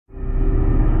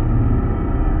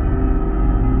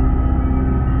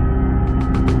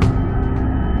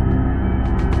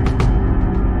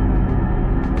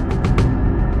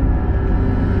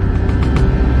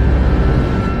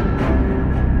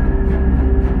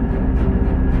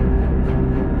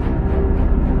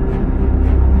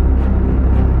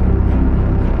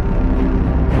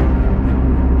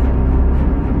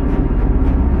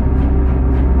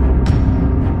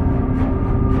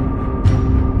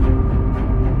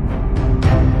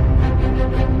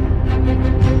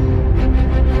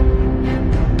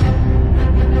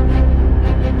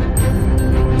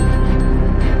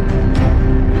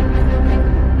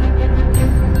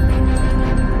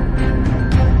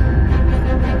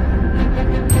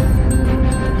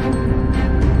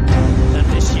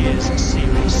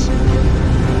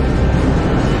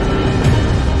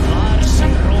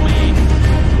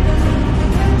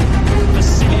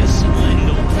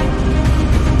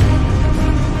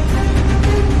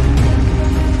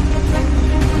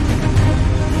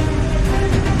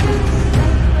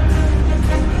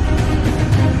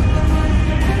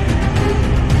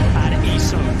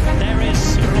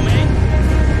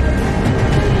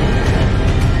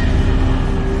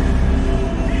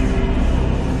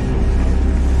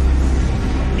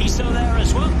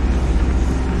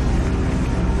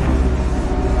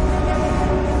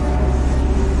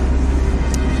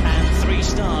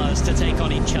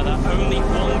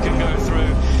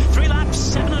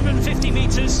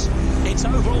Netherlands. It's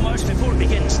over almost before it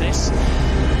begins, this.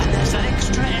 And there's that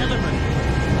extra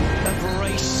element of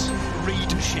race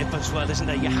readership as well, isn't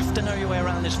there? You have to know your way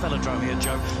around this velodrome here,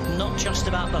 Joe. Not just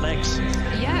about the legs.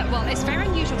 Yeah, well, it's very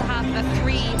unusual to have a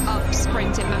 3-up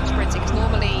sprint in match sprinting. It's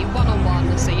normally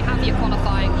one-on-one, so you have your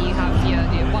qualifying, you have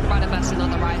your one rider versus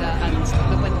another rider, and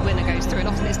the winner goes through, and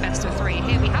often it's best of 3.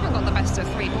 Here we haven't got the best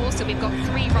of 3, but also we've got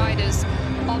 3 riders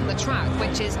on the track,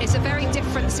 which is it's a very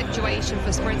different situation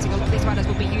for sprinting. A lot of these riders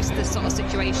will be used to this sort of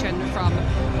situation from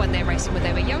when they're racing when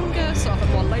they were younger, sort of at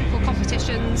more local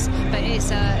competitions, but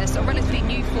it's a relatively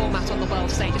new format on the world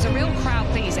stage. It's a real crowd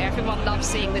pleaser. Everyone loves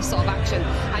seeing this sort of action,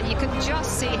 and you can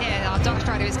just see here our Dutch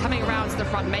rider is coming around to the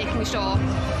front, making sure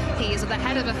he is at the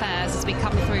head of affairs as we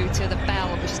come through to the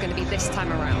bell, which is going to be this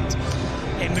time around.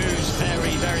 It moves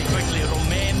very, very quickly.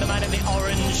 Romain, the man in the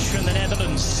orange from the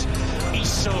Netherlands.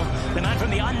 Isso, the man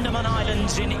from the Andaman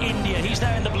Islands in India. He's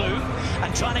there in the blue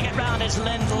and trying to get round is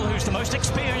Lendl, who's the most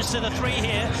experienced of the 3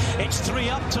 here. It's 3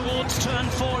 up towards turn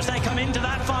 4 as they come into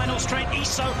that final straight.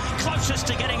 Isso closest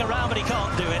to getting around, but he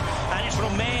can't do it. And it's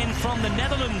Romain from the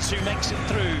Netherlands who makes it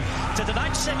through to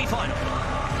tonight's semi-final.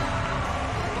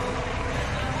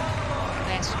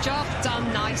 Job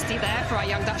done nicely there for our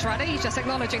young Dutch rider. He's just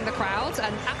acknowledging the crowd,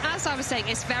 and as I was saying,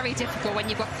 it's very difficult when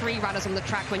you've got 3 riders on the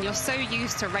track, when you're so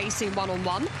used to racing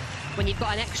one-on-one. When you've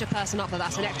got an extra person up there,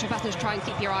 that's an extra person to try and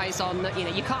keep your eyes on. You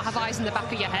know, you can't have eyes in the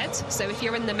back of your head, so if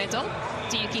you're in the middle,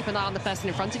 do you keep an eye on the person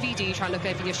in front of you? Do you try and look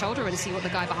over your shoulder and see what the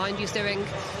guy behind you is doing?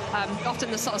 Often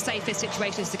the sort of safest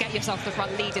situation is to get yourself to the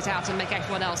front, lead it out, and make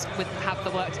everyone else have the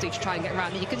work to do to try and get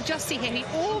around. And you can just see here, he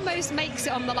almost makes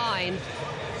it on the line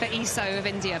for Isso of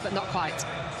India, but not quite.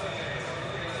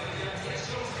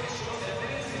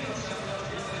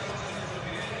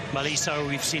 Well, Isso,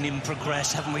 we've seen him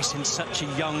progress, haven't we, since such a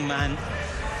young man,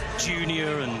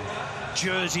 junior and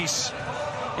jerseys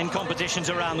in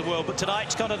competitions around the world. But tonight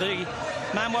it's got the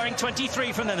man wearing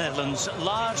 23 from the Netherlands,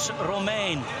 Lars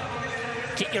Romain.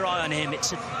 Keep your eye on him.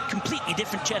 It's a completely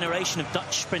different generation of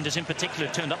Dutch sprinters in particular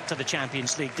turned up to the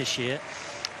Champions League this year.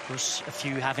 Of course, a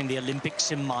few having the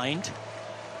Olympics in mind.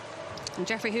 And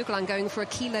Jeffrey Hoogland going for a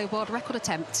kilo world record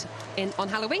attempt on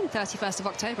Halloween, 31st of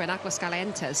October in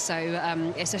Aguascalientes. So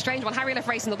it's a strange one. Harry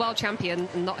Lefrayson, the world champion,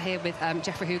 not here with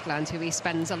Jeffrey Hoogland, who he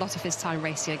spends a lot of his time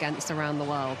racing against around the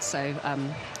world. So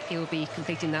he will be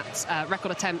completing that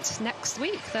record attempt next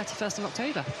week, 31st of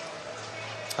October.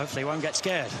 Hopefully he won't get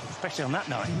scared, especially on that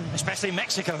night, especially in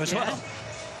Mexico as well.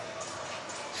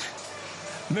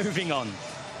 Moving on.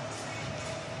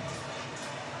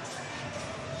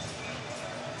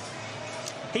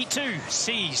 He too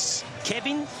sees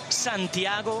Kevin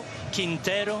Santiago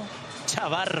Quintero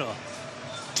Chavarro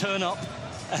turn up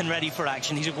and ready for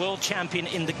action. He's a world champion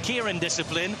in the Keirin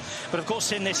discipline, but of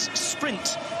course in this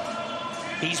sprint,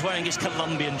 he's wearing his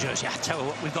Colombian jersey. I tell you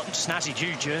what, we've got snazzy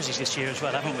new jerseys this year as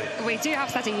well, haven't we? We do have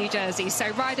snazzy new jerseys.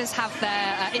 So riders have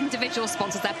their individual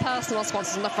sponsors, their personal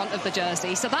sponsors on the front of the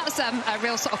jersey. So that's a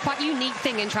real sort of quite unique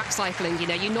thing in track cycling. You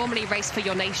know, you normally race for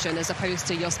your nation as opposed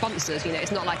to your sponsors. You know,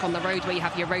 it's not like on the road where you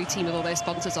have your road team with all those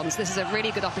sponsors on. So this is a really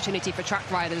good opportunity for track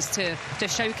riders to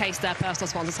showcase their personal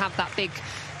sponsors, have that big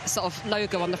sort of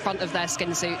logo on the front of their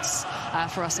skin suits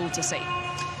for us all to see.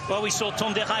 Well, we saw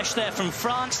Tom de Rijs there from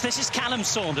France. This is Callum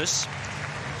Saunders,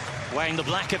 wearing the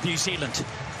black of New Zealand.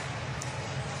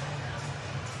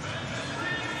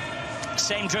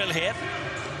 Same drill here.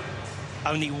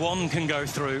 Only 1 can go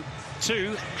through.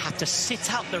 2 have to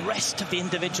sit out the rest of the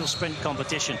individual sprint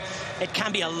competition. It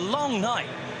can be a long night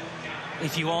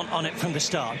if you aren't on it from the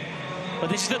start. But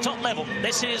this is the top level.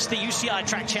 This is the UCI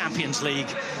Track Champions League.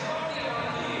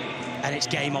 And it's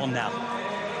game on now.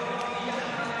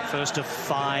 First of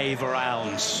 5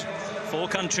 rounds. 4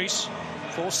 countries,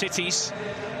 4 cities,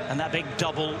 and that big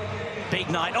double, big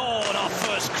night. Oh, and our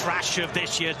first crash of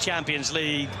this year's Champions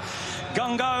League.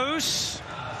 Gun goes,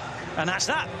 and that's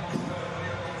that.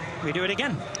 We do it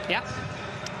again. Yeah.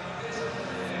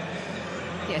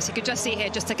 Yes, you could just see here,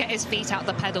 just to get his feet out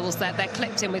the pedals, they're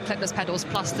clipped in with clipless pedals,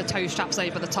 plus the toe straps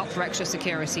over the top for extra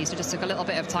security. So just took a little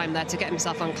bit of time there to get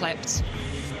himself unclipped.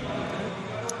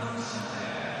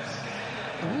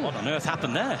 What on earth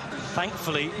happened there?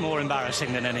 Thankfully, more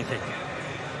embarrassing than anything.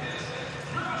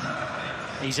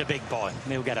 He's a big boy.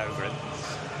 He'll get over it.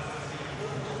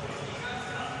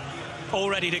 All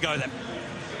ready to go then.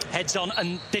 Heads on,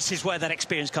 and this is where that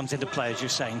experience comes into play, as you're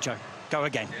saying, Joe. Go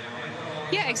again.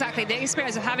 Yeah, exactly. The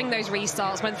experience of having those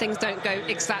restarts when things don't go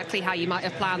exactly how you might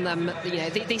have planned them. You know,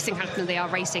 these things happen. They are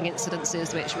racing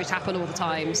incidences which happen all the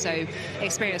time. So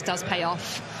experience does pay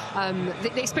off.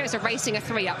 The experience of racing a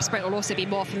 3-up sprint will also be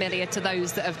more familiar to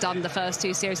those that have done the first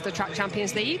 2 series of the Track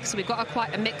Champions League. So we've got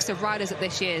quite a mix of riders at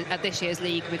this year's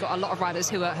league. We've got a lot of riders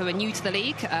who are new to the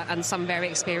league and some very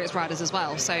experienced riders as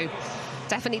well. So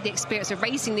definitely the experience of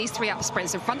racing these 3-up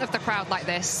sprints in front of the crowd like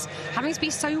this, having to be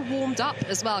so warmed up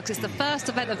as well, because it's the first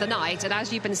event of the night, and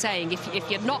as you've been saying,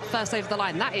 if you're not first over the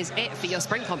line, that is it for your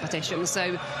sprint competition.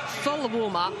 So full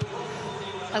warm-up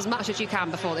as much as you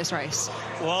can before this race.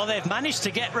 Well, they've managed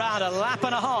to get round a lap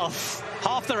and a half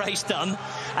the race done,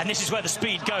 and this is where the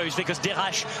speed goes, because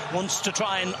Dirache wants to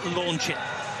try and launch it.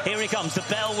 Here he comes. The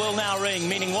bell will now ring,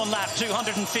 meaning 1 lap,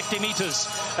 250 metres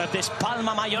of this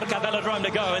Palma Mallorca velodrome to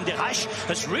go. And Dirache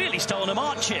has really stolen a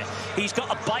march here. He's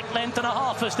got a bike length and a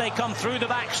half as they come through the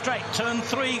back straight. Turn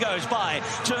 3 goes by.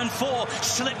 Turn 4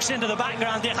 slips into the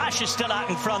background. Dirache is still out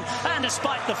in front. And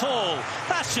despite the fall,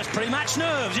 that's just pre-match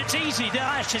nerves. It's easy.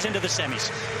 Dirache is into the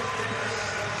semis.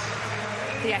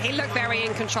 Yeah, he looked very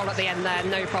in control at the end there.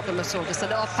 No problem at all. Just a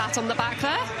little pat on the back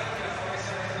there.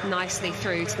 Nicely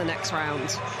through to the next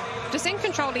round. Just in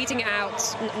control, leading it out,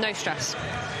 no stress.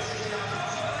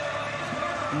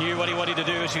 Knew what he wanted to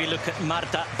do as we look at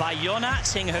Marta Bayona,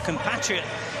 seeing her compatriot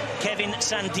Kevin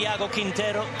Santiago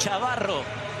Quintero Chavarro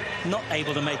not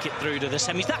able to make it through to the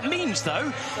semis. That means,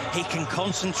 though, he can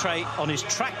concentrate on his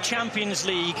Track Champions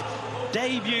League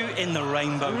debut in the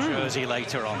rainbow jersey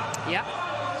later on. Yep.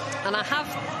 And I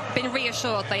have been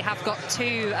reassured they have got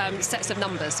 2 sets of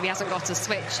numbers, so he hasn't got to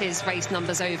switch his race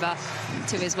numbers over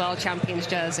to his World Champions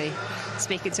jersey.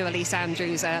 Speaking to Elise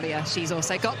Andrews earlier, she's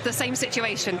also got the same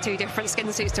situation, 2 different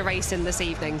skin suits to race in this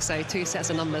evening, so 2 sets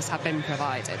of numbers have been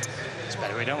provided. It's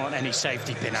better, we don't want any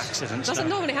safety pin accidents. Doesn't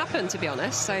normally happen, to be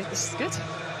honest, so this is good.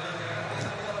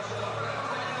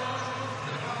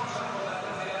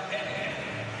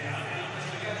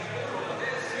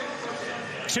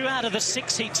 Two out of the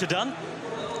 6 heats are done,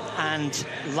 and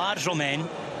Lars Romain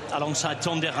alongside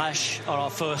Tom Dirache are our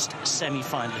first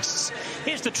semi-finalists.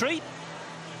 Here's the tree.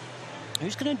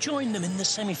 Who's going to join them in the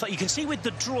semi-final? You can see with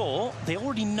the draw, they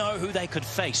already know who they could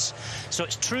face. So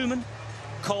it's Truman,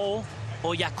 Cole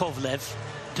or Yakovlev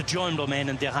to join Romain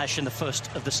and Dirache in the first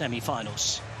of the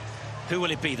semi-finals. Who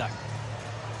will it be, though?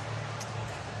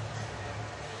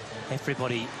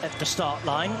 Everybody at the start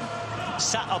line,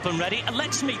 sat up and ready. And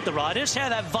let's meet the riders. Here are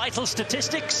their vital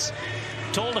statistics.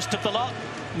 Tallest of the lot,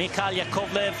 Mikhail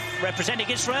Yakovlev, representing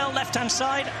Israel, left-hand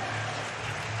side,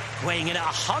 weighing in at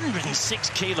 106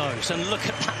 kilos. And look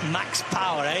at that max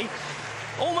power, eh?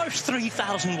 Almost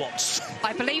 3,000 watts.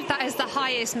 I believe that is the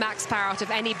highest max power out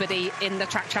of anybody in the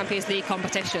Track Champions League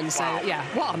competition. So, wow. Yeah,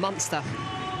 what a monster.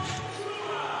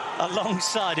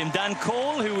 Alongside him, Dan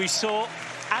Cole, who we saw.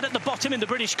 And at the bottom in the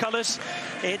British colours,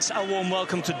 it's a warm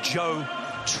welcome to Joe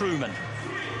Truman.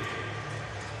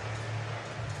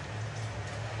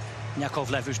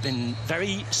 Yakovlev, who's been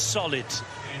very solid,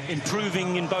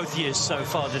 improving in both years so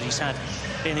far that he's had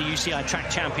in the UCI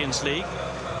Track Champions League.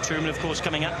 Truman, of course,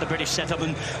 coming at the British setup,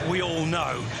 and we all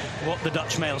know what the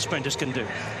Dutch male sprinters can do.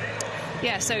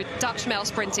 Yeah, so Dutch male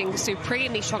sprinting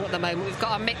supremely strong at the moment. We've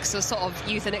got a mix of sort of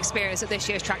youth and experience at this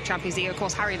year's Track Champions League. Of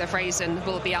course, Harry Lefrazen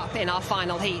will be up in our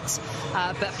final heat,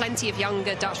 but plenty of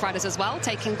younger Dutch riders as well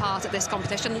taking part at this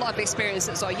competition. A lot of experience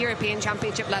at sort of European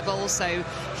Championship level, so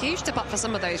huge step up for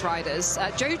some of those riders.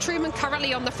 Joe Truman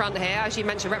currently on the front here, as you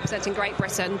mentioned, representing Great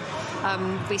Britain.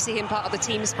 We see him part of the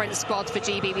team sprint squad for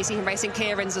GB. We see him racing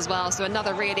Kieran's as well, so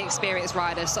another really experienced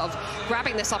rider sort of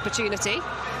grabbing this opportunity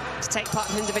to take part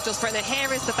in individual sprint. And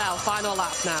here is the bell, final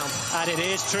lap now. And it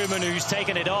is Truman who's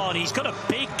taken it on. He's got a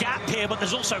big gap here, but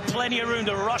there's also plenty of room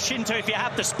to rush into if you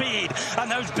have the speed.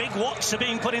 And those big watts are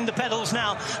being put in the pedals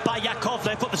now by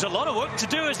Yakovlev. But there's a lot of work to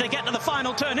do as they get to the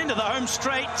final turn into the home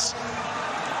straights.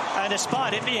 And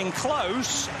despite it being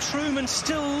close, Truman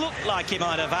still looked like he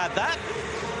might have had that.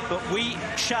 But we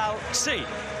shall see.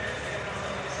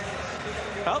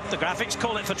 Oh, the graphics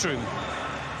call it for Truman.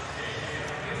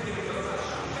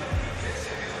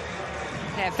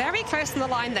 Yeah, very close to the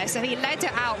line there, so he led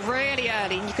it out really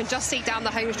early, and you can just see down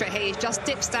the home straight here, he just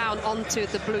dips down onto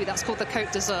the blue, that's called the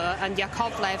Côte d'Azur, and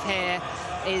Yakovlev here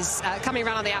is coming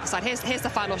around on the outside. Here's the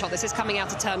final shot. This is coming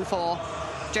out of turn 4.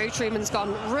 Joe Truman's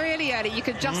gone really early. You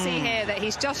can just see here that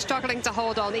he's just struggling to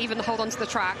hold on, even hold on to the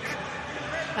track.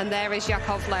 And there is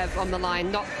Yakovlev on the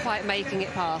line, not quite making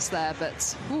it past there,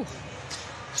 but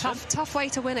tough way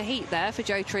to win a heat there for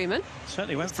Joe Truman.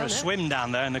 Certainly went for a swim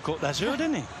down there in the Côte d'Azur,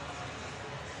 didn't he?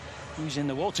 He was in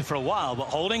the water for a while, but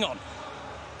holding on.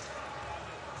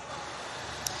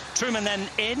 through and then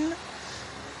in.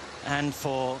 And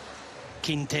for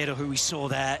Quintero, who we saw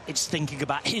there, it's thinking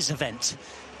about his event,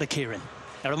 the Keirin.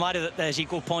 A reminder that there's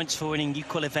equal points for winning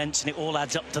equal events, and it all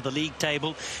adds up to the league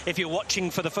table. If you're watching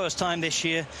for the first time this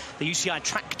year, the UCI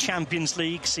Track Champions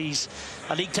League sees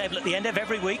a league table at the end of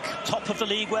every week. Top of the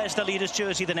league wears the leader's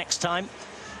jersey the next time,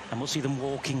 and we'll see them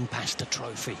walking past a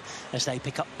trophy as they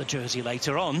pick up the jersey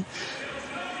later on.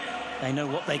 They know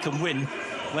what they can win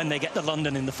when they get to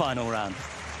London in the final round.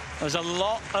 There's a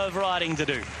lot of riding to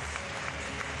do,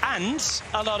 and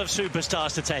a lot of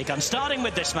superstars to take. I'm starting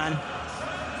with this man,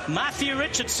 Matthew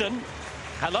Richardson.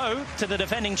 Hello to the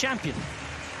defending champion.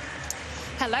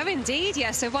 Hello indeed, yeah.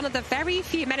 So one of the very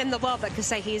few men in the world that can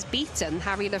say he's beaten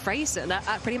Harry Lafrayson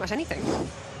at pretty much anything.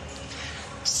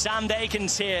 Sam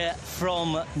Dakin's here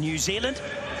from New Zealand.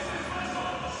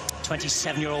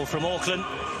 27-year-old from Auckland.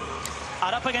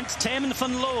 And up against Tijmen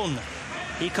van Loon.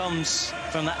 He comes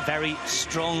from that very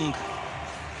strong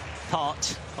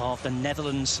part of the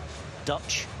Netherlands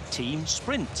Dutch team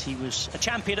sprint. He was a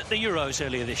champion at the Euros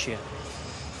earlier this year.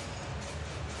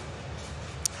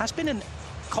 Has been a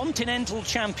continental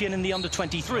champion in the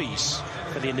under-23s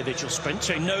for the individual sprint,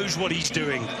 so he knows what he's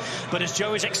doing. But as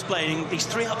Joe is explaining, these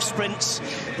 3-up sprints,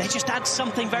 they just add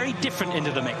something very different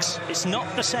into the mix. It's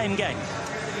not the same game.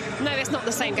 No, it's not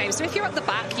the same game. So if you're at the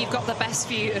back, you've got the best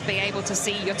view of being able to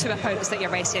see your two opponents that you're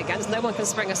racing against. No one can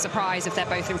spring a surprise if they're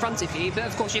both in front of you. But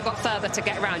of course, you've got further to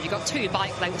get around. You've got 2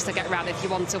 bike lengths to get around if you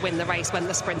want to win the race when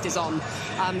the sprint is on.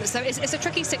 So it's a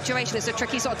tricky situation. It's a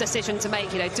tricky sort of decision to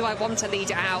make. You know, do I want to lead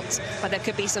it out where there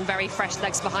could be some very fresh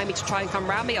legs behind me to try and come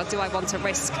round me, or do I want to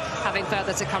risk having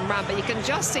further to come round? But you can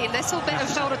just see a little bit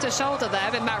of shoulder to shoulder there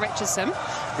with Matt Richardson.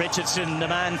 Richardson, the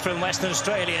man from Western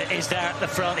Australia, is there at the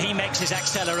front. He makes his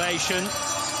acceleration.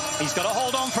 He's got to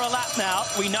hold on for a lap now.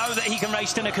 We know that he can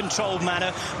race in a controlled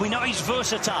manner. We know he's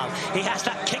versatile. He has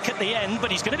that kick at the end,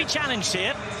 but he's going to be challenged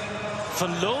here.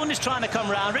 Van Loon is trying to come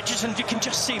round. Richardson, you can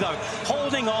just see, though,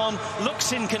 holding on,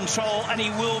 looks in control, and he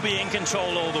will be in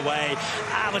control all the way.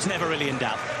 I was never really in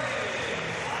doubt.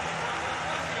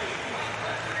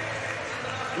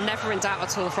 Never in doubt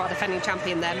at all for our defending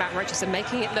champion there, Matt Richardson,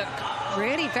 making it look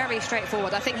really very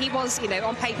straightforward. I think he was, you know,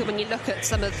 on paper, when you look at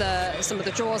some of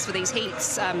the draws for these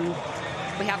heats,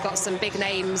 we have got some big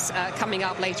names coming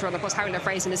up later on. Of course, Harry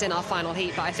Lafrayson is in our final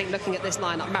heat, but I think looking at this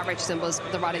lineup, Matt Richardson was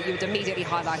the rider you would immediately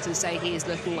highlight and say he is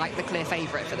looking like the clear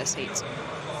favourite for this heat.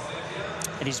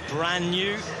 It is brand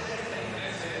new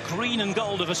green and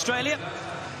gold of Australia,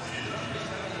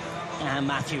 and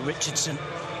Matthew Richardson,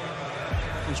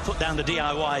 who's put down the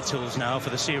DIY tools now for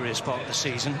the serious part of the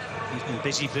season. He's been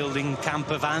busy building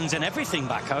camper vans and everything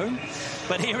back home.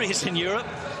 But here he is in Europe.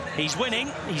 He's winning.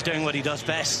 He's doing what he does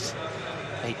best.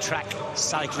 A track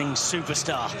cycling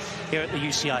superstar here at the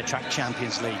UCI Track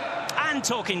Champions League. And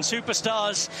talking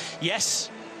superstars,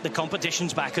 yes, the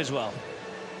competition's back as well.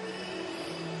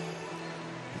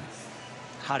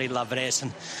 Harry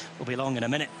Lafrayson will be along in a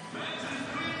minute.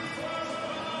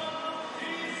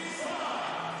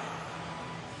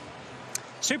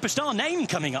 Superstar name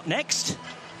coming up next.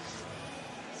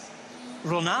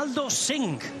 Ronaldo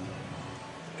Singh.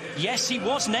 Yes, he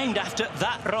was named after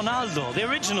that Ronaldo, the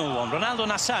original one, Ronaldo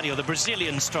Nazario, the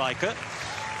Brazilian striker.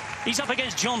 He's up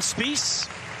against John Spieth.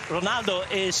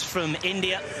 Ronaldo is from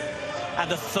India,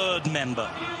 and the third member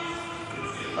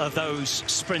of those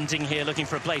sprinting here looking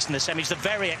for a place in the semis, the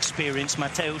very experienced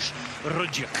Mateusz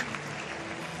Rudziak.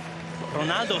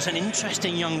 Ronaldo's an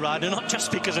interesting young rider, not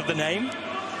just because of the name.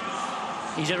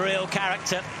 He's a real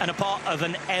character and a part of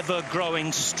an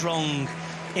ever-growing, strong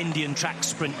Indian track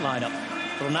sprint lineup.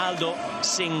 Ronaldo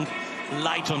Singh,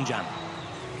 light on jam.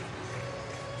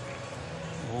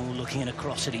 All looking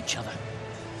across at each other.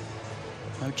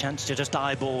 No chance to just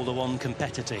eyeball the one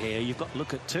competitor here. You've got to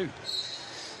look at 2.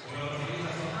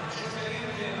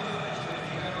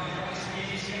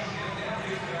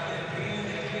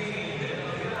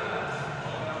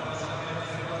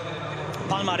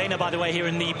 Palma Arena, by the way, here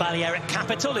in the Balearic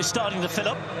capital, is starting to fill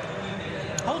up.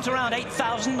 Holds around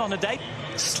 8,000 on a day.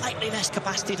 Slightly less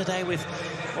capacity today with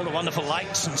all the wonderful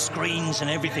lights and screens and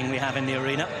everything we have in the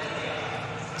arena.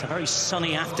 It's a very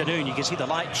sunny afternoon. You can see the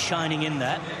light shining in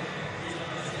there.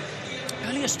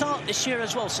 Earlier start this year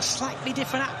as well, so slightly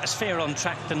different atmosphere on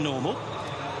track than normal.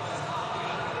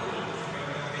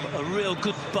 But a real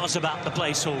good buzz about the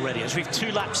place already, as we've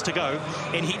 2 laps to go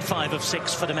in Heat 5 of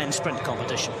 6 for the men's sprint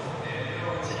competition.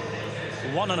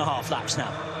 1.5 laps now,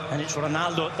 and it's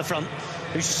Ronaldo at the front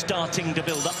who's starting to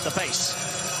build up the pace.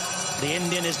 The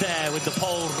Indian is there with the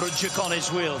Pole Rudjuk on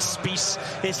his wheel. Spies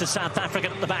is the South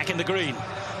African at the back in the green.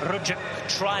 Rudjuk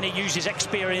trying to use his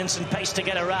experience and pace to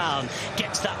get around.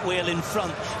 Gets that wheel in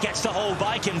front, gets the whole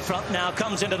bike in front now,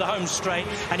 comes into the home straight,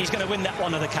 and he's going to win that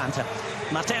one of the canter.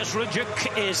 Mateusz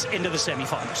Rudjuk is into the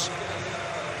semi-finals.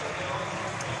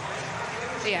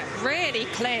 Yeah, really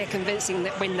clear, convincing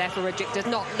win there for Rudjuk. Did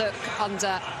not look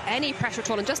under any pressure at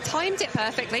all and just timed it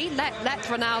perfectly. Let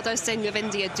Ronaldo Singh of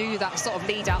India do that sort of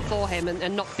lead out for him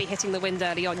and not be hitting the wind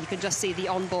early on. You can just see the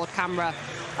onboard camera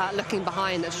looking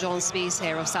behind at Jean Spies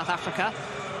here of South Africa.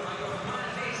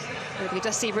 And you can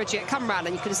just see Rudjuk come round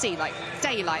and you can see like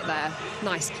daylight there.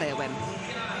 Nice clear win.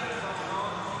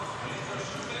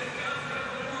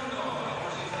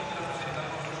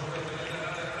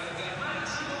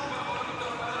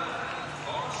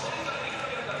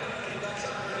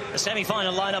 The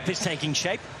semi-final lineup is taking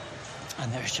shape, and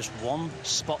there's just one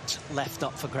spot left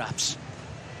up for grabs.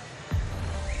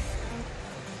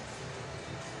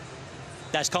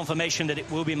 There's confirmation that it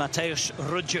will be Mateusz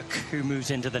Rudjuk who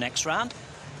moves into the next round.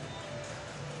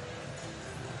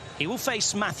 He will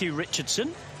face Matthew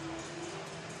Richardson.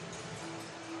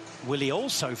 Will he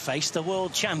also face the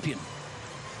world champion?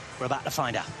 We're about to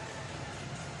find out.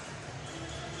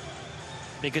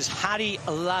 Because Harry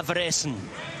Lavresen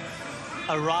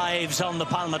arrives on the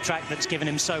Palma track that's given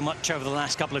him so much over the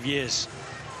last couple of years.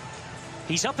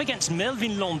 He's up against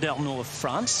Melvin Londerneau of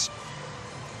France.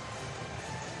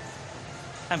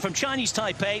 And from Chinese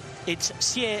Taipei, it's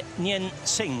Xie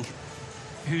Nian-Sing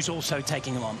who's also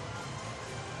taking him on.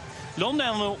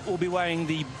 Londerneau will be wearing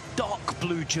the dark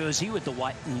blue jersey with the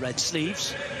white and red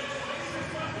sleeves.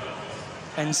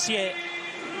 And Xie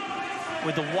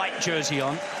with the white jersey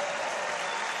on.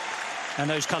 And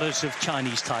those colours of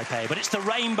Chinese Taipei. But it's the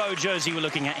rainbow jersey we're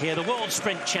looking at here. The world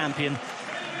sprint champion,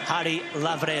 Harry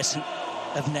Lavresen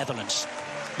of Netherlands.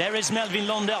 There is Melvin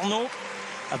Londerneau.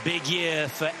 A big year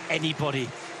for anybody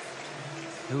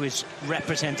who is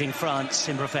representing France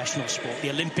in professional sport.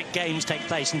 The Olympic Games take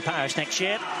place in Paris next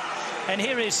year. And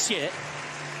here is Xie.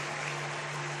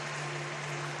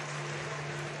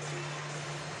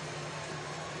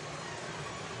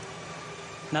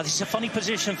 Now, this is a funny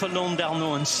position for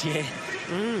Londerneau and Xie.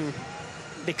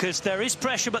 Because there is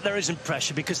pressure, but there isn't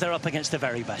pressure, because they're up against the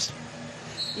very best.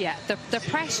 Yeah, the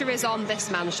pressure is on this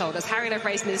man's shoulders. Harry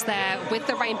Lavresen is there with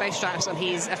the rainbow stripes on.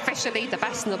 He's officially the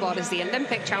best in the world, is the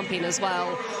Olympic champion as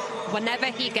well. Whenever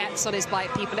he gets on his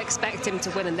bike, people expect him to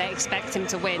win, and they expect him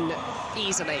to win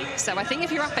easily. So I think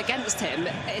if you're up against him,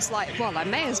 it's like, well, I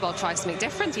may as well try something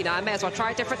different, you know. I may as well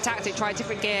try a different tactic, try a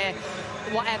different gear,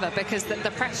 whatever, because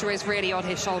the pressure is really on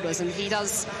his shoulders, and he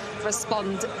does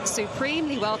respond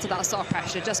supremely well to that sort of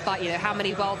pressure, just by, you know, how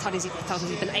many world titles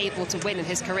he's been able to win in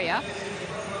his career.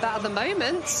 But at the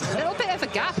moment, a little bit of a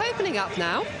gap opening up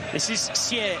now. This is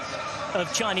Xie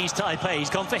of Chinese Taipei. He's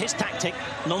gone for his tactic.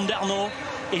 Londerneau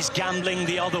is gambling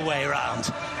the other way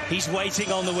around. He's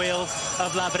waiting on the wheel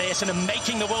of Lavresen and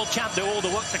making the world champ do all the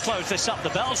work to close this up. The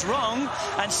bell's rung,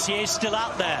 and Xie's still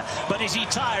out there. But is he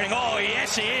tiring? Oh,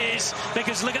 yes, he is,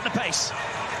 because look at the pace.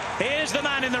 Here's the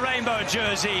man in the rainbow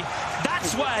jersey.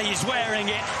 That's why he's wearing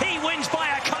it. He wins by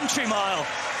a country mile.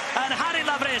 And Harry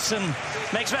Lavresen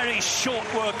makes very short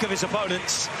work of his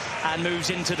opponents and moves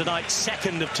into tonight's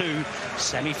second of two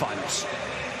semi-finals.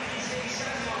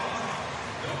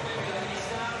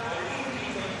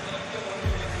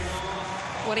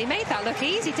 Well, he made that look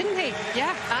easy, didn't he?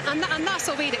 Yeah, and that's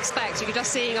what we'd expect. You're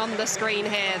just seeing on the screen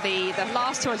here the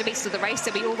last 200 metres of the race,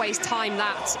 so we always time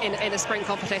that in a sprint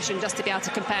competition just to be able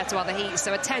to compare to other heats.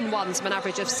 So a 10-1 to an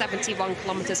average of 71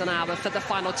 kilometres an hour for the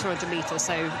final 200 metres.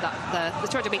 So that the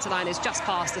 200-metre line is just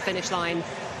past the finish line.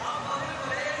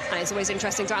 And it's always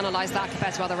interesting to analyse that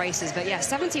compared to other races. But yeah,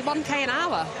 71k an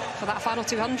hour for that final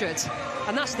 200.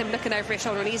 And that's him looking over his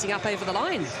shoulder and easing up over the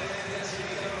line.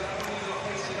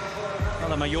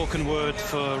 Well, the Mallorcan word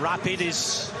for rapid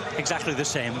is exactly the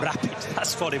same. Rapid,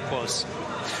 that's what it was.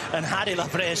 And Harry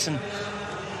Lavresen,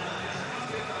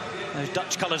 those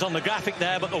Dutch colours on the graphic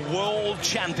there, but the world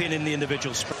champion in the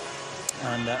individual sprint.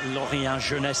 And Laurent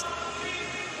Jeunesse,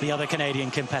 the other Canadian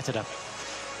competitor.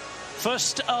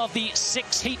 First of the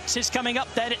 6 heats is coming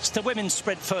up then. It's the women's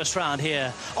sprint first round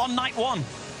here on night 1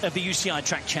 of the UCI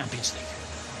Track Champions League.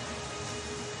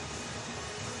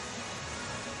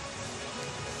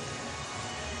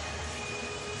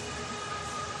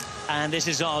 And this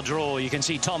is our draw. You can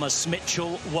see Thomas,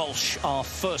 Mitchell, Walsh are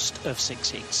first of 6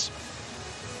 heats.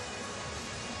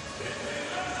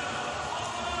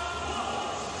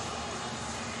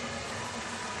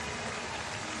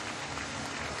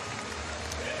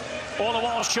 Orla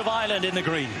Walsh of Ireland in the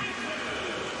green.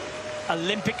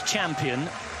 Olympic champion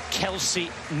Kelsey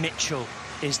Mitchell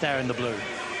is there in the blue.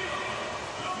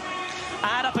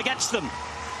 And up against them,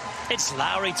 it's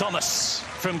Lowry Thomas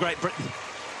from Great Britain.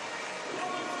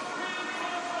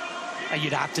 And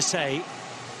you'd have to say,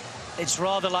 it's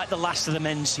rather like the last of the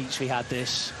men's heats we had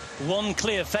this. One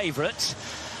clear favourite,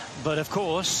 but of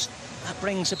course, that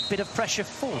brings a bit of pressure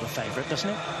for the favourite,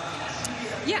 doesn't it?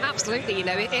 Yeah, absolutely.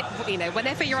 You know,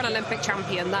 whenever you're an Olympic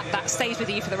champion, that stays with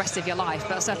you for the rest of your life.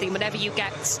 But certainly, whenever you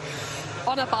get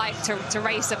on a bike to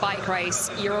race a bike race,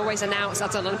 you're always announced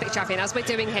as an Olympic champion. As we're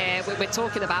doing here, we're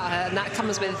talking about her, and that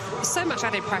comes with so much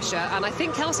added pressure. And I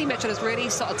think Kelsey Mitchell has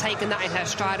really sort of taken that in her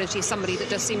stride, and she's somebody that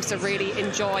just seems to really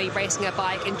enjoy racing her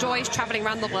bike, enjoys travelling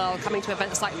around the world, coming to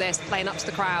events like this, playing up to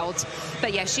the crowd.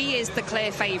 But yeah, she is the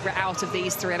clear favourite out of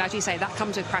these three, and as you say, that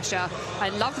comes with pressure. I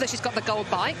love that she's got the gold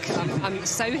bike. I'm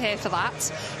so here for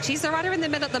that. She's the rider in the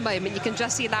middle at the moment. You can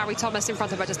just see Lowry Thomas in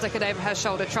front of her, just looking over her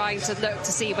shoulder, trying to look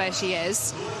to see where she is.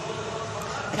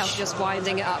 Kelsey just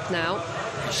winding it up now.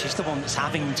 She's the one that's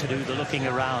having to do the looking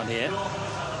around here.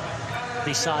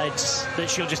 Decides that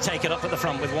she'll just take it up at the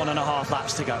front with 1.5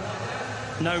 laps to go.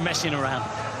 No messing around.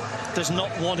 Does not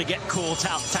want to get caught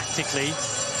out tactically.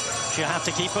 She'll have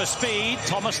to keep her speed.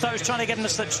 Thomas, though, is trying to get in the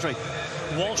slipstream.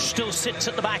 Walsh still sits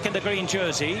at the back in the green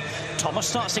jersey. Thomas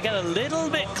starts to get a little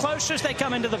bit closer as they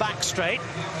come into the back straight.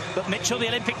 But Mitchell, the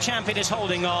Olympic champion, is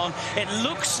holding on. It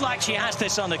looks like she has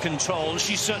this under control.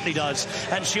 She certainly does.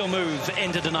 And she'll move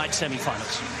into tonight's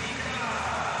semi-finals.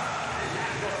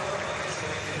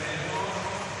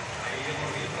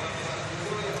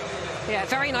 Yeah,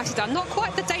 very nicely done. Not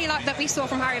quite the daylight that we saw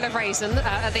from Harry Levraisen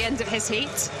at the end of his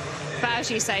heat. But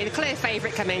as you say, the clear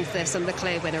favourite coming into this and the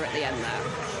clear winner at the end there.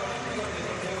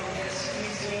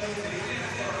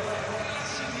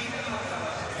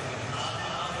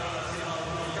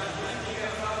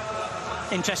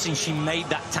 Interesting, she made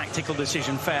that tactical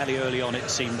decision fairly early on, it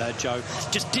seemed there, Joe.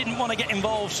 Just didn't want to get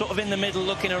involved sort of in the middle,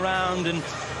 looking around, and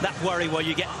that worry where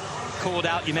you get called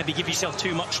out, you maybe give yourself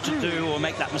too much to do or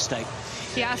make that mistake.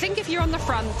 Yeah, I think if you're on the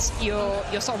front, you're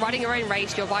sort of riding your own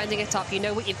race, you're winding it up, you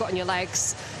know what you've got on your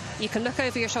legs. You can look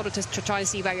over your shoulder to try and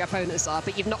see where your opponents are,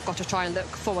 but you've not got to try and look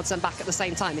forwards and back at the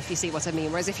same time, if you see what I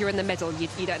mean. Whereas if you're in the middle, you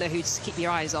don't know who to keep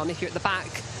your eyes on. If you're at the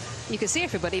back, you can see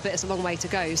everybody, but it's a long way to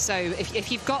go. So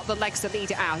if you've got the legs to lead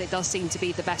it out, it does seem to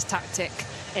be the best tactic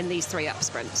in these 3-up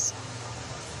sprints.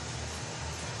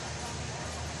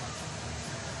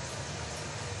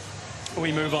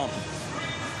 We move on.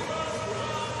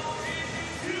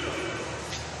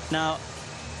 Now,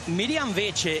 Miriam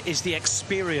Vece is the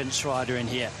experienced rider in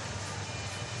here.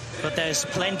 But there's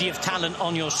plenty of talent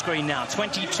on your screen now.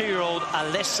 22-year-old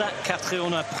Alessa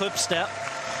Catriona Pröbster,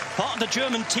 part of the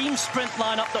German team sprint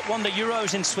lineup that won the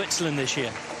Euros in Switzerland this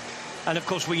year. And of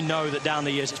course, we know that down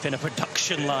the years, it's been a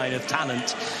production line of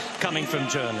talent coming from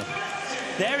Germany.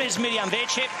 There is Miriam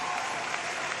Vece.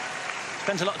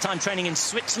 Spent a lot of time training in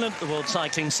Switzerland, the World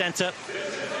Cycling Centre.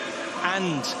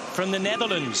 And from the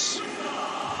Netherlands,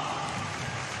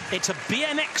 it's a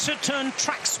BMXer turned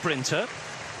track sprinter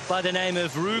by the name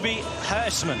of Ruby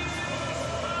Huisman.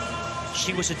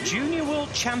 She was a junior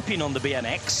world champion on the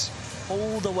BMX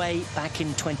all the way back in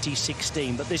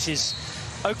 2016. But this is,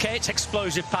 okay, it's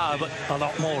explosive power, but a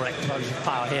lot more explosive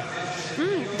power here.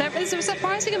 There is a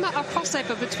surprising amount of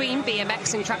crossover between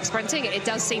BMX and track sprinting. It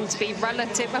does seem to be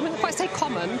relative, I wouldn't quite say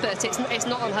common, but it's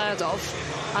not unheard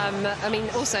of. I mean,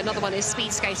 also another one is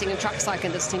speed skating and track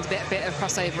cycling. There seems to be a bit of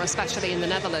crossover, especially in the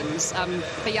Netherlands.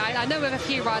 But yeah, I know of a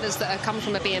few riders that have come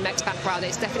from a BMX background.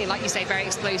 It's definitely, like you say, very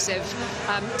explosive.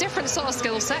 Different sort of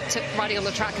skill set to riding on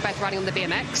the track compared to riding on the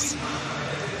BMX.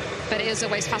 But it is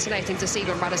always fascinating to see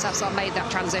when riders have sort of made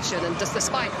that transition, and just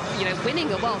despite, you know,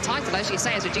 winning a world title, as you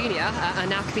say, as a junior, are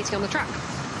now competing on the track.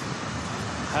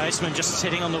 Huisman just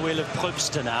sitting on the wheel of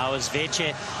Pröbster now, as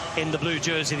Vece in the blue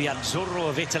jersey, the Azzurro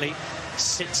of Italy,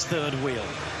 sits third wheel.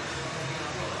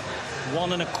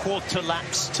 1.25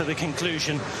 laps to the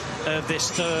conclusion of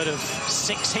this third of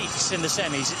 6 heats in the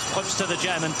semis. It's Pröbster, the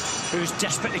German, who's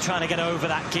desperately trying to get over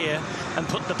that gear and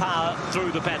put the power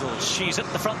through the pedals. She's at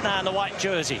the front now in the white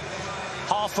jersey,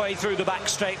 halfway through the back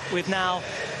straight with now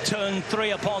turn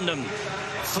 3 upon them.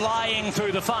 Flying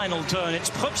through the final turn, it's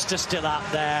Pröbster still out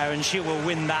there, and she will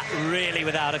win that really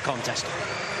without a contest.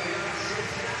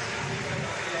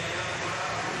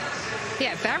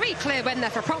 Yeah, very clear win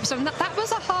there for Pröbster. And that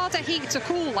was a harder heat to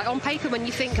call. Like on paper, when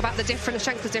you think about the different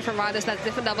strengths of different riders, there's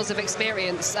different levels of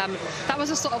experience. That was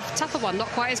a sort of tougher one, not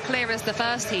quite as clear as the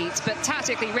first heat, but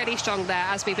tactically really strong there,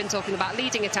 as we've been talking about,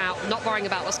 leading it out, not worrying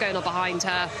about what's going on behind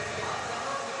her,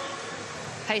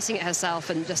 pacing it herself,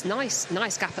 and just nice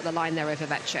gap at the line there over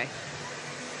Vece.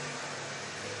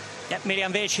 Yeah,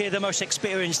 Miriam Veitch here, the most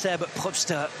experienced there, but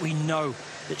Probst, we know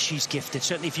that she's gifted.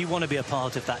 Certainly if you want to be a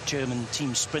part of that German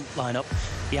team sprint lineup,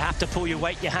 you have to pull your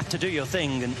weight, you have to do your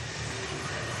thing. And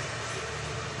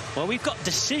well, we've got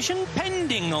decision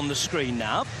pending on the screen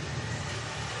now.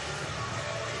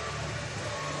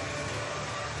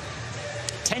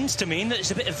 Tends to mean that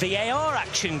there's a bit of VAR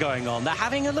action going on. They're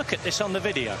having a look at this on the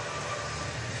video.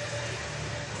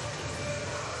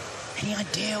 Any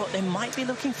idea what they might be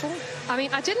looking for? I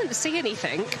mean, I didn't see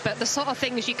anything, but the sort of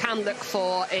things you can look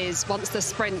for is once the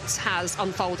sprint has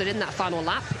unfolded in that final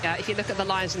lap. If you look at the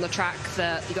lines on the track,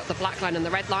 you've got the black line and the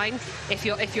red line. If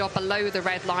you're below the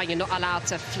red line, you're not allowed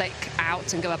to flick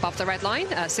out and go above the red line.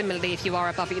 Similarly, if you are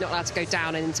above it, you're not allowed to go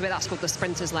down into it. That's called the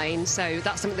sprinter's lane. So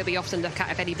that's something that we often look at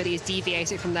if anybody is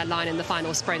deviating from their line in the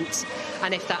final sprint,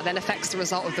 and if that then affects the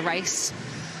result of the race.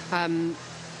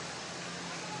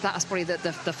 That's probably the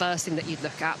first thing that you'd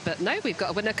look at. But no, we've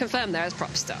got a winner confirmed there as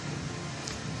Probst.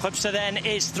 Probst then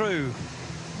is through.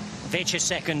 Veitch is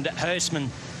second, Hersman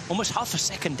almost half a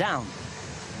second down,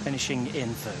 finishing in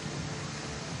third.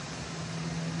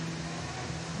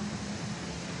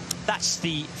 That's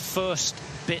the first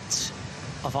bit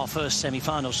of our first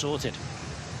semi-final sorted.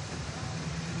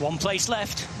 One place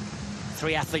left,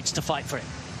 3 athletes to fight for it.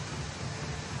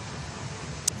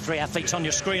 3 athletes on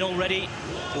your screen already,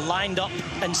 lined up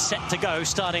and set to go,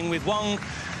 starting with Wang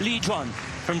Lijuan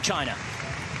from China.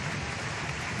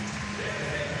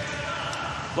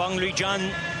 Wang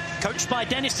Lijuan, coached by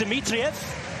Denis Dmitriev,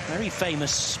 very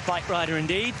famous bike rider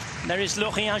indeed. There is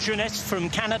Laurent Jeunesse from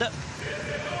Canada.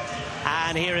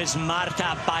 And here is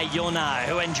Marta Bayona,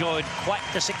 who enjoyed quite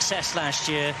the success last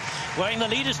year, wearing the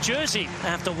leader's jersey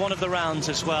after one of the rounds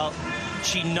as well.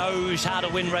 She knows how to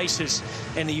win races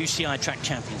in the UCI Track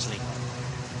Champions League.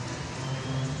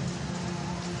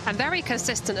 And very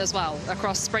consistent as well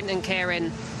across sprint and keirin.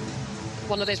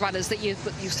 One of those riders that you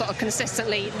sort of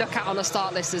consistently look at on a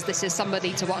start list as this is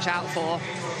somebody to watch out for.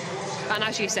 And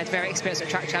as you said, very experienced at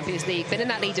Track Champions League. Been in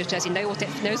that leader's jersey,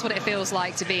 knows what it feels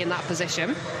like to be in that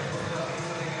position.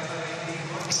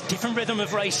 It's a different rhythm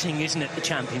of racing, isn't it, the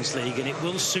Champions League? And it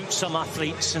will suit some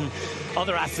athletes, and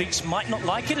other athletes might not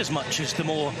like it as much as the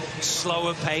more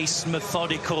slower pace,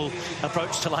 methodical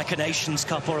approach to like a Nations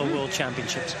Cup or a World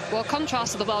Championships. Well,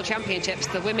 contrast to the World Championships,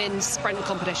 the women's sprint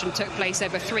competition took place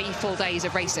over 3 full days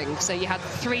of racing. So you had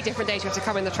 3 different days you had to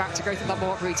come in the track to go through that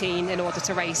warm-up routine in order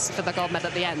to race for the gold medal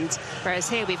at the end. Whereas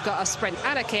here we've got a sprint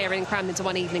and a keirin crammed into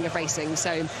one evening of racing.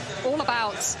 So all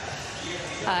about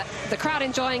the crowd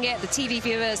enjoying it, the TV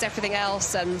viewers, everything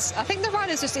else, and I think the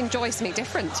riders just enjoy something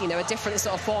different, you know, a different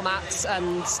sort of format,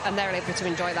 and they're able to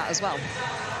enjoy that as well.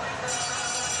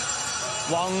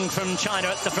 Wang from China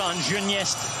at the front,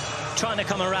 Jeunesse trying to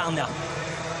come around now.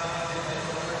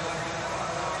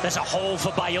 There's a hole for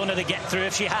Bayona to get through.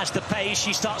 If she has the pace,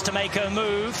 she starts to make her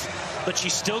move, but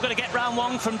she's still going to get round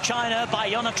Wang from China.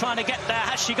 Bayona trying to get there.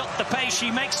 Has she got the pace?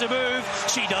 She makes a move.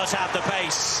 She does have the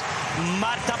pace.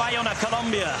 Marta Bayona,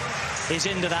 Colombia, is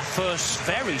into that first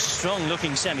very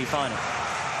strong-looking semi-final.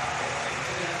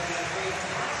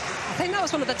 I think that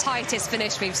was one of the tightest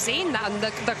finishes we've seen, and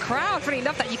the crowd really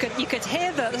loved that. You could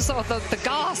hear the sort of the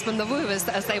gasp and the woo as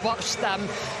they watched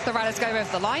the riders go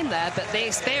over the line there. But the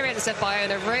experience of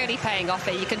Bayona really paying off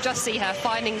here. You can just see her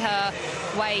finding her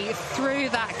way through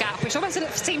that gap, which almost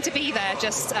didn't seem to be there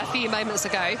just a few moments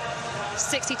ago.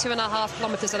 62.5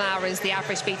 kilometers an hour is the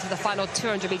average speed to the final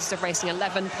 200 meters of racing,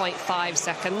 11.5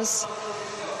 seconds.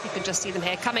 You can just see them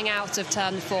here coming out of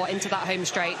turn 4 into that home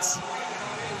straight.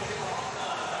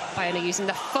 Bayona using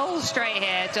the full straight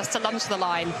here just to lunge to the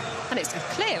line, and it's a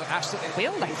clear actually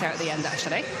wheel length there at the end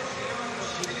actually.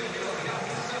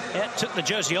 Yeah, took the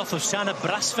jersey off of Sanne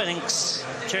Brasvenings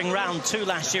during round 2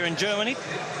 last year in Germany.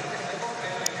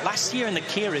 Last year in the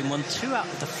keirin won 2 out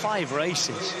of the 5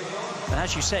 races, and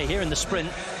as you say, here in the sprint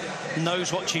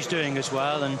knows what she's doing as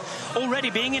well. And already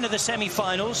being into the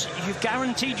semi-finals, you've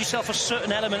guaranteed yourself a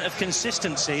certain element of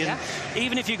consistency, and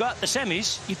even if you got the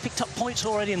semis, you've picked up points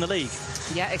already in the league.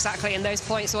 Yeah, exactly, and those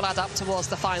points will add up towards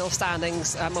the final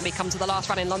standings when we come to the last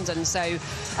run in London. So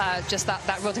just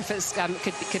that real difference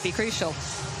could be crucial.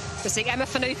 We're seeing Emma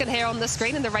Finucane here on the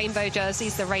screen in the rainbow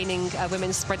jerseys, the reigning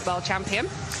women's sprint world champion.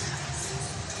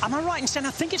 Am I right in saying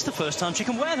I think it's the first time she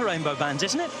can wear the rainbow bands,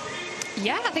 isn't it?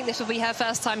 Yeah, I think this will be her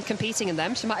first time competing in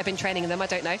them. She might have been training in them, I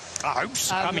don't know. I hope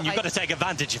so. I mean, you've got to take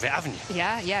advantage of it, haven't you?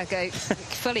 Yeah, go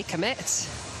fully commit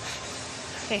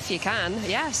if you can.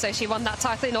 Yeah, so she won that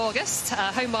title in August,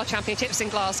 Home World Championships in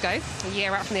Glasgow, a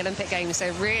year out from the Olympic Games.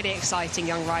 So really exciting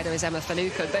young rider is Emma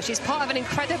Finucane, but she's part of an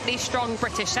incredibly strong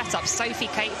British setup. Sophie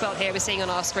Catefeld here we're seeing on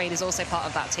our screen is also part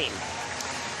of that team.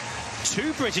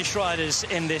 two British riders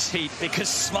in this heat, because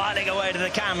smiling away to the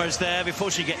cameras there before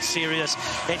she gets serious,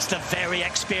 it's the very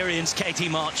experienced Katie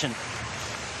Marchand.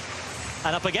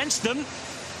 And up against them,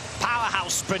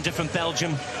 powerhouse sprinter from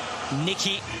Belgium,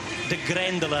 Nikki de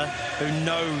Grendele, who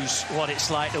knows what it's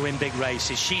like to win big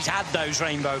races. She's had those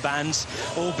rainbow bands,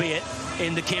 albeit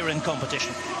in the Keirin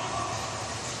competition.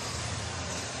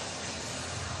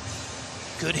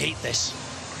 Good heat, this.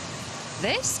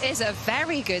 This is a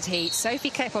very good heat. Sophie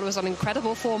Capel was on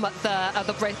incredible form at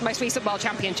the most recent World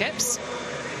Championships.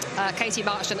 Katie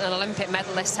Marchand, an Olympic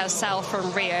medalist herself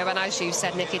from Rio, and as you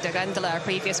said, Nikki de Grendele, a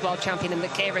previous world champion in the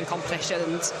Keirin competition.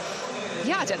 And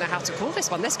yeah, I don't know how to call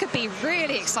this one. This could be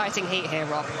really exciting heat here,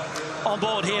 Rob. On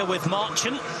board here with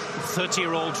Marchand,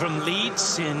 30-year-old from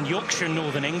Leeds in Yorkshire,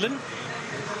 Northern England.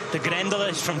 De Grendele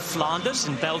is from Flanders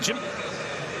in Belgium.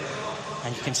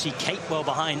 And you can see Capewell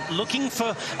behind, looking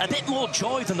for a bit more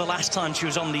joy than the last time she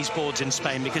was on these boards in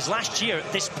Spain, because last year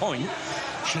at this point,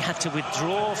 she had to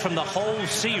withdraw from the whole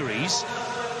series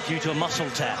due to a muscle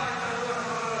tear.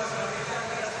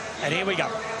 And here we go.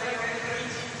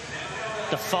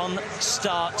 The fun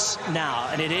starts now,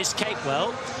 and it is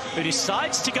Capewell who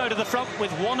decides to go to the front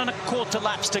with 1¼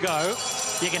 laps to go.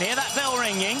 You can hear that bell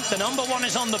ringing. The number one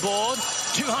is on the board.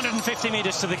 250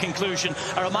 metres to the conclusion.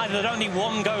 A reminder that only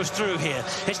one goes through here.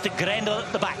 It's de Grendele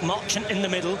at the back, Marchand in the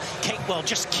middle. Capewell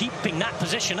just keeping that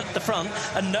position at the front,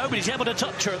 and nobody's able to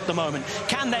touch her at the moment.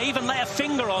 Can they even lay a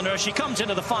finger on her as she comes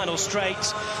into the final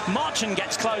straight? Marchand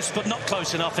gets close, but not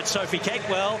close enough. It's Sophie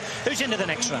Capewell who's into the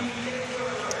next round.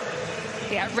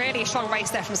 Yeah, really strong race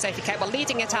there from Sophie Capewell,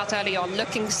 leading it out early on,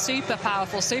 looking super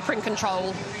powerful, super in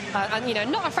control, and, you know,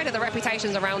 not afraid of the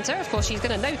reputations around her. Of course, she's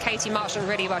going to know Katie Marchand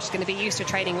really well. She's going to be used to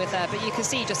training with her, but you can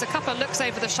see just a couple of looks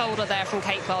over the shoulder there from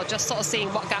Capewell, just sort of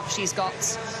seeing what gap she's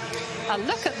got. And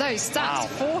look at those stats,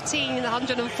 wow.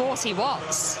 1,440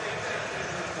 watts.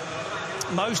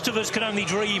 Most of us can only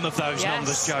dream of those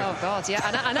numbers, Joe. Oh, God, yeah.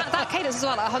 And at that cadence as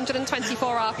well, at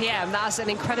 124 RPM, that's an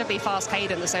incredibly fast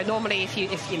cadence. So normally, if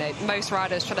you know, most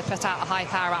riders try to put out a high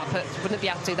power output, wouldn't be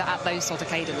able to do that at those sort of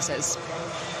cadences.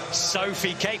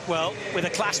 Sophie Capewell with a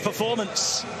class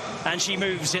performance, and she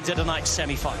moves into tonight's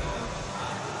semi-final.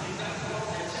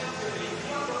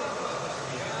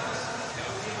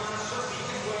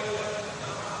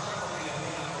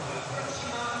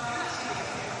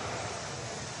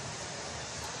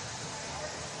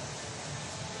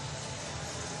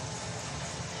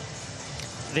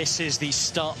 This is the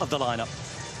start of the lineup.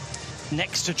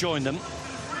 Next to join them,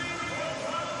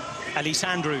 Alice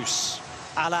Andrews,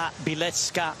 Ala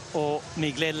Bilecka or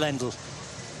Miguel Lendl.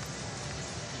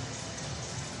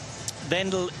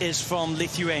 Lendl is from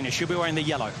Lithuania. She'll be wearing the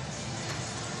yellow.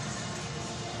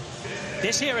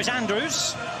 This here is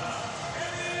Andrews,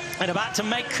 and about to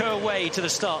make her way to the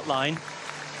start line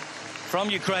from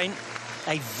Ukraine,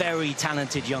 a very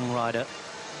talented young rider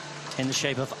in the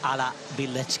shape of Ala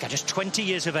Bilecka, just 20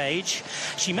 years of age.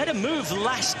 She made a move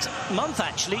last month,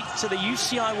 actually, to the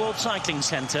UCI World Cycling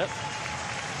Centre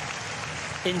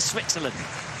in Switzerland.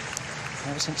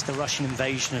 Ever since the Russian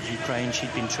invasion of Ukraine,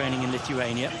 she'd been training in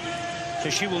Lithuania. So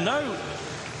she will know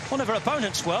one of her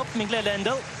opponents well, Miguel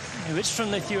Lendl, who is from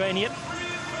Lithuania,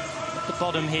 at the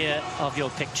bottom here of your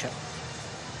picture.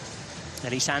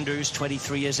 Alice Andrews,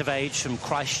 23 years of age, from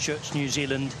Christchurch, New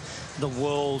Zealand, the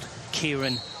world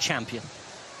Keirin champion.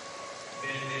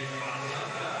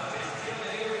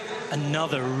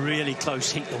 Another really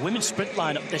close heat. The women's sprint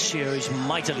lineup this year is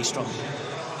mightily strong.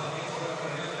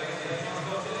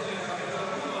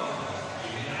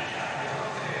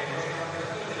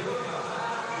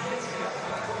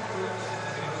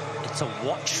 It's a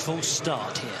watchful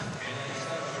start here.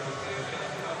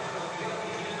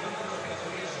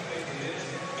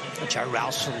 Jo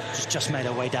Rousel has just made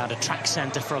her way down to track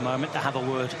centre for a moment to have a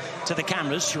word to the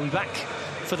cameras. She'll be back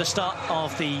for the start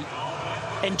of the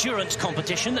endurance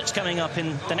competition that's coming up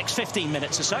in the next 15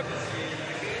 minutes or so.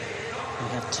 We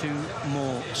have two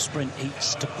more sprint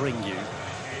heats to bring you.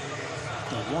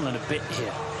 One and a bit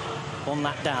here. One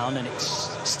lap down, and it's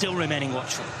still remaining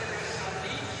watchful.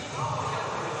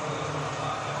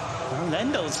 Well,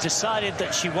 Lendl's decided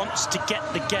that she wants to get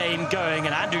the game going,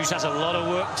 and Andrews has a lot of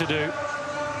work to do.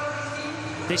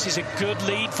 This is a good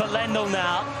lead for Lendl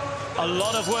now. A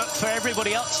lot of work for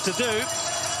everybody else to do.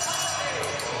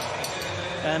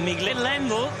 Miguel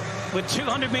Lendl with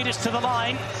 200 metres to the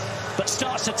line, but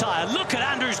starts to tire. Look at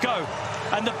Andrews go.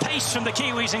 And the pace from the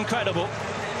Kiwi is incredible.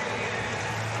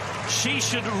 She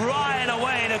should ride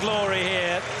away to glory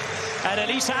here. And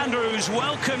Alice Andrews,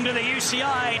 welcome to the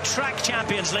UCI Track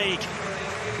Champions League.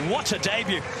 What a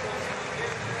debut.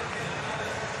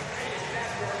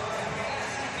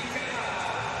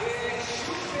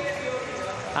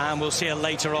 And we'll see her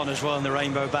later on as well in the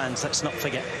rainbow bands, let's not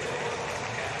forget.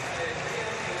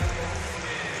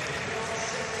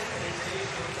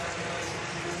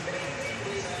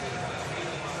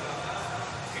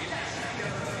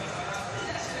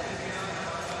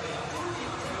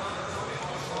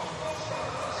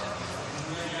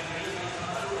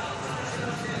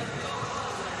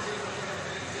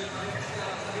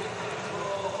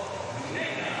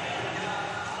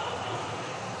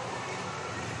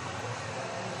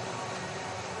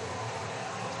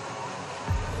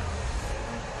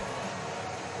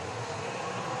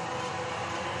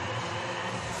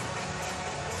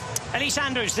 Elise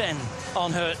Andrews then,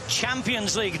 on her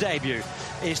Champions League debut,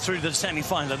 is through to the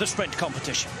semi-final of the sprint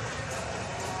competition.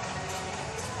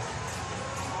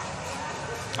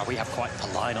 Oh, we have quite a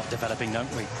lineup developing, don't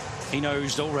we? He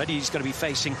knows already he's going to be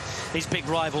facing his big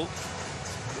rival,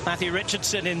 Matthew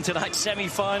Richardson, in tonight's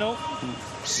semi-final.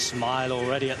 Smile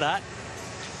already at that.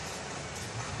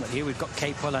 But here we've got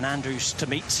Capewell and Andrews to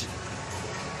meet.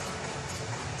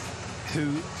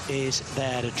 Who is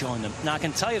there to join them? Now, I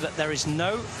can tell you that there is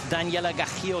no Daniela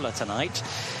Gagiola tonight.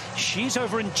 She's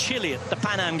over in Chile at the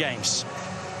Pan Am Games.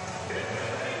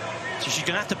 So she's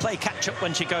going to have to play catch-up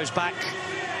when she goes back.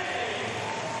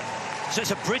 So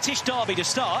it's a British derby to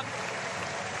start.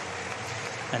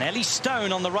 And Ellie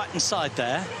Stone on the right-hand side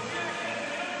there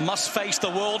must face the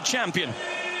world champion,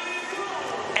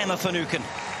 Emma Finucane,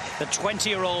 the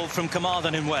 20-year-old from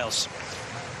Carmarthen in Wales.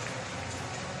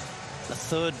 The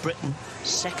third Briton,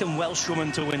 second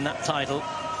Welshwoman to win that title.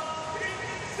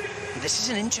 This is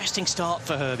an interesting start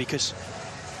for her because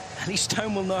Ellie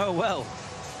Stone will know her well.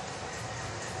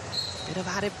 Bit of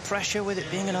added pressure with it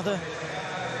being another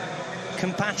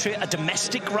compatriot, a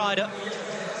domestic rider.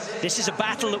 This is a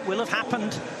battle that will have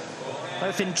happened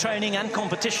both in training and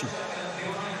competition.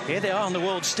 Here they are on the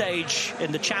world stage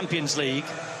in the Champions League.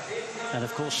 And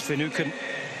of course, Finucane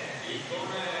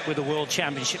with the World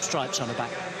Championship stripes on her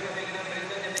back.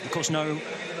 Of course, no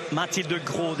Mathilde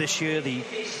Gros this year, the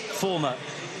former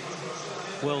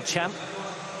world champ.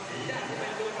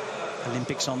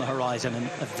 Olympics on the horizon, and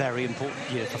a very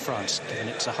important year for France, given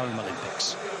it's a home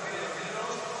Olympics.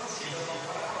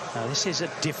 Now, this is a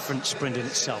different sprint in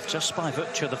itself, just by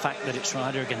virtue of the fact that it's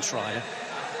rider against rider.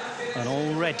 And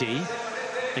already,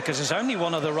 because there's only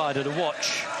one other rider to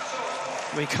watch,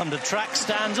 we come to track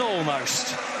stands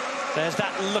almost. There's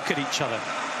that look at each other.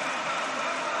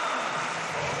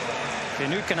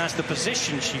 Finucane has the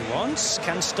position she wants.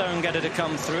 Can Stone get her to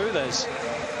come through? There's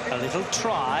a little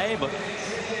try, but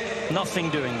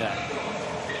nothing doing there.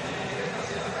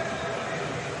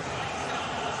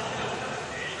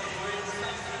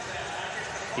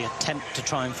 The attempt to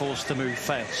try and force the move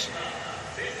fails.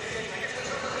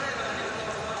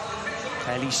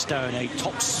 Ellie Stone, a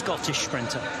top Scottish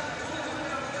sprinter.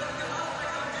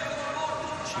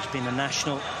 She's been a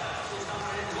national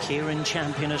Keirin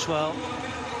champion as well.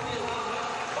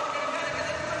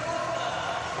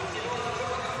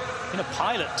 Been a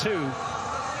pilot too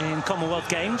in Commonwealth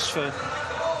Games for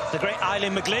the great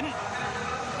Eileen McGlynn.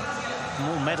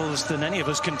 More medals than any of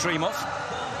us can dream of.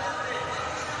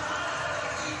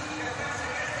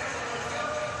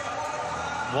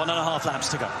 One and a half laps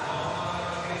to go.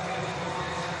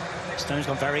 Stone's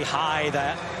gone very high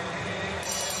there.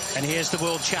 And here's the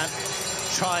world champ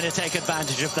trying to take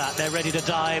advantage of that. They're ready to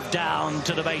dive down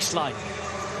to the baseline.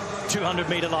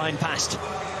 200-meter line past.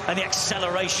 And the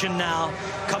acceleration now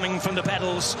coming from the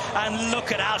pedals. And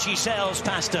look at how she sails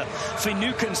past her.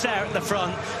 Finucane's there at the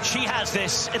front. She has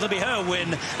this. It'll be her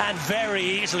win, and very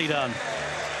easily done.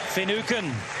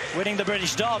 Finucane winning the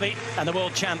British Derby, and the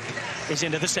world champ is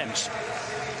into the semis.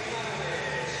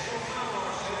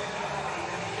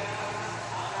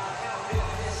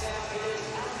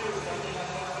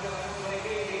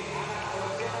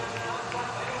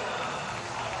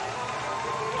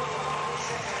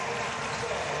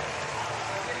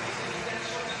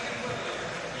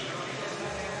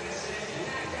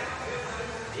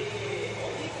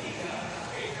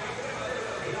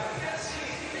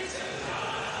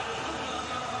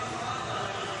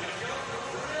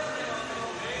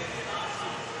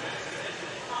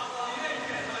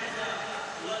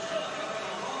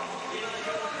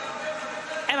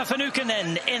 Emma Finucane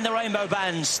then in the rainbow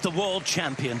bands, the world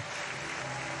champion.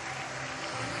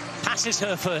 Passes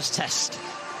her first test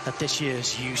at this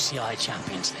year's UCI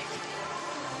Champions League.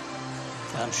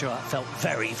 And I'm sure it felt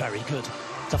very, very good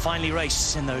to finally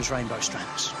race in those rainbow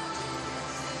strands.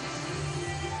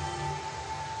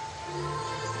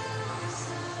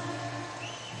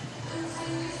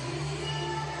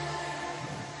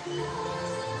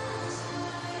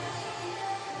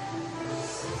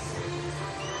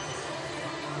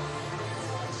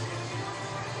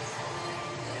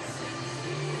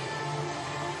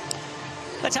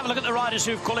 Let's have a look at the riders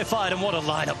who've qualified, and what a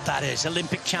lineup that is.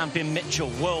 Olympic champion Mitchell,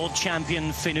 world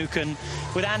champion Finucane,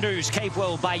 with Andrews,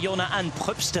 Capewell, Bayona and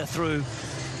Prupster through.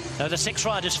 The 6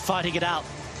 riders fighting it out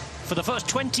for the first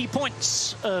 20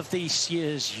 points of this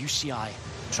year's UCI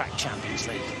Track Champions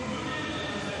League.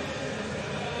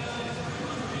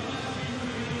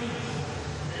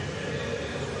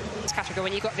 Category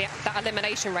when you've got that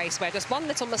elimination race where just one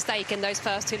little mistake in those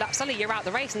first 2 laps, suddenly you're out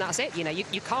the race and that's it. You know,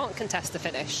 you can't contest the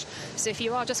finish. So if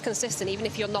you are just consistent, even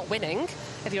if you're not winning,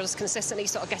 if you're just consistently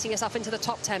sort of getting yourself into the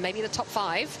top 10, maybe the top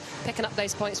 5, picking up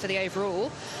those points for the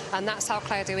overall, and that's how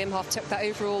Claudio Imhoff took that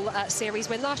overall series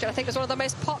win last year. I think it was one of the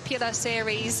most popular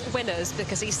series winners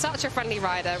because he's such a friendly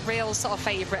rider, real sort of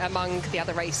favourite among the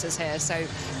other racers here. So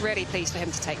really pleased for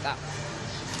him to take that.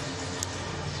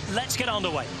 Let's get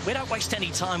underway. We don't waste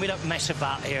any time. We don't mess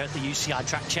about here at the UCI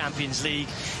Track Champions League.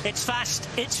 It's fast,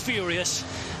 it's furious,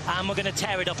 and we're going to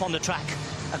tear it up on the track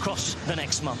across the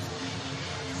next month.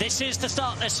 This is the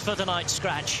start list for tonight's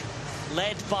scratch,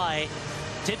 led by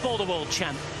Tidball, the world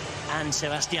champ, and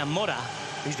Sebastian Mora,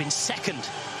 who's been second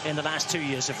in the last 2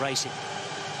 years of racing.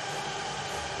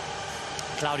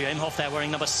 Claudio Imhoff there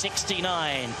wearing number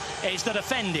 69 is the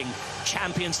defending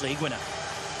Champions League winner.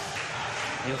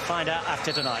 You'll find out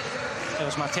after tonight. There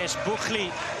was Matthijs Buchli,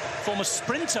 former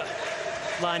sprinter,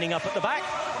 lining up at the back.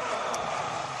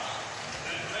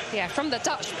 Yeah, from the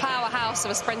Dutch powerhouse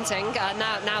of sprinting,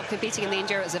 now competing in the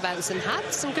endurance events, and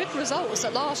had some good results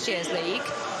at last year's league.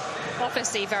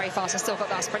 Obviously very fast, has still got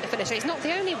that sprint to finish. He's not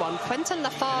the only one. Quentin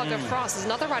Lafargue of France is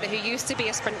another rider who used to be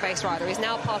a sprint-based rider. He's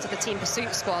now part of the Team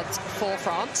Pursuit squad for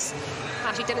France.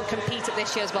 Actually didn't compete at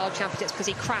this year's World Championships because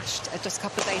he crashed just a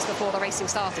couple of days before the racing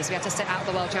started, so he had to sit out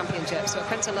the World Championships. But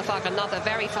Quentin Lafargue, another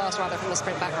very fast rider from the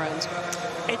sprint background.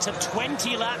 It's a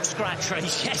 20-lap scratch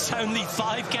race. Yes, only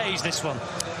 5Ks this one.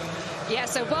 Yeah,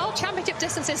 so World Championship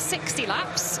distance is 60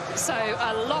 laps, so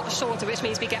a lot shorter, which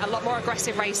means we get a lot more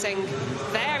aggressive racing.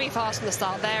 Very fast from the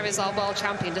start. There is our world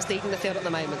champion just leading the field at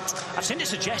the moment. I've seen it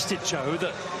suggested, Joe,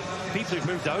 that people who've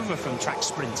moved over from track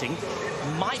sprinting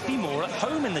might be more at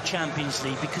home in the Champions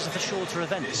League because of the shorter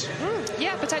events.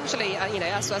 Yeah, potentially. You know,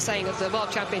 as I was saying, the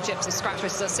World Championships is scratch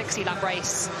race, is a 60-lap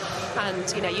race,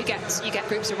 and you know, you get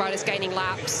groups of riders gaining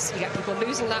laps, you get people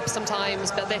losing laps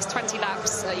sometimes, but this 20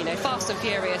 laps, you know, fast and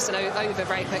furious and over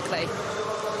very quickly.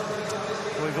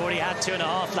 We've already had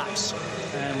 2.5 laps,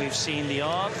 and we've seen the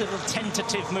odd little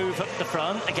tentative move up the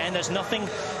front. Again, there's nothing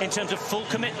in terms of full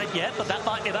commitment yet, but that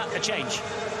might be about to change.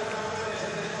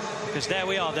 Because there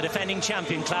we are, the defending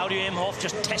champion, Claudio Imhoff,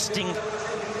 just testing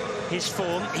his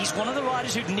form. He's one of the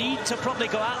riders who'd need to probably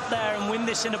go out there and win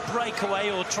this in a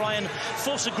breakaway or try and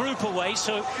force a group away.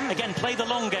 So, again, play the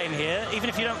long game here. Even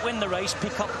if you don't win the race,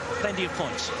 pick up plenty of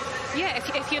points. Yeah,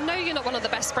 if you know you're not one of the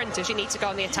best sprinters, you need to go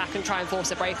on the attack and try and force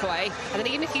a breakaway. And then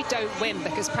even if you don't win,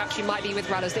 because perhaps you might be with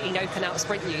riders that you know can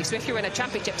out-sprint you. So if you're in a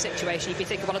championship situation, you'd be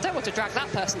thinking, well, I don't want to drag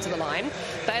that person to the line.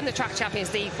 But in the Track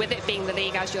Champions League, with it being the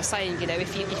league, as you're saying, you know,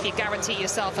 if you guarantee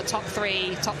yourself a top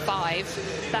 3, top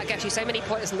 5, that gets you so many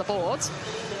points on the board,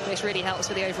 which really helps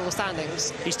with the overall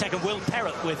standings. He's taken Will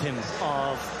Perrott with him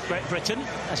of Great Britain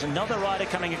as another rider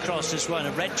coming across as well,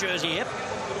 a red jersey here.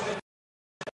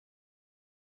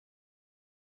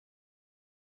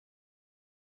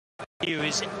 Here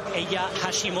is Eya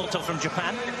Hashimoto from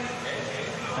Japan.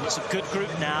 And it's a good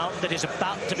group now that is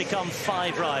about to become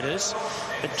 5 riders.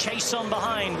 The chase on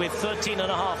behind with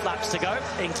 13.5 laps to go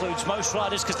includes most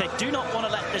riders because they do not want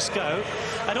to let this go.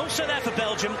 And also there for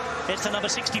Belgium, it's the number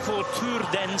 64 Tour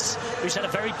Dens, who's had a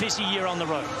very busy year on the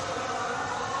road.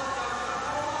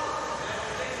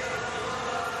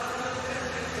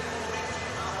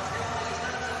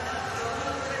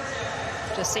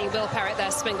 Just see Will Perrott there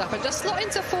swing up and just slot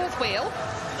into 4th wheel.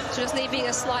 So just leaving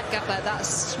a slight gap there.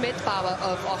 That's Schmidbauer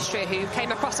of Austria, who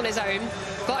came across on his own,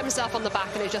 got himself on the back,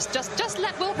 and it just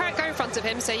let Will Perrott go in front of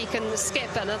him so he can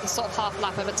skip another sort of half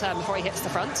lap of a turn before he hits the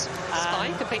front. It's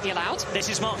fine, completely allowed. This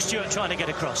is Mark Stewart trying to get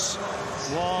across.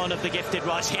 One of the gifted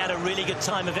riders. He had a really good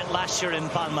time of it last year in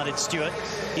Palma, Stewart.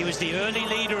 He was the early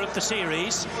leader of the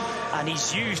series, and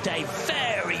he's used a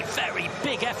very, very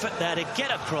big effort there to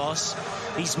get across.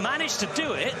 He's managed to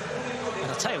do it,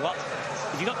 and I'll tell you what,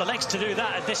 if you've got the legs to do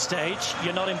that at this stage,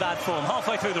 you're not in bad form.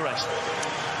 Halfway through the race.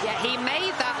 Yeah, he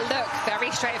made that look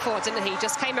very straightforward, didn't he?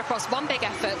 Just came across one big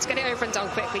effort to get it over and done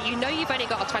quickly. You know you've only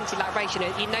got a 20-lap race.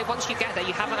 You know once you get there,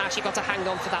 you haven't actually got to hang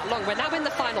on for that long. We're now in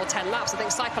the final 10 laps. I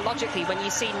think psychologically, when you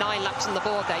see 9 laps on the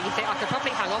board there, you think, I could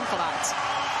probably hang on for that.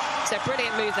 So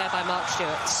brilliant move there by Mark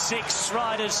Stewart. 6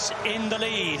 riders in the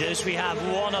lead as we have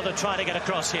one other trying to get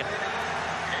across here.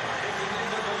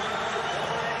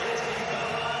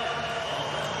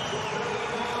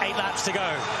 8 laps laps to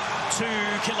go.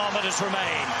 2 kilometers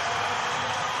remain.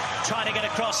 Trying to get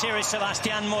across here is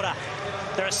Sebastián Mora.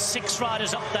 There are 6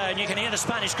 riders up there, and you can hear the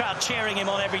Spanish crowd cheering him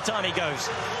on every time he goes.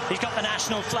 He's got the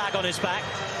national flag on his back.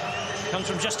 Comes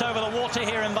from just over the water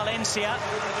here in Valencia.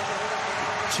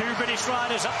 2 British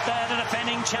riders up there, the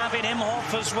defending champion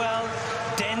Imhoff as well.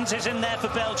 Dens is in there for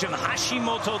Belgium,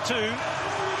 Hashimoto too.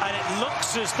 And it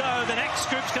looks as though the next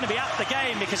group's going to be out the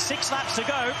game because 6 laps to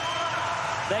go.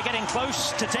 They're getting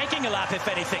close to taking a lap, if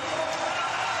anything.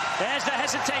 There's the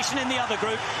hesitation in the other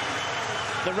group.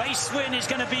 The race win is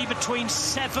going to be between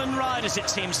 7 riders, it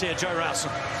seems here, Joe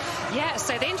Rowson. Yeah,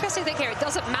 so the interesting thing here, it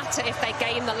doesn't matter if they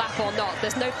gain the lap or not.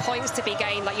 There's no points to be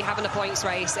gained like you have in a points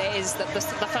race. It is that the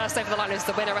first over the line is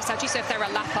the winner, essentially. So if they're a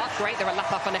lap up, great, they're a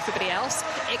lap up on everybody else.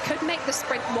 It could make the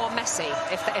sprint more messy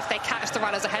if they catch the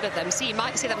riders ahead of them. So you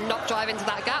might see them not drive into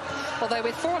that gap. Although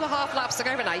with 4.5 laps to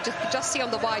go now, you just see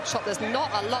on the wide shot, there's not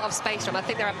a lot of space for them. I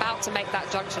think they're about to make that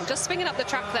junction. Just swinging up the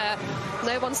track there.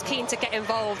 No one's keen to get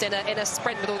involved in a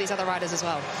sprint with all these other riders as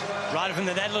well. Rider from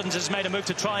the Netherlands has made a move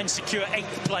to try and secure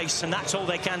 8th place, and that's all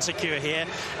they can secure here.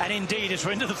 And indeed, as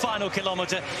we're into the final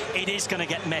kilometre, it is going to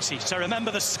get messy. So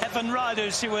remember, the 7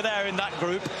 riders who were there in that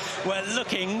group were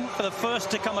looking for the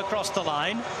first to come across the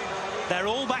line. They're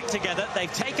all back together.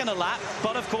 They've taken a lap,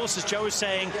 but of course, as Joe was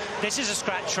saying, this is a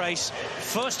scratch race.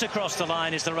 First across the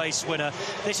line is the race winner.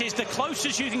 This is the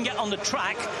closest you can get on the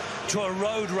track to a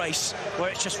road race where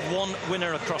it's just 1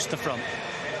 winner across the front.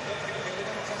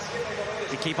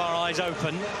 We keep our eyes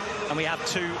open, and we have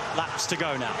 2 laps to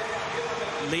go now.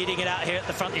 Leading it out here at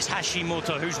the front is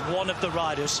Hashimoto, who's one of the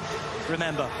riders,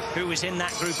 remember, who was in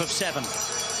that group of 7.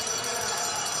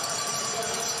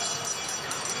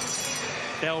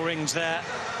 Bell rings there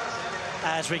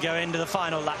as we go into the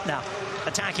final lap now.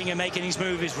 Attacking and making his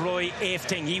move is Roy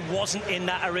Efting. He wasn't in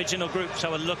that original group,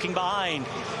 so we're looking behind.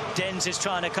 Dens is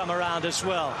trying to come around as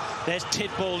well. There's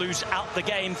Tidball, who's out the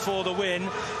game for the win.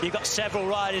 You've got several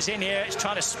riders in here. It's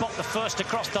trying to spot the first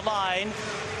across the line.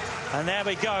 And there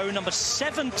we go. Number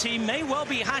 70 may well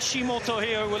be Hashimoto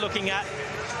here, who we're looking at.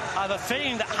 I have a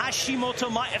feeling that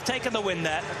Hashimoto might have taken the win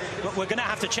there, but we're going to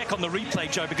have to check on the replay,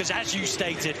 Joe, because as you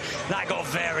stated, that got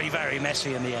very, very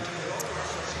messy in the end.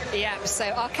 Yeah, so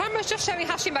our camera's just showing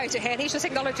Hashimoto here, and he's just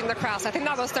acknowledging the crowd. So I think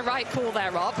that was the right call there,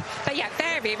 Rob. But yeah,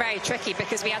 very, very tricky,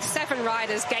 because we had 7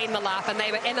 riders gain the lap, and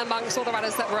they were in amongst all the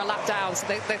riders that were a lap down. So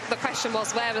the question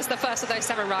was, where was the first of those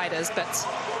 7 riders? But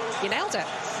you nailed it.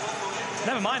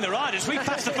 Never mind the riders, we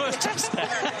passed the first test there.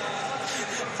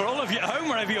 For all of you at home,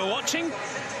 wherever you're watching,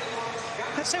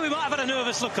 let's say we might have had a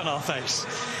nervous look on our face.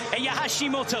 Eya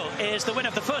Hashimoto is the winner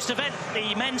of the first event,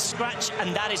 the men's scratch,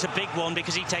 and that is a big one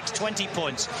because he takes 20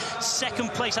 points.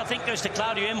 Second place, I think, goes to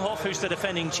Claudio Imhoff, who's the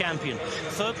defending champion.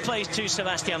 Third place to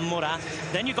Sebastián Mora.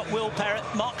 Then you've got Will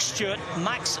Perrett, Mark Stewart,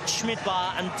 Max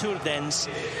Schmidbauer and Tour Dens.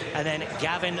 And then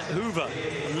Gavin Hoover.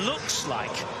 Looks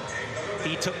like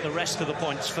he took the rest of the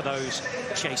points for those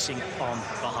chasing on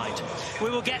behind. We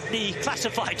will get the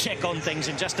classified check on things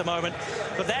in just a moment.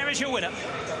 But there is your winner.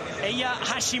 Eya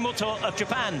Hashimoto of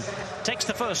Japan takes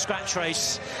the first scratch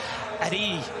race, and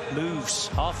he moves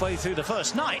halfway through the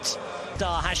first night.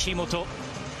 Hashimoto,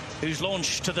 who's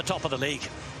launched to the top of the league.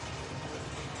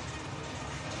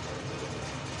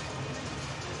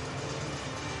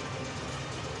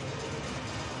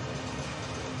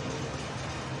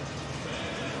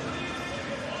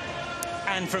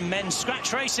 And from men's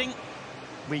scratch racing,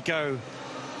 we go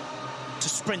to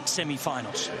sprint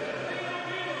semi-finals.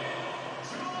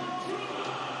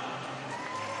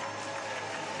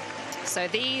 So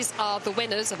these are the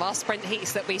winners of our sprint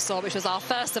heats that we saw, which was our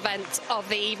first event of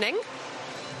the evening.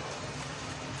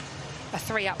 A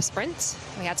 3-up sprint.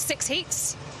 We had 6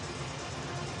 heats.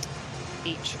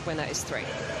 Each winner is 3.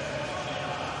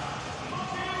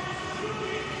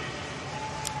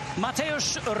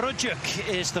 Mateusz Rudziuk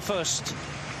is the first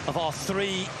of our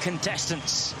 3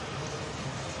 contestants.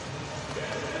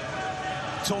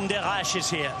 Tom Derache is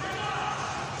here,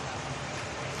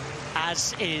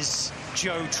 as is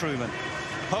Joe Truman.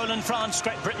 Poland, France,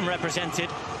 Great Britain represented.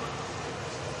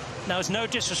 Now, there's no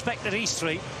disrespect to these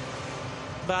 3,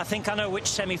 but I think I know which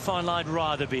semi-final I'd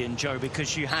rather be in, Joe,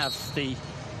 because you have the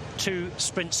 2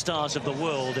 sprint stars of the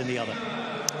world in the other.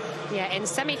 Yeah, in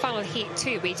semi-final heat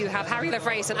 2, we do have Harry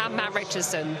Levraisen and Matt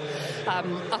Richardson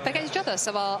up against each other.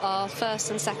 So our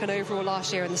first and second overall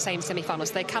last year in the same semi-final,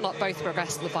 so they cannot both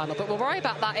progress to the final. But we'll worry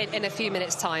about that in a few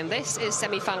minutes' time. This is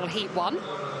semi-final heat 1.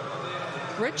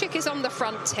 Rudziuk is on the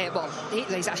front here. Well,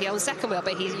 he's actually on the second wheel,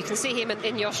 but you can see him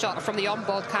in your shot from the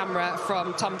onboard camera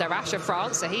from Tom Derache of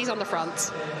France. So he's on the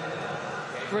front.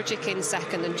 Rudziuk in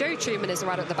second, and Joe Truman is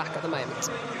right at the back at the moment.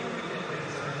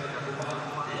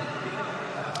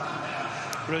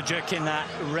 Grudzic in that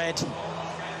red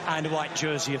and white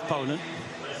jersey of Poland.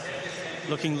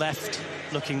 Looking left,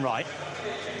 looking right.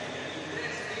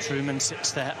 Truman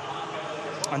sits there.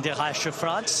 And the Reich of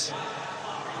France.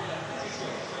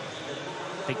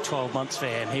 Big 12 months for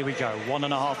him. Here we go.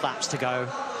 1.5 laps to go.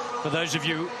 For those of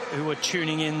you who are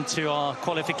tuning in to our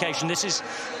qualification, this is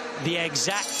the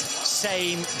exact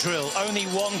same drill. Only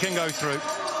one can go through.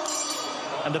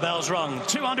 And the bell's rung.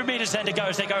 200 meters then to go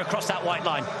as they go across that white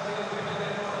line.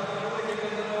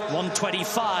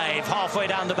 125 halfway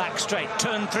down the back straight.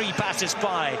 Turn 3 passes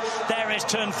by. There is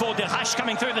turn 4. De Reich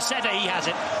coming through the centre. He has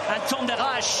it. And Tom De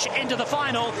Reich into the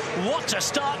final. What a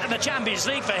start in the Champions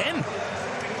League for him.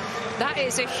 That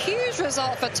is a huge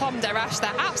result for Tom De Reich. They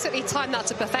absolutely timed that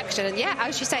to perfection. And yeah,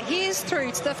 as you say, he is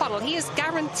through to the final. He is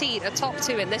guaranteed a top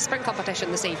 2 in this sprint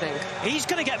competition this evening. He's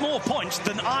going to get more points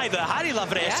than either Harry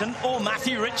Lavresen or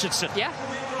Matthew Richardson. Yeah,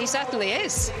 he certainly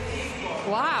is.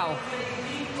 Wow.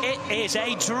 It is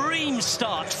a dream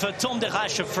start for Tom De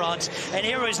Reich of France. And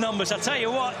here are his numbers. I'll tell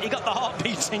you what, he got the heart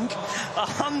beating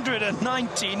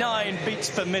 199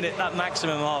 beats per minute, that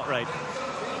maximum heart rate.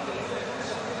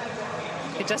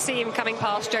 You just see him coming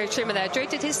past Joe Truman there. Joe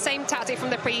did his same tactic from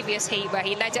the previous heat where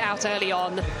he led it out early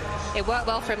on. It worked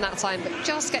well for him that time, but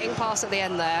just getting past at the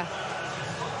end there.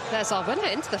 There's our winner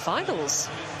into the finals.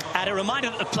 And a reminder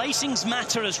that the placings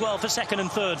matter as well for second and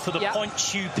third for the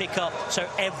points you pick up. So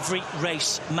every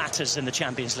race matters in the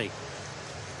Champions League.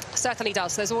 Certainly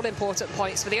does. There's all important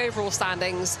points for the overall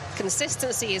standings.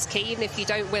 Consistency is key, and if you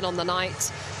don't win on the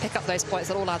night, pick up those points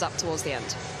that all add up towards the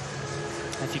end.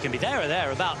 If you can be there or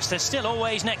thereabouts, there's still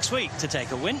always next week to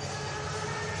take a win.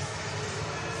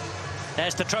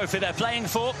 There's the trophy they're playing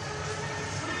for.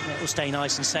 It will stay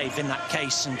nice and safe in that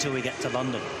case until we get to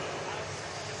London.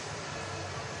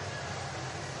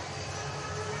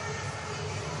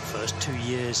 First 2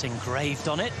 years engraved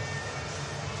on it.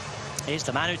 Here's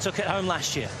the man who took it home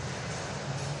last year.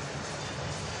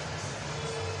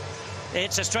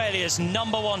 It's Australia's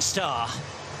 #1 star.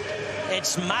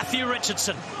 It's Matthew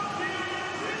Richardson,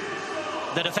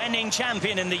 the defending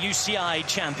champion in the UCI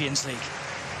Champions League.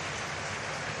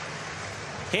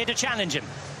 Here to challenge him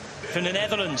from the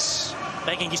Netherlands,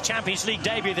 making his Champions League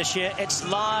debut this year, it's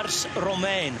Lars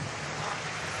Romein.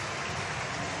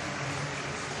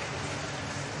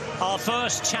 Our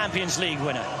first Champions League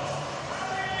winner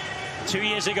 2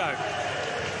 years ago,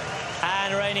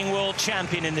 and reigning world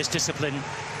champion in this discipline,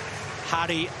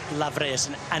 Harry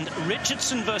Lavresen. And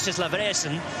Richardson versus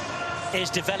Lavresen is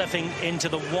developing into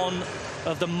the one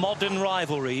of the modern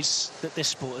rivalries that this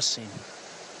sport has seen.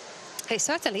 It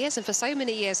certainly is, and for so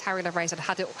many years Harry Lavresen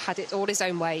had it all his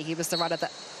own way. He was the runner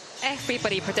that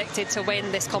everybody predicted to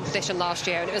win this competition last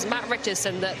year, and it was Matt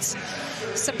Richardson that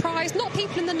surprised not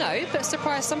people in the know, but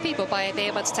surprised some people by being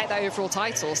able to take that overall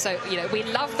title. So, you know, we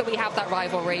love that we have that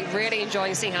rivalry, really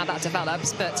enjoying seeing how that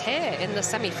develops, but here in the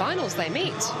semi-finals they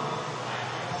meet.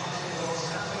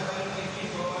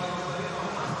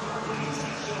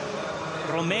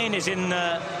 Romein is in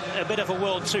a bit of a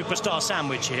world superstar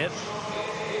sandwich here.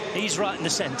 He's right in the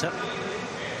centre.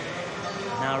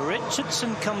 Now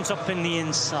Richardson comes up in the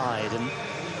inside, and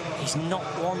he's not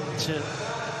one to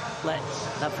let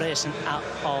Lavresen out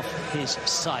of his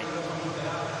sight.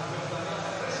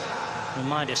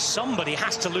 Reminder, somebody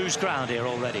has to lose ground here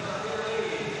already.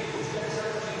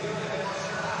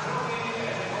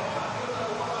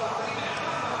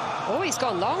 Oh, he's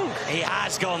gone long. He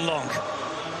has gone long.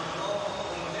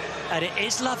 And it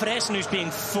is Lavresen who's being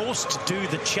forced to do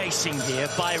the chasing here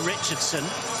by Richardson.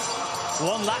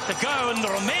 1 lap to go, and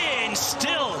Romein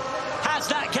still has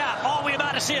that gap. Are we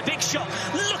about to see a big shot?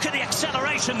 Look at the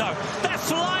acceleration, though. They're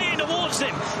flying towards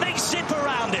him. They zip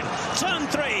around him. Turn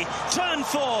 3, turn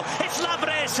 4. It's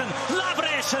Lavresen,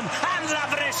 Lavresen, and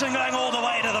Lavresen going all the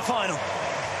way to the final.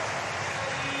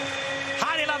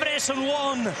 Harry Lavresen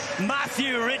 1,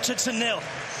 Matthew Richardson 0.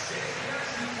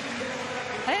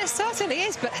 It certainly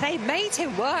is, but they made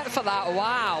him work for that.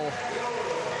 Wow.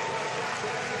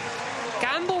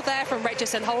 Gamble there from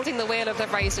Richardson, holding the wheel of the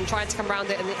race and trying to come around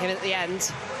it at the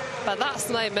end. But that's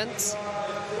the moment.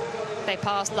 They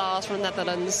passed Lars from the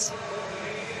Netherlands.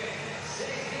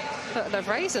 But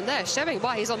Lavresen there showing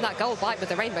why he's on that gold bike with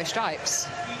the rainbow stripes.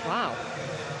 Wow.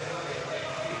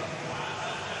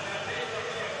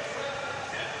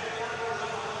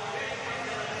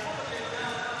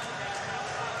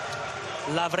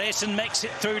 Lavresen makes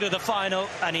it through to the final,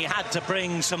 and he had to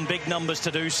bring some big numbers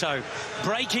to do so,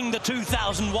 breaking the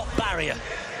 2,000-watt barrier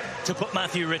to put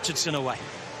Matthew Richardson away.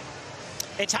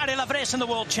 It's Harry Lavresen, the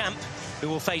world champ, who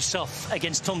will face off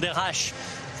against Tom De Reich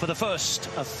for the first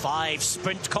of 5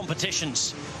 sprint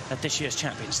competitions at this year's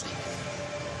Champions League.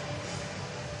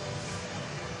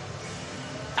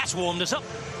 That's warmed us up.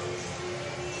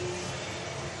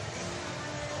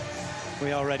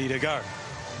 We are ready to go.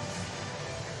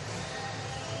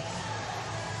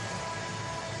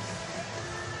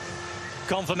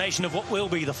 Confirmation of what will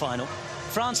be the final.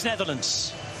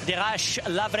 France-Netherlands. De Rache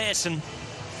Lavresen.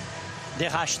 De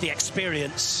Rache, the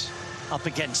experience, up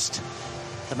against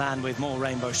the man with more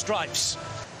rainbow stripes.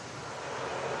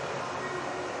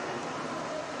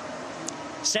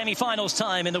 Semi-finals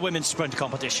time in the women's sprint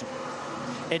competition.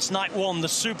 It's night one, the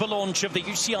super launch of the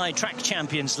UCI Track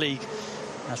Champions League.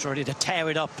 That's ready to tear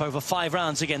it up over 5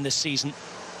 rounds again this season.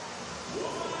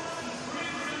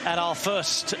 At our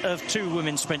first of 2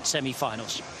 women's sprint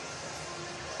semi-finals.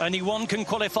 Only 1 can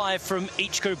qualify from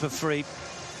each group of 3.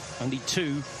 Only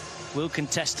 2 will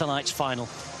contest tonight's final.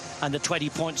 And the 20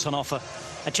 points on offer.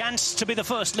 A chance to be the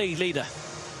first leader.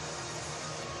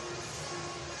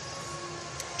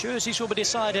 Jerseys will be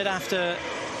decided after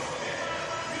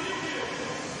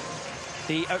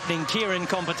the opening keirin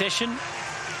competition.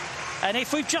 And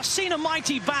if we've just seen a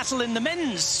mighty battle in the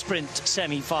men's sprint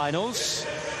semi-finals,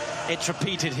 it's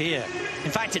repeated here.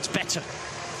 In fact, it's better.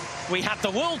 We have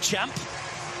the world champ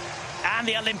and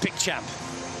the Olympic champ.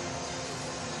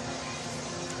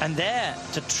 And there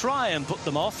to try and put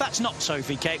them off, that's not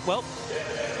Sophie Capewell.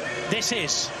 This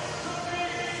is.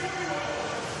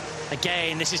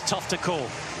 Again, this is tough to call.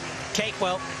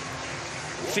 Capewell,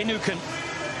 Finucane,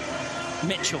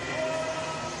 Mitchell.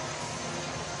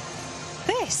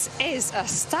 This is a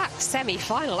stacked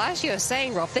semi-final, as you were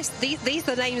saying, Rob. These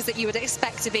are the names that you would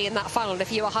expect to be in that final.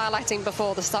 If you were highlighting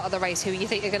before the start of the race who you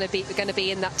think are going to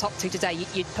be in that top 2 today,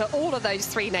 you'd put all of those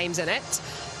 3 names in it.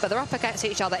 But they're up against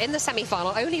each other in the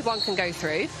semi-final. Only 1 can go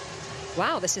through.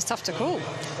 Wow, this is tough to call.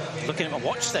 Looking at my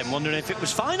watch then, wondering if it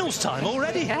was finals time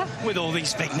already, yeah, with all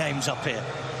these big names up here.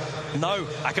 No,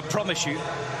 I can promise you,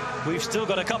 we've still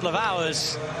got a couple of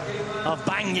hours of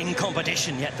banging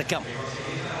competition yet to come.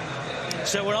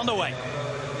 So we're on the way.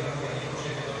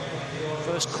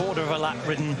 First quarter of a lap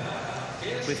ridden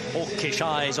with hawkish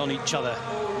eyes on each other.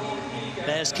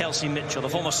 There's Kelsey Mitchell, the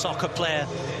former soccer player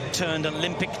turned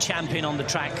Olympic champion on the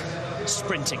track,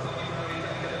 sprinting.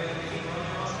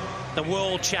 The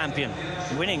world champion,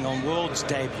 winning on World's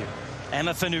debut,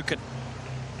 Emma Finucane.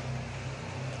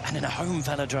 And in a home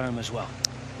velodrome as well.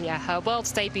 Yeah, her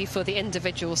world's debut for the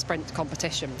individual sprint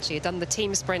competition. She had done the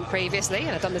team sprint previously and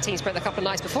had done the team sprint a couple of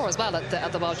nights before as well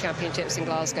at the World Championships in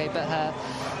Glasgow. But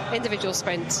her individual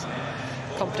sprint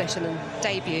competition and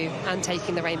debut and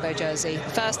taking the rainbow jersey.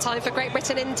 First time for Great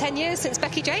Britain in 10 years since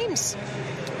Becky James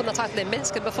won the title in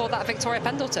Minsk, and before that Victoria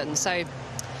Pendleton. So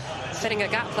filling a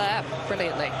gap there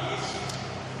brilliantly.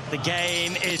 The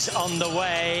game is on the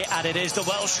way, and it is the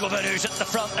Welshwoman who's at the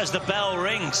front as the bell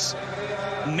rings.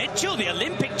 Mitchell, the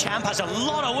Olympic champ, has a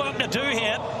lot of work to do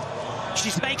here.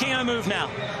 She's making her move now,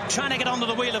 trying to get onto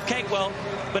the wheel of Capewell,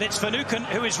 but it's Finucane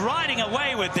who is riding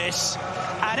away with this,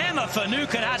 and Emma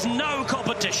Finucane has no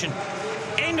competition.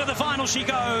 Into the final she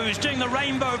goes, doing the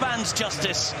rainbow bands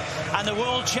justice, and the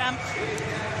world champ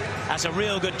has a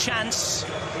real good chance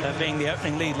of being the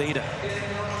opening leader.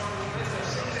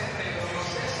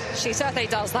 She certainly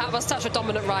does. That was such a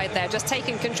dominant ride there, just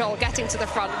taking control, getting to the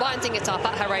front, winding it up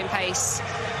at her own pace.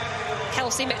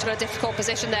 Kelsey Mitchell in a difficult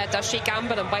position there. Does she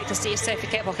gamble and wait to see if Sophie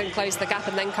Capewell can close the gap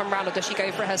and then come round, or does she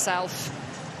go for it herself?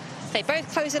 They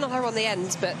both close in on her on the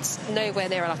end, but nowhere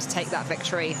near enough to take that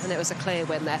victory, and it was a clear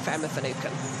win there for Emma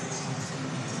Finucane.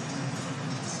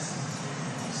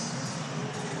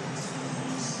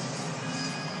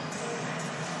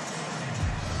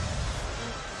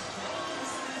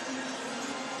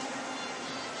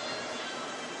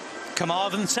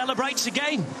 Carmarthen celebrates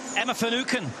again. Emma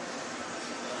Finucane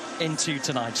into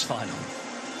tonight's final.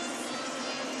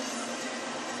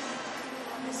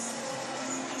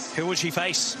 Who will she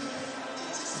face?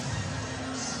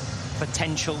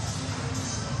 Potential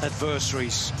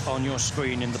adversaries on your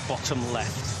screen in the bottom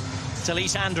left.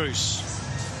 Talise Andrews,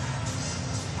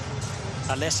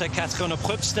 Alessa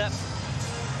Catriona-Prupster,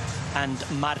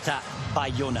 and Marta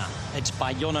Bayona. It's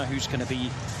Bayona who's going to be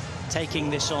taking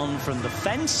this on from the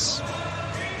fence.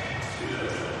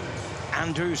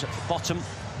 Andrews at the bottom.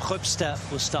 Prupster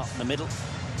will start in the middle.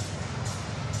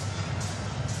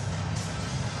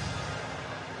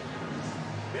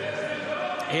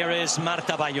 Here is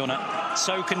Marta Bayona.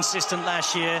 So consistent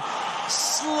last year.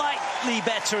 Slightly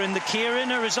better in the keirin,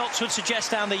 her results would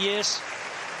suggest down the years.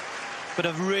 But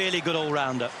a really good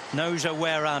all-rounder. Knows her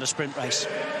way around a sprint race.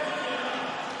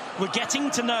 We're getting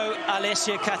to know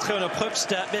Alessia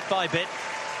Catriona-Prupster bit by bit.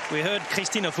 We heard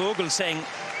Christina Vogel saying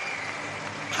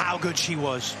how good she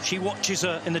was. She watches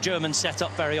her in the German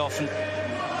setup very often.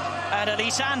 And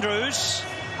Talise Andrews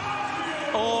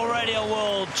already a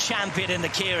world champion in the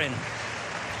keirin.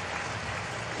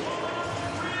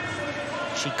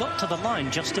 She got to the line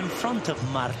just in front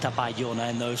of Marta Bayona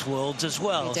in those worlds as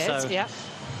well. She did, so yeah.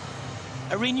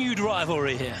 A renewed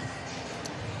rivalry here.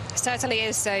 Certainly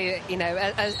is. So, you know,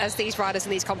 as these riders in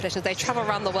these competitions, they travel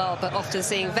around the world, but often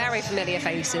seeing very familiar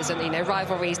faces, and, you know,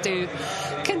 rivalries do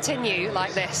continue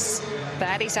like this. But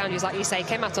Ellie Sounders, like you say,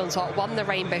 came out on top, won the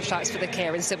rainbow stripes for the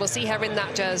keirin, so we'll see her in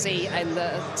that jersey in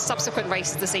the subsequent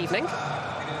races this evening.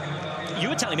 You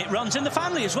were telling me it runs in the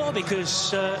family as well,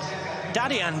 because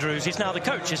Daddy Andrews is now the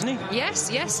coach, isn't he?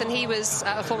 Yes, and he was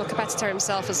a former competitor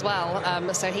himself as well.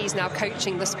 So he's now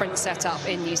coaching the sprint setup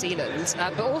in New Zealand.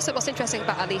 But also what's interesting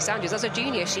about Elise Andrews, as a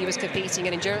junior, she was competing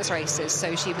in endurance races.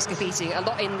 So she was competing a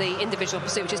lot in the individual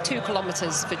pursuit, which is 2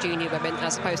 kilometres for junior women,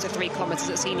 as opposed to 3 kilometres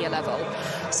at senior level.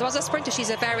 So as a sprinter, she's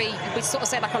a very, we sort of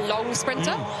say like a long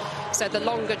sprinter. So the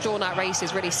longer drawn-out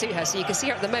races really suit her. So you can see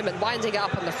her at the moment winding it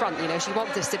up on the front. You know, she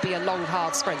wants this to be a long,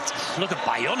 hard sprint. Look at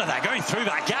Bayona there, going through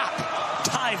that gap.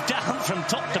 Dive down from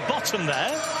top to bottom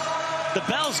there. The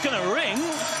bell's going to ring.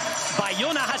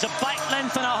 Bayona has a bike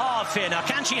length and a half here. Now,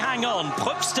 can she hang on?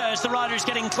 Prupster, as the rider is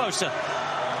getting closer.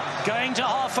 Going to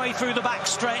halfway through the back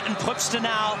straight, and Prupster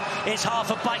now is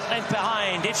half a bike length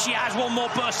behind. If she has one more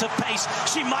burst of pace,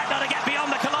 she might not get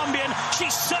beyond the Colombian. She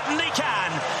certainly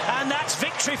can. And that's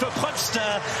victory for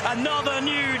Prupster. Another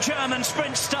new German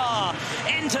sprint star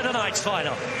into tonight's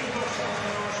final.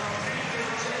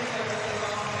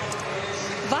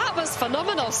 That was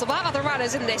phenomenal. So out of the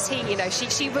runners in this heat, you know,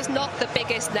 she was not the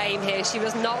biggest name here. She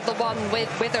was not the one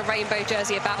with a rainbow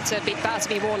jersey about to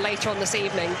be worn later on this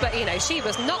evening. But, you know, she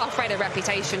was not afraid of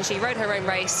reputation. She rode her own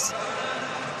race.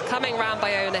 Coming round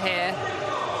Bayona here.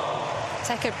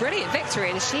 Take a brilliant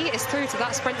victory, and she is through to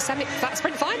that sprint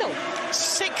final.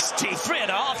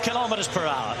 63.5 kilometres per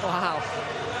hour. Wow.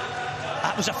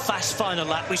 That was a fast final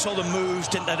lap. We saw the moves,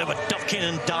 didn't they? They were ducking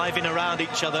and diving around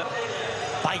each other.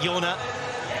 Bayona,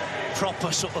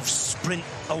 proper sort of sprint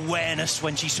awareness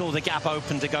when she saw the gap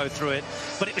open to go through it.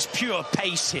 But it was pure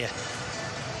pace here.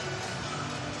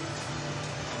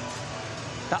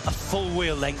 That a full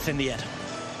wheel length in the end.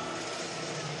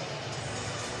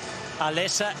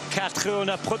 Alessa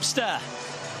Katrina Prupster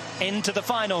into the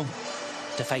final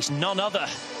to face none other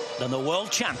than the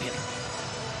world champion.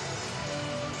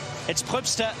 It's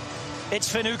Prupster,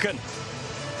 it's Finucane.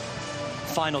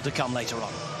 Final to come later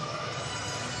on.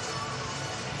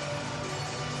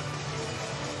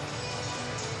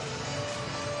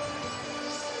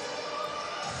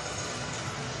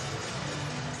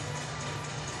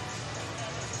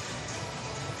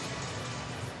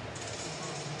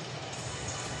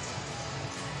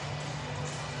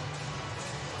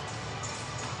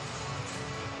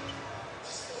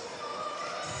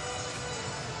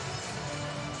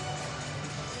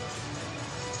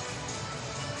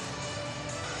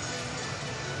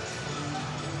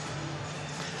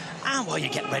 And while you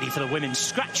get ready for the women's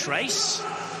scratch race,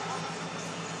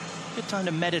 good time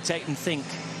to meditate and think,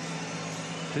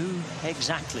 who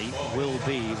exactly will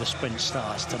be the sprint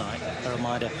stars tonight? A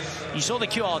reminder, you saw the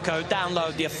QR code,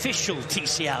 download the official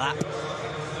TCL app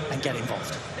and get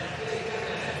involved.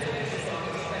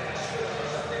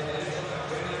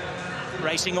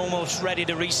 Racing almost ready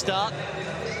to restart.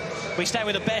 We stay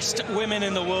with the best women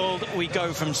in the world. We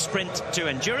go from sprint to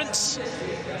endurance.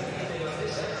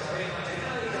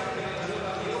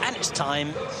 And it's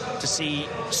time to see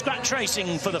scratch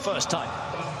racing for the first time.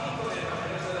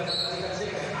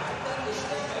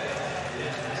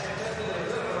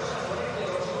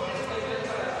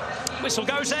 Whistle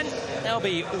goes then. There'll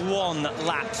be one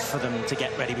lap for them to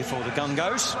get ready before the gun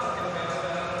goes.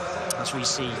 As we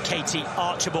see Katie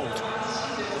Archibald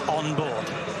on board.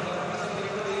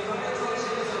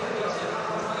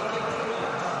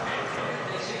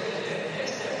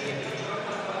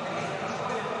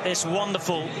 This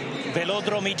wonderful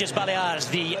Velodrome Illes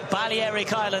Balears, the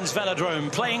Balearic Islands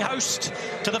Velodrome, playing host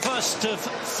to the first of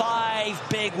 5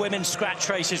 big women's scratch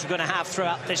races we're going to have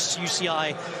throughout this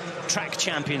UCI Track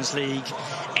Champions League.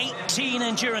 18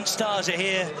 endurance stars are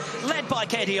here, led by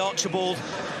Katie Archibald,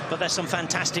 but there's some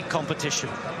fantastic competition.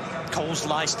 Coles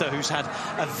Leister, who's had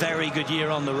a very good year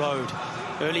on the road.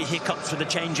 Early hiccups with the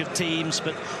change of teams,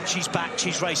 but she's back,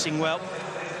 she's racing well.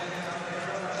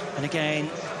 And again,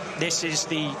 this is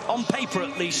the, on paper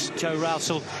at least, Joe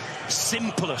Rousel,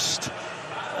 simplest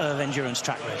of endurance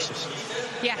track races.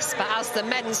 Yes, but as the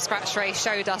men's scratch race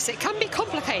showed us, it can be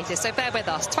complicated, so bear with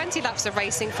us. 20 laps of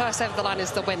racing, first over the line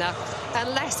is the winner,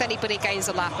 unless anybody gains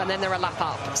a lap, and then they're a lap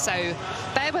up. So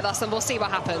bear with us and we'll see what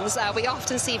happens. We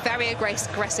often see very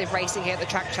aggressive racing here at the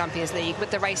Track Champions League, with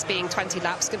the race being 20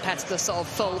 laps compared to the sort of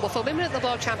full. Well, for women at the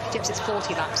World Championships, it's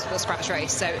 40 laps for the scratch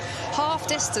race, so half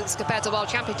distance compared to World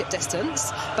Championship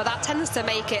distance, but that tends to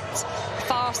make it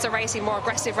faster racing, more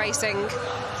aggressive racing.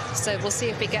 So we'll see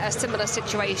if we get a similar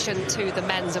situation to the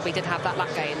men's if we did have that lap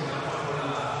gain.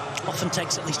 Often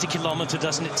takes at least a kilometre,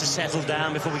 doesn't it, to settle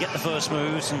down before we get the first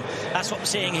moves, and that's what we're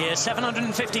seeing here.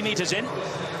 750 metres in.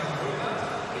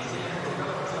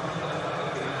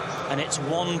 And it's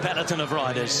one peloton of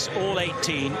riders, all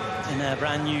 18 in their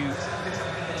brand new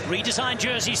redesigned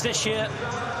jerseys this year,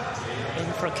 in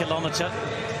for a kilometre.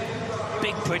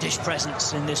 Big British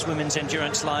presence in this women's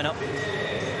endurance lineup.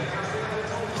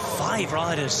 5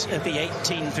 riders of the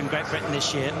 18 from Great Britain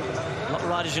this year. A lot of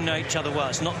riders who know each other well.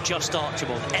 It's not just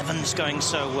Archibald. Evans going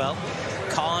so well.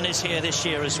 Khan is here this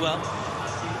year as well.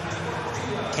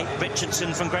 Kate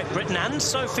Richardson from Great Britain and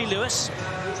Sophie Lewis.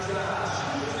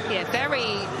 Yeah,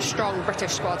 very strong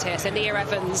British squad here. So Nia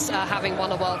Evans having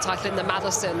won a world title in the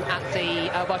Madison at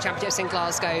the World Championships in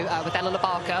Glasgow with Eleanor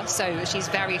Barker. So she's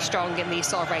very strong in these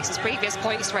sort of races. Previous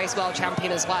points race world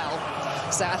champion as well.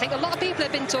 So I think a lot of people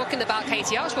have been talking about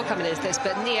Katie Archibald coming into this,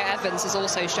 but Nia Evans has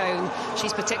also shown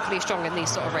she's particularly strong in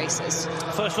these sort of races.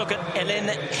 First look at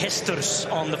Hélène Hesters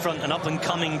on the front, an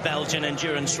up-and-coming Belgian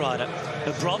endurance rider.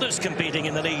 Her brother's competing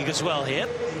in the league as well here.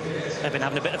 They've been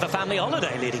having a bit of a family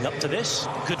holiday leading up to this.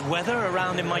 Good weather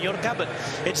around in Mallorca, but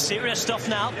it's serious stuff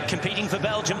now. Competing for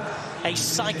Belgium, a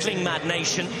cycling mad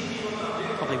nation.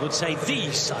 Probably would say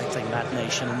the cycling mad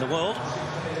nation in the world.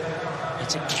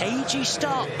 It's a cagey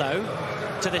start, though,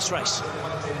 to this race.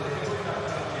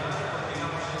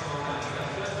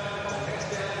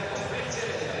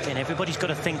 And everybody's got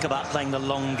to think about playing the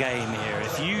long game here.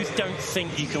 If you don't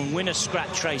think you can win a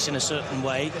scratch race in a certain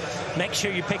way, make sure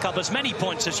you pick up as many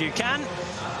points as you can.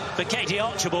 But Katie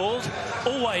Archibald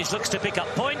always looks to pick up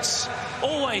points,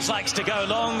 always likes to go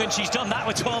long, and she's done that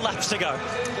with 12 laps to go.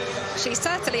 She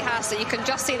certainly has. So you can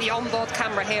just see the onboard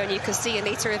camera here, and you can see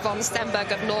Anita Yvonne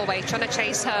Stenberg of Norway trying to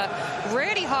chase her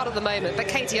really hard at the moment. But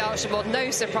Katie Archibald,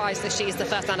 no surprise that she's the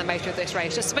first animator of this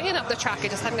race. Just swinging up the track and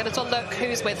just having a little look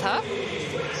who's with her.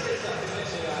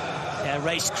 Yeah,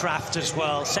 racecraft as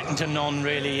well, second to none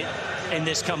really in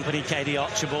this company, Katie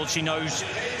Archibald. She knows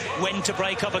when to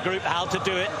break up a group, how to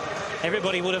do it.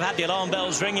 Everybody would have had the alarm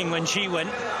bells ringing when she went.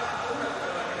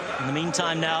 In the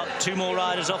meantime now, 2 more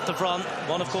riders off the front.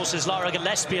 One, of course, is Lara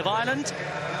Gillespie of Ireland.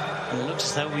 And it looks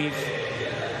as though we've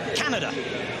Canada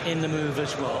in the move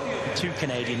as well. 2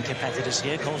 Canadian competitors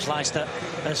here, Coles Leister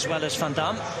as well as Van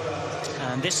Damme.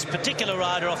 And this particular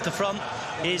rider off the front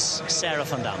is Sarah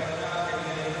Van Damme.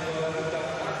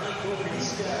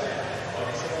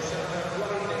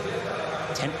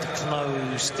 Attempt to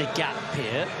close the gap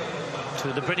here. 2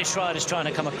 of the British riders trying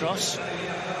to come across.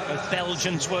 Both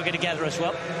Belgians working together as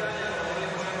well.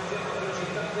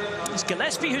 It's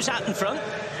Gillespie who's out in front.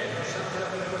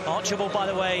 Archibald, by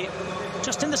the way,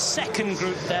 just in the second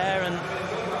group there, and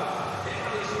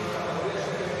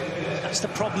that's the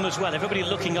problem as well. Everybody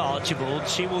looking at Archibald,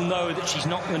 she will know that she's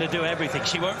not going to do everything.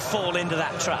 She won't fall into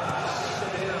that trap.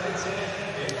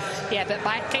 Yeah, but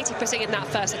by Katie putting in that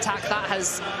first attack, that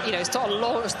has, you know, sort of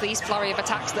launched these flurry of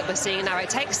attacks that we're seeing now. It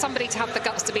takes somebody to have the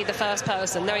guts to be the first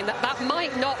person, knowing that that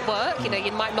might not work. You know,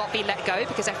 you might not be let go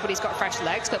because everybody's got fresh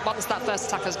legs, but once that first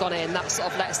attack has gone in, that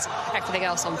sort of lets everything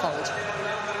else unfold.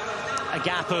 A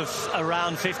gap of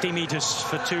around 50 metres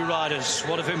for 2 riders,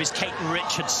 one of whom is Kate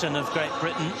Richardson of Great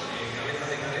Britain.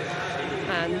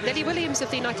 And Lily Williams of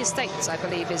the United States, I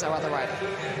believe, is our other rider.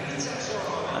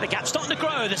 The gap's starting to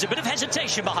grow. There's a bit of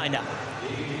hesitation behind her.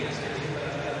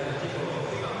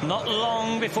 Not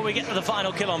long before we get to the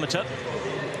final kilometre.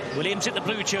 Williams in the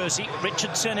blue jersey,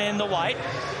 Richardson in the white.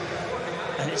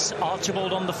 And it's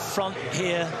Archibald on the front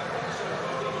here,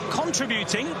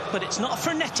 contributing, but it's not a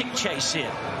frenetic chase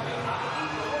here.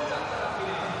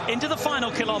 Into the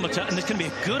final kilometre, and there's going to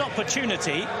be a good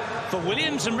opportunity for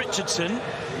Williams and Richardson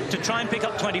to try and pick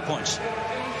up 20 points.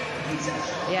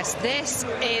 Yes, this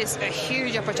is a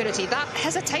huge opportunity. That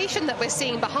hesitation that we're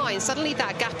seeing behind, suddenly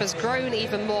that gap has grown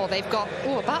even more. They've got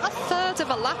about a third of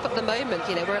a lap at the moment.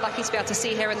 You know, we're lucky to be able to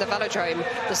see here in the velodrome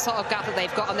the sort of gap that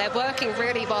they've got, and they're working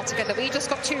really well together. We just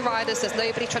got 2 riders. There's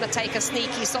nobody trying to take a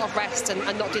sneaky sort of rest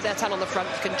and not do their turn on the front.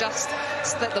 You can just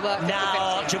split the work.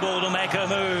 Now Archibald will make her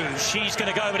move. She's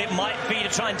going to go, but it might be to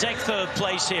try and take 3rd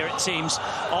place here, it seems.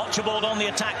 Archibald on the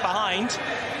attack behind.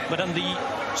 But on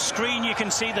the screen, you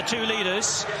can see the two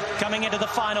leaders coming into the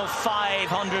final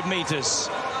 500 metres.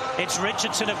 It's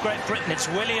Richardson of Great Britain, it's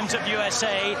Williams of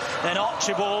USA, then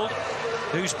Archibald,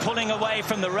 who's pulling away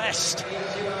from the rest.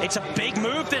 It's a big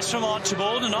move, this, from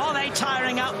Archibald, and are they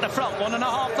tiring out the front?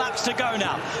 1.5 laps to go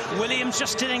now. Williams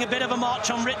just doing a bit of a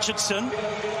march on Richardson.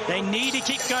 They need to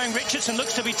keep going. Richardson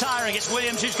looks to be tiring. It's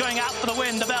Williams who's going out for the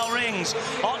win. The bell rings.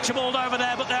 Archibald over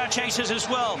there, but there are chasers as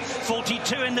well.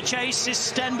 42 in the chase is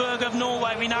Stenberg of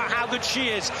Norway. We know how good she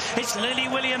is. It's Lily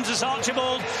Williams as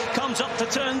Archibald comes up to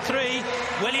turn 3.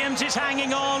 Williams is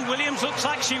hanging on. Williams looks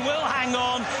like she will hang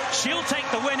on. She'll take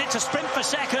the win. It's a sprint for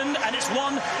second, and it's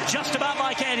won just about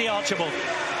by Katie Archibald.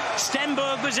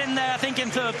 Stenberg was in there, I think,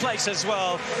 in 3rd place as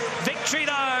well. Victory,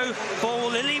 though, for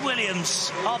Lily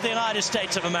Williams of the United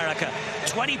States of America.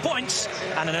 20 points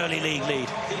and an early league lead.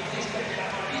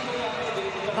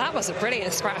 That was a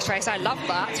brilliant scratch race. I love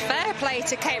that. Fair play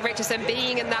to Kate Richardson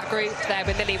being in that group there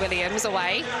with Lily Williams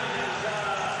away.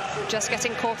 Just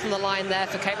getting caught from the line there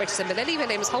for Kate Richardson, but Lily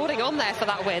Williams holding on there for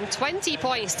that win. 20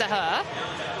 points to her.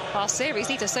 Our series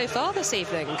leader so far this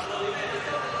evening.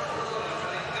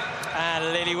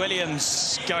 And Lily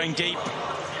Williams going deep.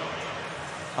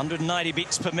 190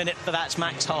 beats per minute for that's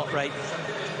max heart rate.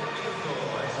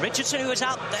 Richardson, who was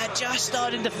out there just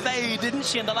starting to fade, didn't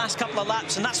she, in the last couple of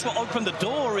laps? And that's what opened the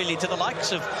door, really, to the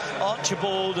likes of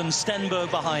Archibald and Stenberg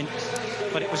behind.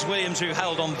 But it was Williams who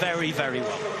held on very, very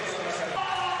well.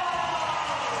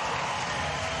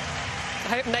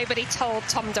 I hope nobody told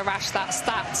Tom Darash that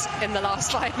stat in the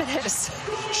last 5 minutes.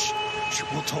 Shh,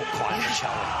 we'll talk quietly,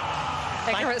 shall we?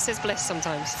 Ignorance is bliss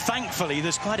sometimes. Thankfully,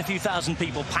 there's quite a few thousand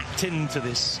people packed into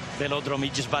this Velodrome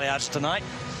Aegis Baleares tonight.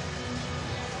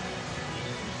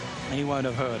 He won't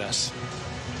have heard us.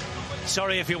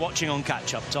 Sorry if you're watching on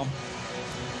catch-up, Tom.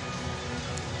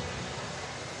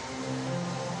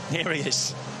 Here he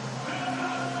is.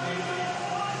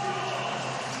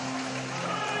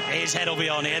 His head will be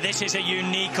on here. This is a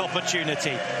unique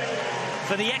opportunity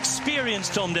for the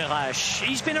experienced Tom Darash.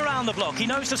 He's been around the block. He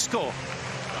knows the score.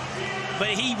 But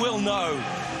he will know,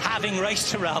 having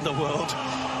raced around the world,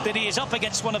 that he is up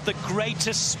against one of the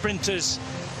greatest sprinters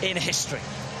in history.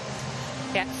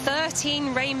 Yeah,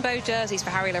 13 rainbow jerseys for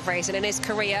Harry Lavraison in his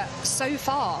career so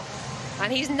far.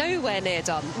 And he's nowhere near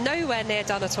done. Nowhere near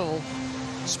done at all.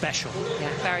 Special.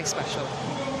 Yeah, very special.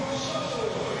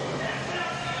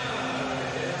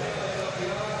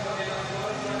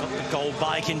 Got the gold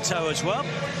bike in tow as well.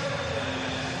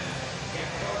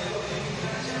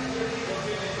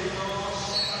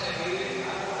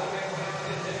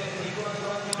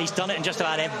 He's done it in just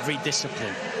about every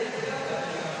discipline.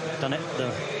 Done it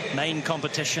the main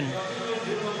competition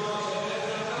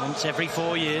once every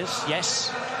 4 years.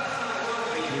 Yes,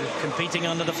 you're competing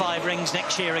under the 5 rings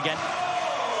next year again.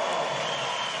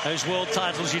 Those world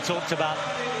titles you talked about.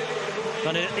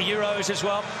 Done it at the Euros as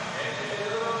well.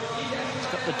 He's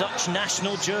got the Dutch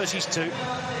national jerseys too.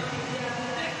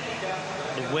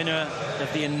 The winner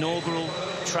of the inaugural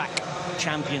Track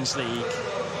Champions League.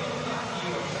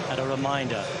 And a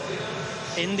reminder,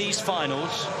 in these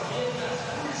finals,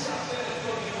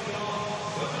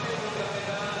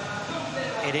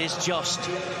 it is just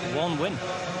one win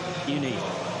you need.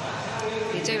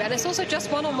 You do, and it's also just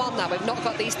one-on-one now. We've not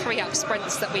got these 3-up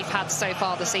sprints that we've had so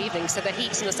far this evening. So the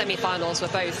heats and the semi-finals were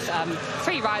both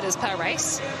 3 riders per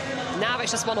race. Now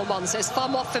it's just one-on-one, so it's a far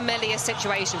more familiar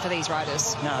situation for these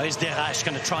riders. Now, is Darash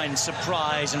going to try and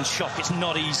surprise and shock? It's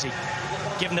not easy,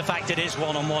 given the fact it is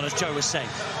one-on-one, as Joe was saying.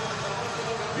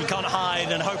 You can't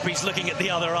hide and hope he's looking at the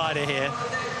other rider here.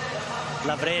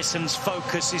 Lavraison's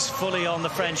focus is fully on the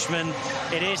Frenchman.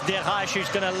 It is Darash who's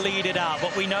going to lead it out,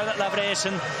 but we know that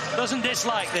Lavraison doesn't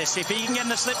dislike this. If he can get in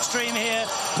the slipstream here,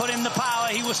 put in the power,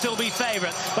 he will still be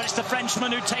favourite. But it's the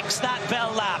Frenchman who takes that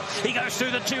bell lap. He goes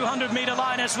through the 200-metre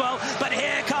line as well, but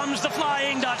here comes the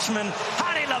Flying Dutchman.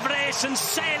 Harry Lavraison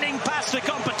sailing past the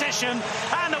competition,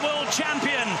 and the world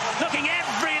champion looking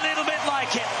every little bit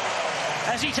like it,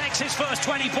 as he takes his first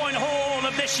 20-point haul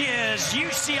of this year's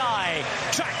UCI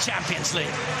Track Champions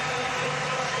League.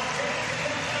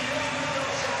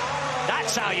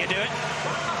 That's how you do it.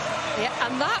 Yeah,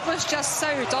 and that was just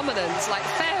so dominant. Like,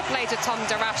 fair play to Tom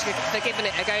Darash for giving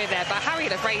it a go there, but Harry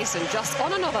Lavraison just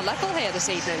on another level here this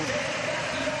evening.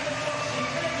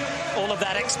 All of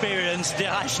that experience,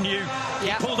 Darash knew.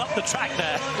 He pulled up the track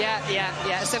there.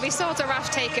 Yeah. So we saw Darash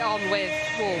take it on with,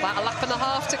 about a lap and a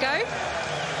half to go.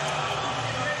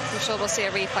 I'm sure we'll see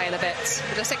a replay in a bit.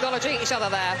 We're just acknowledging each other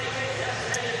there.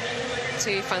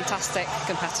 2 fantastic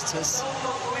competitors.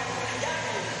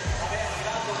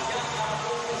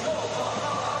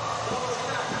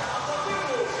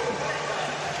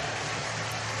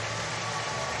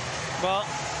 Well,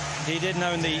 he didn't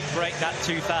only break that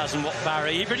 2,000-watt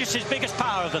barrier, he produced his biggest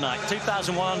power of the night,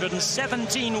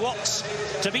 2,117 watts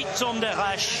to beat Tom de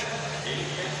Rache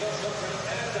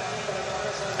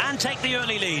and take the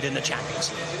early lead in the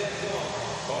Champions League.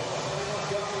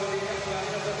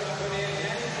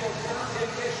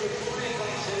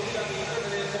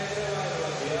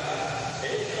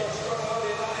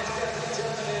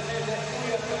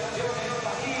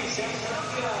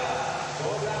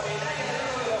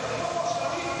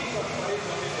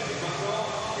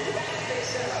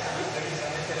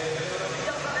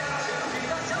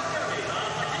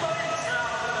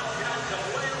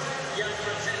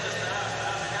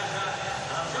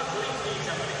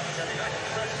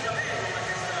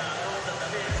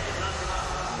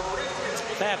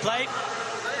 Fair play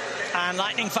and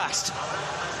lightning fast.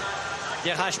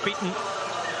 De Rache beaten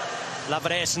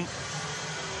Lavresen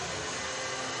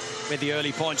with the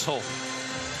early points haul.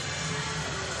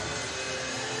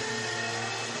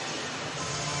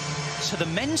 So the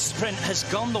men's sprint has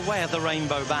gone the way of the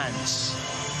rainbow bands.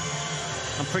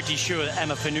 I'm pretty sure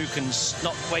Emma Finucane's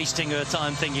not wasting her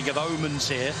time thinking of omens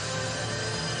here.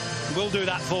 We'll do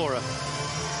that for her.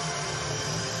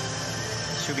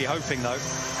 She'll be hoping, though,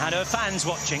 and her fans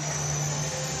watching,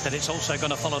 that it's also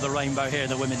going to follow the rainbow here in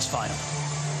the women's final.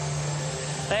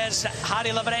 There's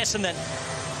Harry Lavresen then,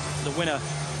 the winner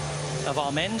of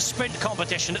our men's sprint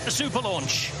competition at the Super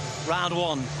Launch, round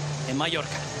 1 in Mallorca.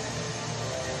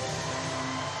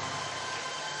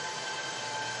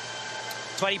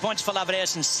 $20 points for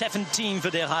Lavresen, 17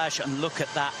 for De Rache, and look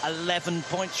at that, 11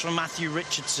 points from Matthew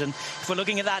Richardson. If we're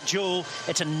looking at that duel,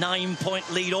 it's a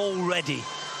 9-point lead already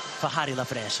for Harry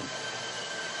Lavresen.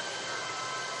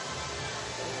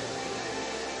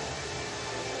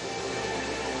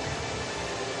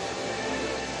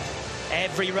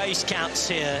 Every race counts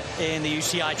here in the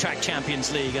UCI Track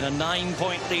Champions League, and a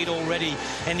 9-point lead already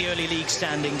in the early league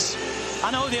standings. I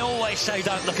know they always say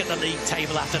don't look at the league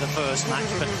table after the first match,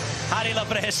 but Harry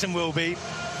Lavresen will be.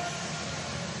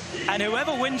 And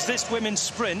whoever wins this women's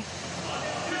sprint,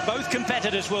 both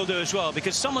competitors will do as well,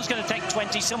 because someone's going to take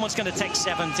 20, someone's going to take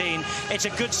 17. It's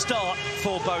a good start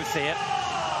for both here.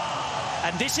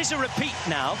 And this is a repeat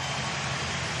now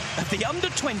of the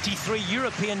under-23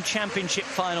 European Championship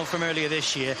final from earlier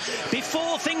this year,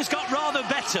 before things got rather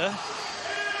better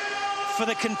for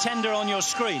the contender on your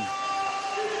screen.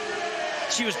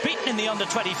 She was beaten in the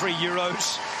under-23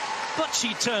 Euros, but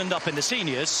she turned up in the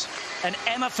seniors, and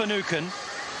Emma Finucane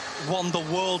won the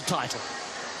world title.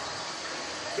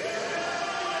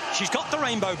 She's got the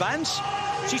rainbow bands.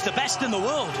 She's the best in the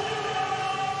world.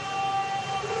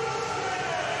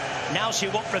 Now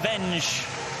she'll want revenge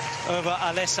over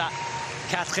Alessa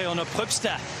Catriona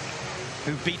Probster,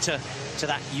 who beat her to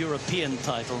that European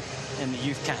title in the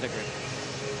youth category.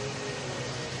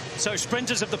 So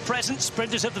sprinters of the present,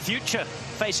 sprinters of the future,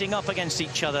 facing up against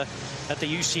each other at the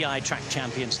UCI Track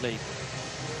Champions League.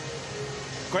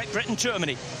 Great Britain,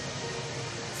 Germany.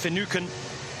 Finucane,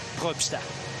 Probster.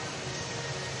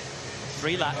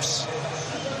 3 laps,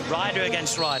 rider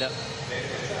against rider,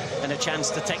 and a chance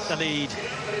to take the lead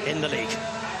in the league.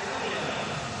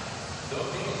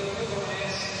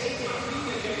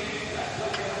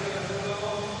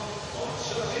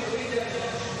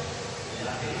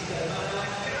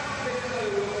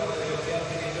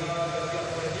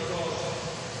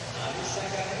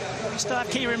 We still have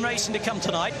Keirin racing to come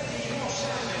tonight.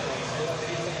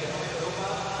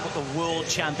 But the world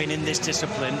champion in this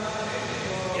discipline,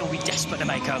 will be desperate to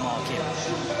make her mark here.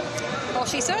 Well,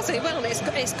 she certainly will.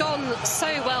 It's gone so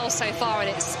well so far, and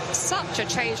it's such a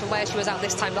change from where she was at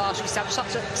this time last year. She's had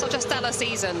such a stellar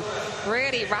season,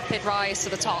 really rapid rise to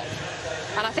the top.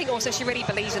 And I think also she really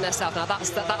believes in herself now.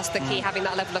 That's the key, having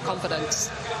that level of confidence.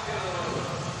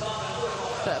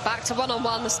 But back to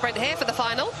one-on-one sprint here for the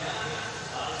final.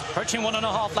 Approaching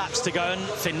 1.5 laps to go, and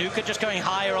Finucane just going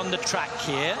higher on the track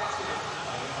here.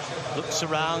 Looks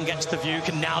around, gets the view,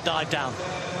 can now dive down.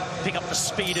 Pick up the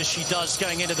speed as she does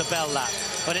going into the bell lap.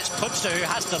 But it's Probster who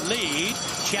has the lead.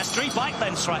 She has 3 bike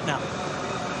lengths right now.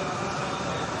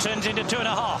 Turns into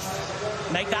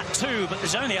 2.5. Make that 2, but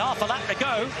there's only half a lap to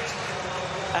go.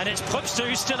 And it's Probster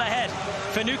who's still ahead.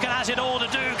 Finucane has it all to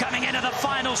do coming into the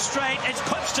final straight. It's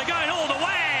Probster going all the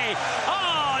way.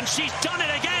 Oh, and she's done it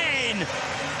again.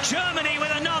 Germany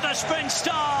with another sprint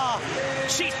star.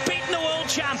 She's beaten the world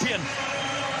champion.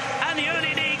 And the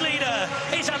early league leader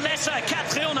is Alessa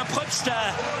Catriona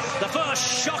Probster, the first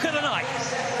shock of the night.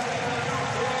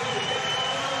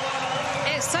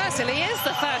 it certainly is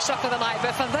the first shock of the night,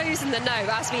 but for those in the know,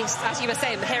 as you were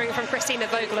saying, hearing from Christina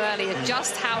Vogel earlier,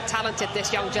 just how talented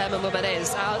this young German woman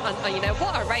is. And you know,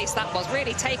 what a race that was,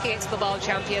 really taking it to the world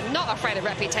champion, not afraid of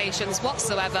reputations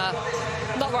whatsoever,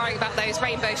 not worrying about those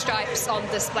rainbow stripes on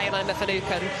display in Emma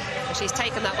Finucane. She's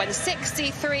taken that win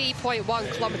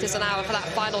 63.1 kilometres an hour for that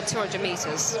final 200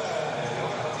 metres.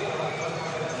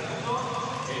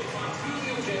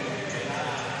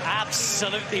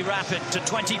 Absolutely rapid to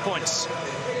 20 points.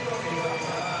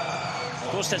 Of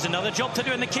course, there's another job to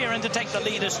do in the Keirin to take the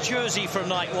leader's jersey from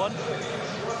night one.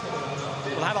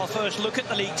 We'll have our first look at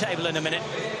the league table in a minute.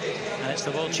 And it's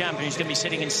the world champion who's going to be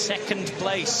sitting in second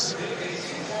place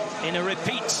in a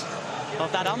repeat of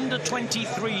that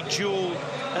under-23 duel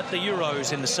at the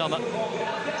Euros in the summer.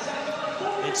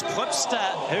 It's Prupster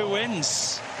who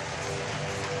wins.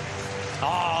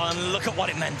 Oh, and look at what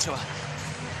it meant to her.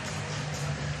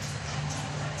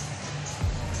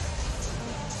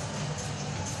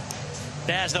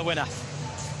 There's the winner.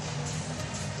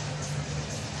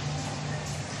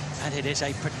 And it is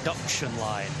a production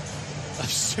line of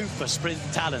super sprint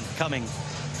talent coming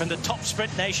from the top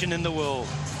sprint nation in the world,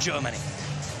 Germany.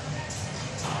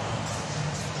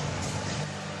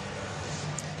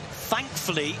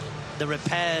 Thankfully, the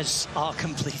repairs are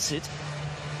completed.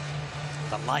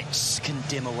 The lights can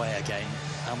dim away again,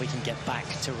 and we can get back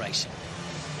to racing.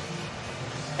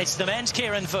 It's the men's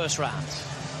Keirin first round.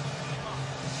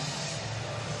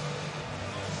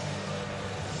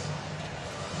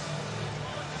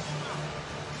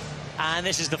 And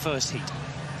this is the first heat.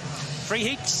 3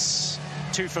 heats,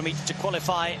 2 from each to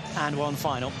qualify, and 1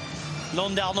 final.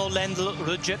 Londarno, Lendl,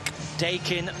 Rudjuk,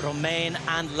 Dakin, Romain,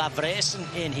 and Lavresen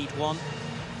in heat 1.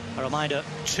 A reminder,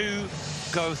 2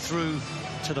 go through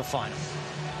to the final.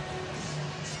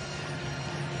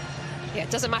 Yeah,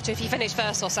 it doesn't matter if you finish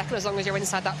first or second, as long as you're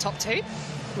inside that top 2.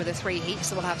 With the 3 heats,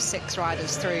 so we'll have 6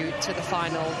 riders through to the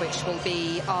final, which will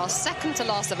be our second to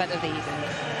last event of the evening.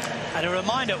 And a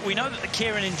reminder, we know that the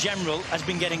Keirin in general has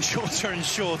been getting shorter and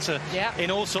shorter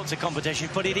in all sorts of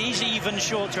competitions, but it is even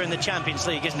shorter in the Champions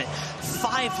League, isn't it?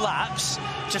 5 laps,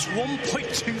 just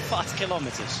 1.25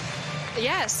 kilometres.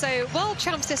 Yeah, so world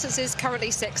champs distance is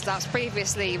currently 6 laps.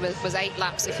 Previously was 8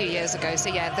 laps a few years ago. So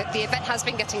yeah, the event has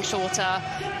been getting shorter.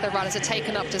 The riders are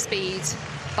taken up to speed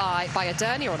by a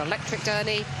Derny or an electric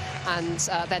Derny, and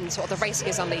then sort of the racing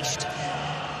is unleashed.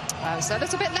 So a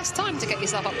little bit less time to get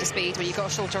yourself up to speed when you've got a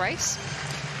shorter race.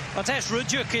 Mateusz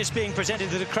Rudjuk is being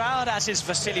presented to the crowd, as is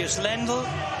Vasilius Lendl.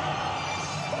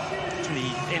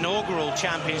 The inaugural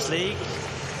Champions League.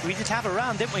 We did have a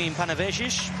round, didn't we, in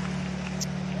Panevėžys?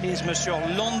 Here's Monsieur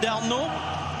Londarno.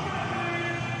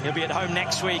 He'll be at home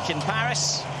next week in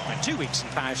Paris. 2 weeks in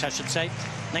Paris, I should say.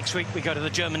 Next week we go to the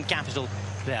German capital,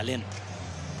 Berlin.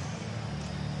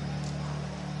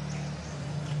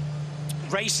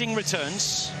 Racing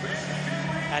returns,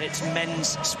 and it's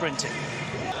men's sprinting.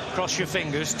 Cross your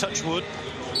fingers, touch wood.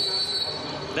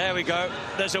 There we go.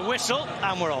 There's a whistle,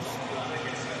 and we're off.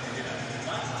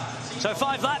 So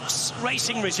 5 laps,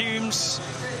 racing resumes.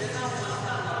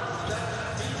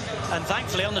 And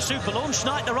thankfully, on the super launch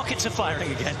night, the rockets are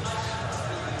firing again.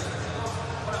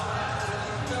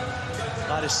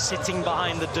 Riders sitting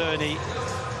behind the Derny,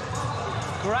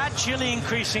 gradually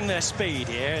increasing their speed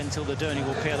here until the Derny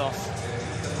will peel off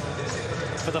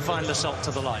for the final assault to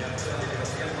the line.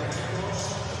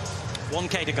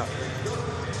 1K to go.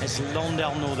 There's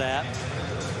Londarno there.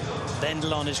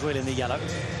 Lendl on his wheel in the yellow.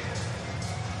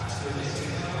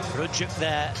 Rudjuk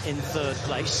there in 3rd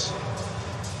place.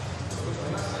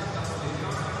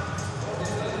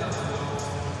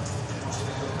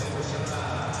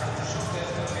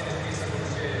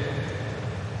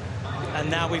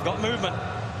 And now we've got movement.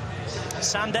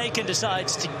 Sam Dakin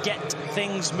decides to get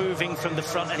things moving from the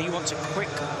front, and he wants a quick,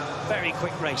 very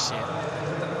quick race here.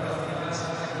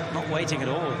 Not waiting at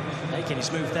all. Dakin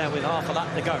is moved there with half a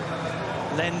lap to go.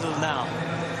 Lendl now,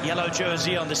 yellow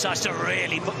jersey on, decides to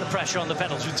really put the pressure on the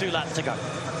pedals with 2 laps to go.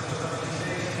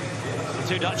 The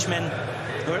 2 Dutchmen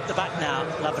who are at the back now,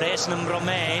 Lavresen and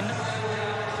Romain.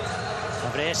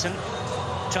 Lavresen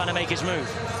trying to make his move.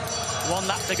 1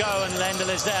 lap to go, and Lendl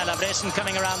is there. Lavresen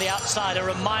coming around the outside. A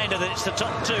reminder that it's the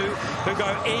top 2 who go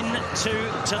into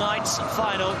tonight's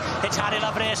final. It's Harry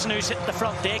Lavresen who's at the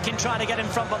front. Dakin trying to get in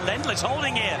front, but Lendl is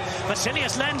holding here.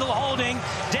 Vasilius Lendl holding.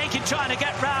 Dakin trying to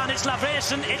get round. It's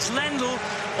Lavresen. It's Lendl.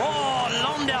 Oh,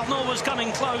 Londarno was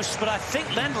coming close, but I think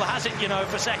Lendl has it, you know,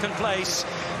 for 2nd place.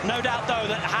 No doubt, though,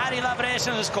 that Harry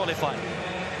Lavresen has qualified.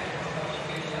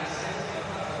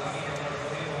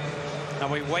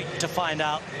 And we wait to find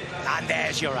out. And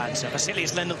there's your answer,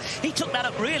 Vasilius Lendl. He took that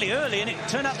up really early, and it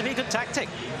turned out to be a good tactic.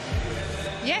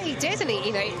 Yeah, he did, and he,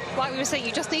 you know, like we were saying,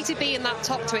 you just need to be in that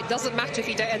top two. It doesn't matter if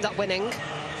you don't end up winning.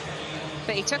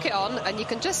 But he took it on, and you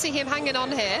can just see him hanging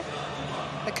on here.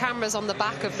 The camera's on the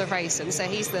back of the race, and so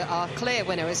he's our clear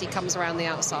winner as he comes around the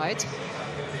outside.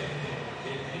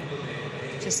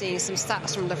 Just seeing some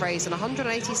stats from the race, and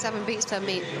 187 beats per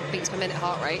minute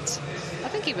heart rate. I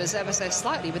think he was ever so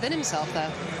slightly within himself there.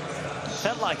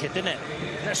 Felt like it, didn't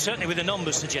it? Certainly with the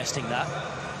numbers suggesting that.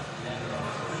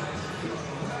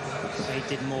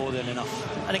 He did more than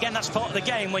enough. And again, that's part of the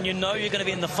game. When you know you're going to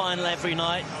be in the final every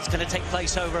night, it's going to take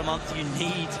place over a month, you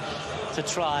need to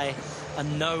try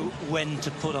and know when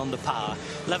to put on the power.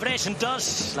 Lavreysen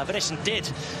does. Lavreysen did.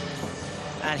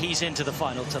 And he's into the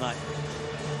final tonight.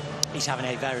 He's having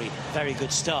a very, very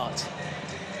good start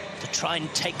to try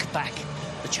and take back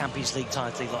the Champions League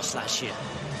title he lost last year.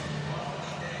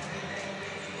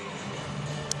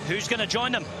 Who's going to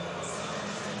join them?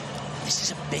 This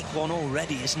is a big one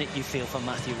already, isn't it, you feel, for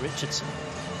Matthew Richardson?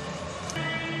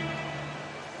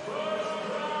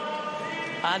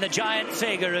 And the giant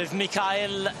figure of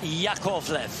Mikhail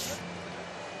Yakovlev.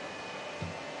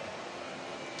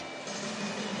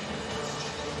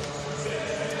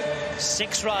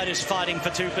 Six riders fighting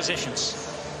for two positions.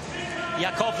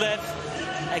 Yakovlev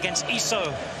against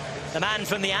Iso, the man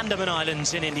from the Andaman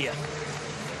Islands in India.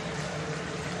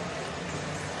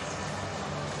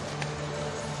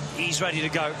 He's ready to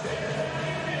go.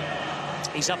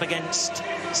 He's up against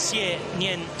Xie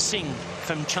Nian Singh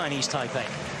from Chinese Taipei.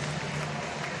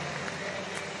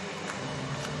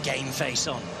 Game face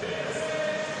on.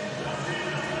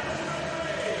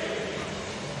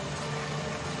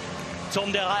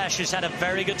 Tom Derache has had a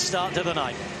very good start to the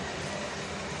night.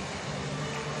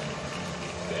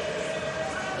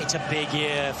 It's a big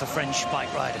year for French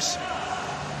bike riders.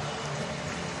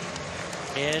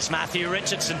 Here's Matthew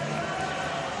Richardson,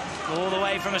 all the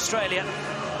way from Australia,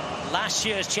 last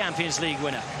year's Champions League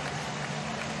winner.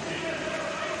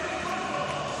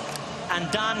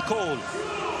 And Dan Kool,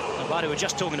 the rider we were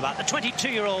just talking about, the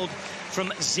 22-year-old from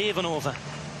Zevenhoven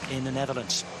in the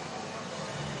Netherlands.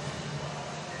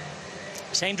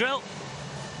 Same drill.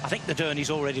 I think the Derny's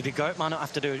all ready to go. It might not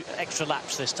have to do extra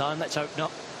laps this time. Let's hope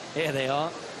not. Here they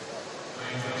are.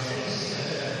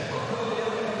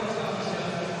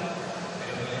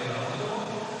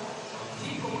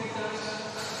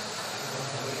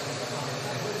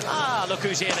 Look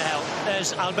who's here to help.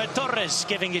 There's Albert Torres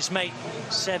giving his mate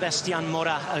Sebastian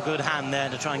Mora a good hand there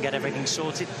to try and get everything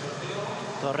sorted.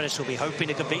 Torres will be hoping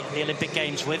to compete at the Olympic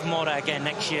Games with Mora again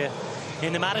next year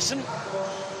in the Madison.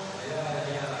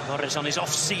 Torres on his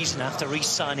off-season after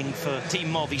re-signing for Team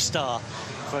Movistar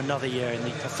for another year in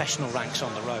the professional ranks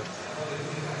on the road.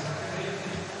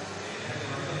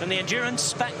 From the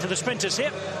endurance, back to the sprinters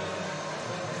here.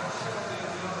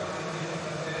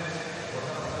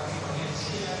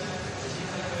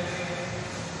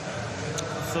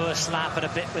 First lap and a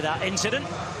bit without incident.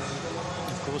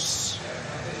 Of course,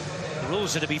 the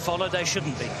rules are to be followed. They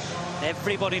shouldn't be.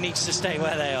 Everybody needs to stay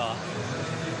where they are.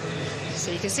 So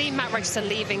you can see Matt Richardson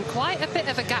leaving quite a bit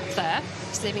of a gap there.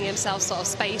 He's leaving himself sort of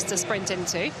space to sprint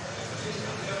into.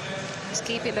 Just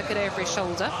keeping looking over his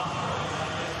shoulder.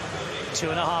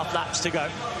 2.5 laps to go.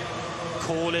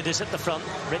 Kool is at the front.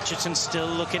 Richardson still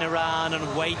looking around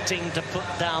and waiting to put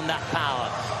down that power.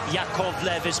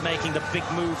 Yakovlev is making the big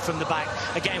move from the back,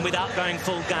 again without going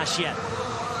full gas yet.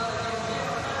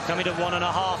 Coming to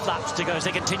 1.5 laps to go as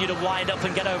they continue to wind up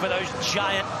and get over those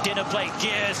giant dinner plate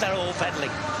gears. They're all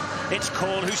pedaling. It's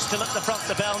Kool who's still at the front.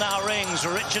 The bell now rings.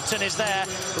 Richardson is there.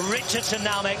 Richardson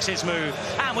now makes his move,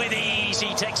 and with ease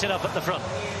he takes it up at the front.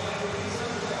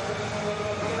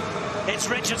 It's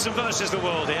Richardson versus the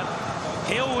world here.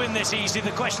 He'll win this easy.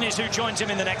 The question is who joins him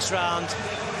in the next round.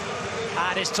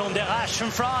 And it's Tom Derache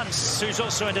from France, who's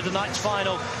also into tonight's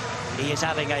final. He is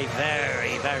having a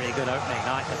very, very good opening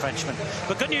night, the Frenchman.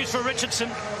 But good news for Richardson.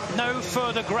 No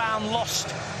further ground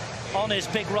lost on his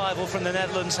big rival from the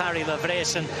Netherlands, Harry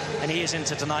Lavreysen, and he is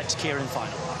into tonight's Keirin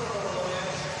final.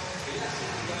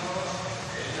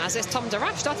 As is Tom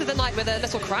Derache, started the night with a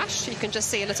little crash. You can just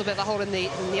see a little bit of a hole in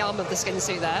the arm of the skin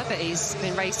suit there, but he's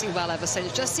been racing well ever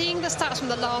since. Just seeing the stats from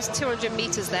the last 200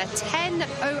 metres there,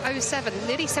 10:007,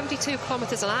 nearly 72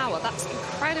 kilometres an hour. That's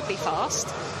incredibly fast.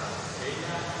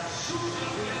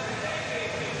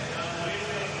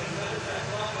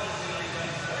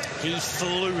 He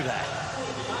flew there.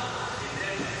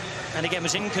 And again,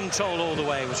 was in control all the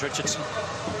way, was Richardson.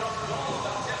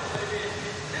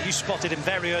 You spotted him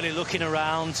very early looking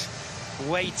around,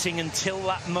 waiting until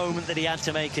that moment that he had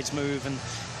to make his move. And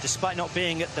despite not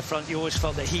being at the front, you always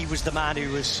felt that he was the man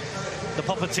who was the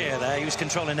puppeteer there. He was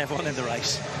controlling everyone in the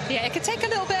race. Yeah, it could take a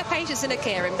little bit of patience in a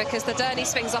Kieran, because the Derny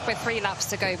swings off with 3 laps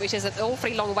to go, which is an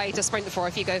awfully long way to sprint for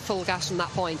if you go full gas from that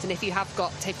point. And if you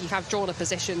have drawn a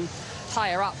position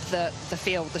higher up the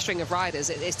field, the string of riders,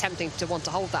 it is tempting to want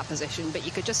to hold that position. But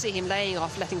you could just see him laying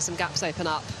off, letting some gaps open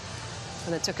up,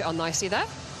 and then took it on nicely there.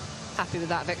 Happy with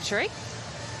that victory.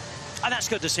 And that's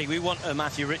good to see. We want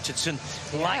Matthew Richardson,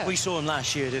 like we saw him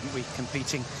last year, didn't we,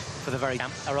 competing for the very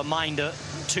camp. A reminder,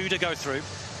 2 to go through.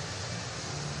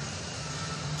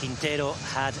 Quintero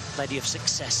had plenty of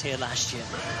success here last year.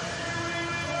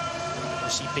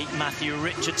 He beat Matthew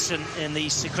Richardson in the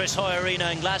Sir Chris Hoy Arena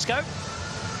in Glasgow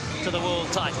to the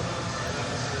world title.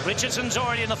 Richardson's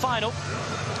already in the final.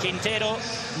 Quintero,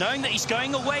 knowing that he's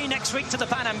going away next week to the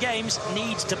Pan Am Games,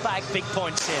 needs to bag big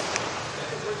points here.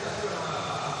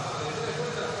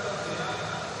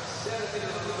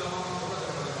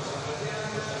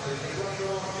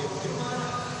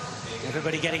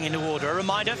 Everybody getting into order. A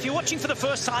reminder, if you're watching for the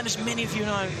first time, as many of you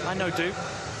know, I know do,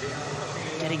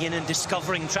 getting in and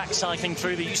discovering track cycling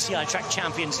through the UCI Track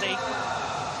Champions League,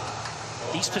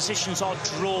 these positions are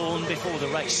drawn before the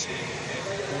race.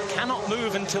 You cannot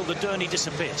move until the Derny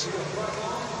disappears. Of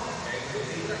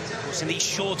course, in these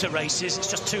shorter races,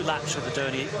 it's just 2 laps for the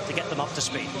Derny to get them up to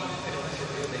speed.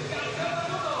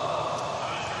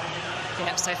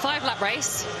 Yep, so 5-lap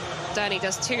race. Derny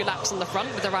does 2 laps on the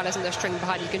front with the riders in the string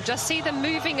behind. You can just see them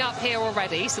moving up here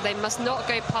already, so they must not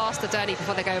go past the Derny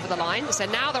before they go over the line. So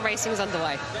now the racing is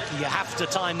underway. You have to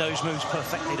time those moves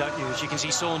perfectly, don't you? As you can see,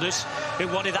 Saunders, who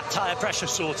wanted that tyre pressure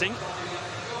sorting,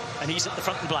 and he's at the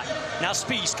front and black. Now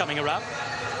Speed's coming around.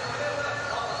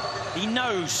 He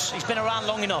knows, he's been around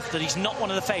long enough that he's not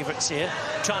one of the favourites here,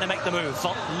 trying to make the move.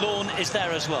 Lawn is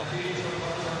there as well.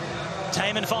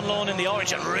 Taman van Lawn in the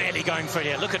orange and really going for it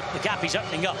here. Look at the gap he's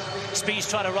opening up. Speed's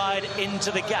trying to ride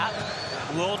into the gap.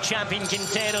 World champion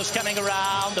Quintero's coming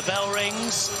around. The bell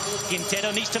rings.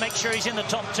 Quintero needs to make sure he's in the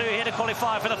top 2 here to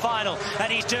qualify for the final.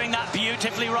 And he's doing that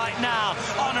beautifully right now.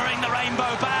 Honouring the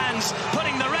rainbow bands.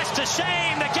 Putting the rest to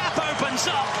shame. The gap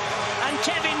opens up. And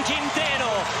Kevin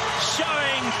Quintero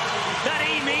showing that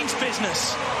he means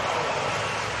business.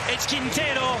 It's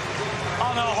Quintero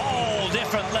on a whole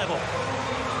different level.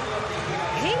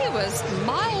 He was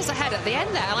miles ahead at the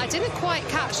end there, and I didn't quite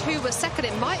catch who was second.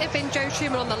 It might have been Joe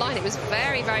Truman on the line. It was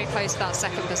very, very close to that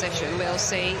second position. We'll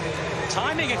see.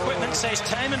 Timing equipment says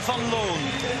Taman van Loon.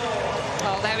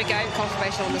 Oh, there we go.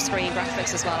 Confirmation on the screen,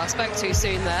 graphics as well. I spoke too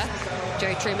soon there.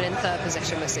 Joe Truman in 3rd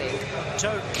position, we're seeing.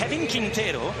 So Kevin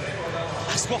Quintero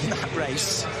has won that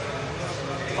race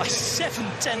by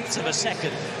 0.7 of a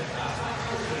second.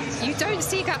 You don't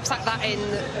see gaps like that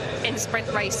in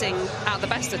sprint racing at the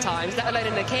best of times, let alone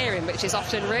in the Kieran, which is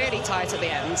often really tight at the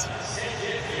end.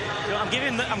 You know,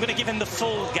 I'm going to give him the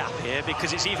full gap here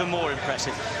because it's even more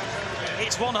impressive.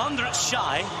 It's 100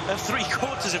 shy of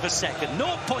 3/4 of a second,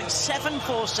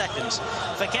 0.74 seconds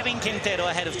for Kevin Quintero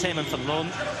ahead of Taman van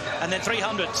Loon, and then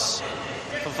 300ths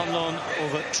for van Loon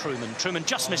over Truman. Truman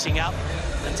just missing out,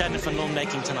 and Taman van Loon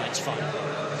making tonight's final.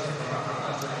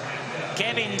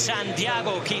 Kevin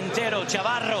Santiago Quintero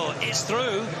Chavarro is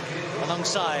through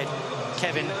alongside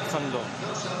Kevin van Loon.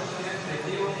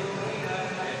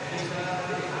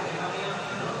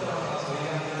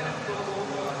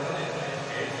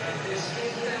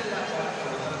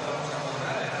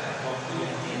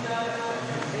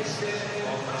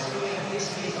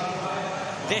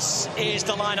 This is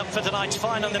the lineup for tonight's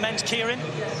final in the men's Kieran.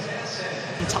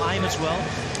 Time as well.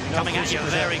 Coming at you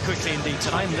very quickly indeed.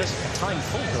 Time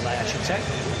full delay, I should say.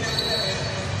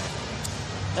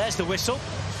 There's the whistle.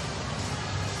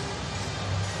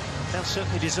 They'll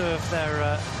certainly deserve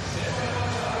their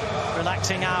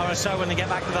relaxing hour or so when they get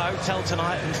back to the hotel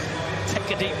tonight and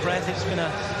take a deep breath. It's been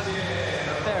a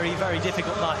very, very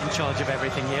difficult night in charge of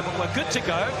everything here, but we're good to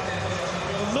go.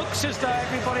 It looks as though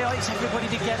is everybody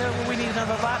together. Will we need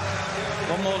another lap?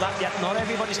 One more lap yet. Not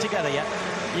everybody's together yet.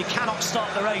 You cannot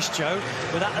start the race, Joe,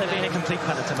 without there being a complete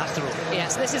peloton. That's the rule.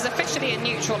 Yes, this is officially a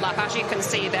neutral lap. As you can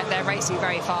see, they're racing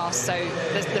very fast, so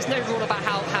there's no rule about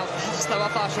how slow or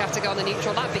fast you have to go on the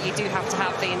neutral lap, but you do have to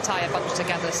have the entire bunch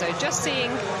together. So just seeing,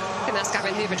 I think that's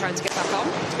Gavin Hoover trying to get back on,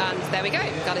 and there we go,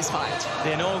 gun is fired.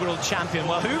 The inaugural champion.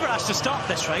 Well, Hoover has to start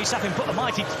this race, having put a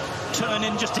mighty turn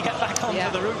in just to get back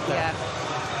onto the route there. Yeah.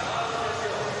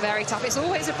 Very tough. It's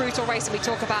always a brutal race, and we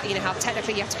talk about, you know, how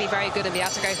technically you have to be very good and be able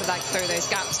to go through those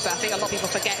gaps, but I think a lot of people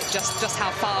forget just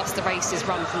how fast the race is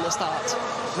run from the start.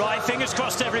 Right, fingers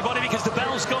crossed everybody, because the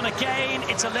bell's gone again.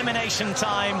 It's elimination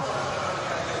time.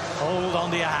 Hold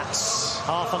on to your hats.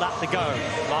 Half a lap to go.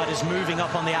 Riders moving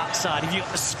up on the outside. If you've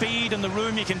got the speed and the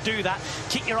room, you can do that.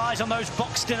 Keep your eyes on those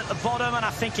boxed in at the bottom, and I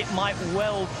think it might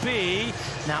well be.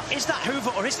 Now, is that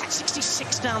Hoover or is that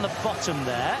 66 down the bottom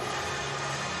there?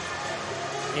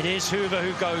 It is Hoover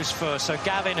who goes first. So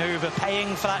Gavin Hoover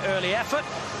paying for that early effort.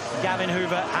 Gavin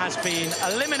Hoover has been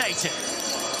eliminated.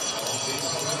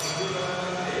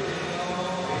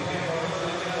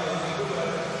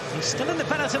 He's still in the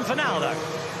peloton for now, though.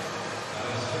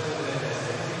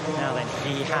 Now then,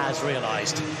 he has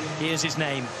realised. Here's his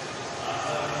name.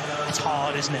 It's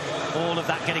hard, isn't it? All of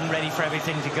that getting ready for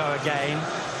everything to go again.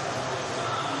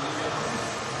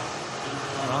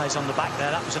 Eyes on the back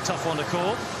there. That was a tough one to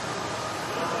call.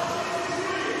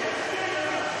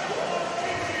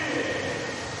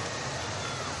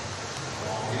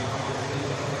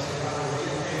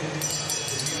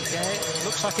 Okay,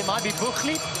 looks like it might be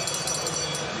Buchli.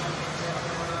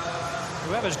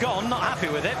 Whoever's gone, not happy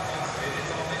with it.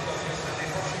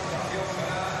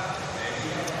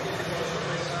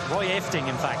 Roy Efting,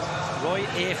 in fact. Roy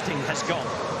Efting has gone.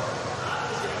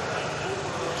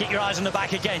 Keep your eyes on the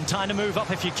back again. Time to move up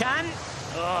if you can.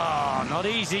 Oh, not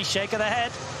easy. Shake of the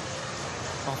head.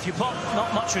 Off you pop.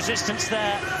 Not much resistance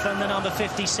there from the number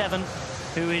 57,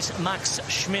 who is Max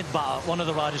Schmidbauer, one of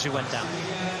the riders who went down.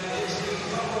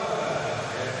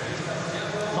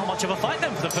 Not much of a fight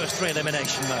then for the first three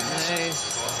elimination moments. No.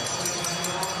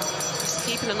 Just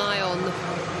keeping an eye on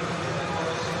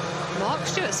Mark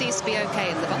Stewart. Seems to be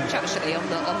okay in the bunch actually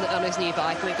on his new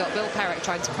bike. And we've got Will Perrick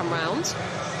trying to come round.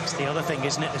 It's the other thing,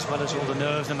 isn't it? As well as all the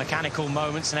nerves, the mechanical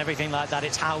moments and everything like that,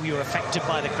 it's how you're affected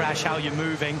by the crash, how you're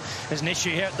moving. There's an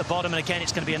issue here at the bottom, and again,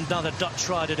 it's going to be another Dutch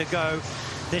rider to go.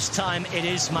 This time it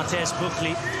is Matthijs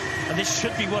Buchli, and this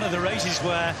should be one of the races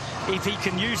where, if he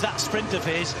can use that sprint of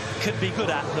his, could be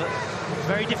good at. But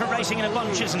very different racing in a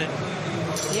bunch, isn't it?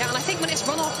 Yeah, and I think when it's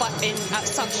run off at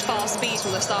such fast speeds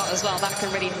from the start as well, that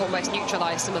can really almost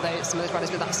neutralise some of those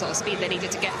riders with that sort of speed. They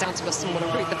needed to get down to a smaller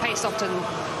route. The pace often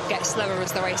gets slower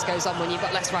as the race goes on when you've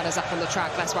got less riders up on the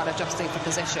track, less riders adjusting for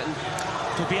position.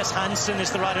 Tobias Hansen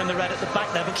is the rider in the red at the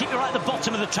back there, but keep your eye at the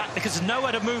bottom of the track because there's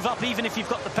nowhere to move up, even if you've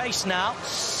got the pace now.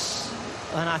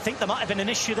 And I think there might have been an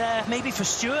issue there, maybe for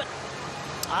Stewart.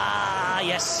 Ah,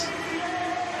 yes.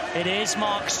 It is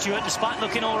Mark Stewart, despite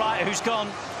looking all right, who's gone.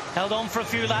 Held on for a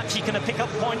few laps. He can pick up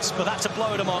points, but that's a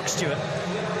blow to Mark Stewart.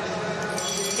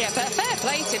 Yeah, but fair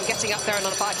play to him getting up there and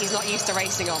on a bike he's not used to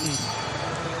racing on.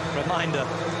 Reminder,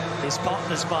 his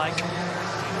partner's bike,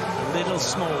 a little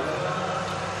small.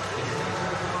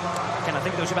 Again, I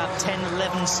think there was about 10,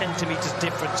 11 centimetres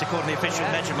difference according to the official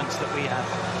measurements that we have.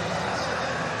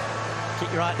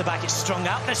 Keep your eye at the back. It's strung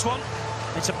out, this one.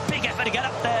 It's a big effort to get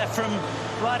up there from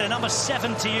rider number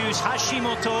 7 to use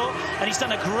Hashimoto, and he's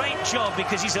done a great job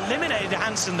because he's eliminated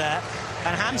Hansen there.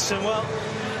 And Hansen, well,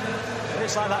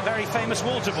 it's like that very famous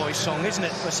Waterboy song, isn't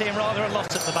it? We're seeing rather a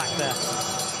lot at the back there.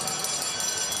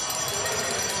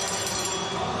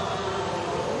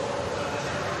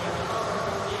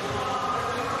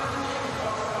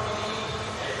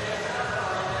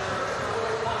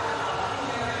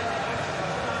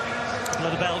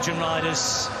 The Belgian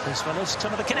riders, as well as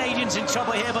some of the Canadians in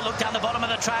trouble here, but look down the bottom of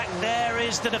the track. There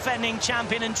is the defending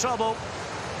champion in trouble.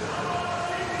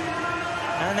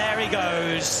 And there he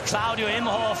goes. Claudio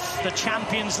Imhoff, the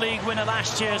Champions League winner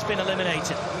last year, has been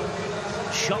eliminated.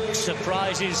 Shock,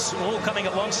 surprises, all coming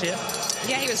at once here.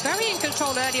 Yeah, he was very in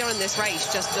control earlier in this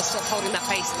race, just sort of holding that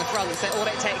pace at the front. So all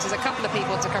it takes is a couple of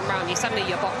people to come round.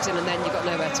 You're boxing, and then you've got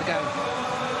nowhere to go.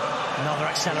 Another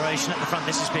acceleration at the front.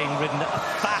 This is being ridden at a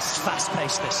fast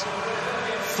pace, this.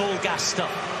 Full gassed up.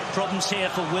 Problems here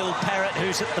for Will Perrett,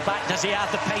 who's at the back. Does he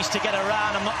have the pace to get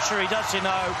around? I'm not sure he does, you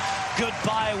know.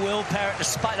 Goodbye, Will Perrett,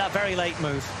 despite that very late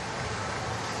move.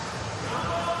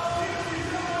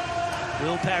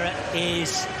 Will Perrett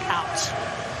is out.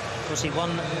 Of course, he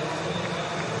won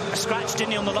a scratch,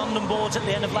 didn't he, on the London boards at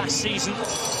the end of last season.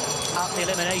 Out the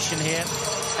elimination here.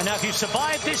 And now if you've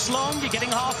survived this long, you're getting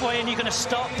halfway and you're going to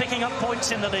start picking up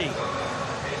points in the league.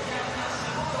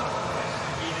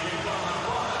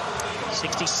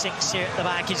 66 here at the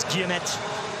back is Guillemette.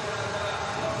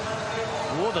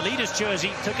 Wore the leader's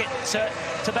jersey, took it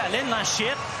to Berlin last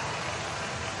year.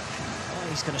 Oh,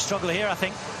 he's going to struggle here, I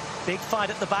think. Big fight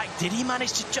at the back. Did he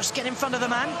manage to just get in front of the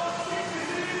man?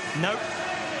 No.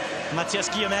 Matthias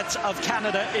Guillemette of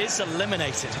Canada is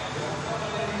eliminated.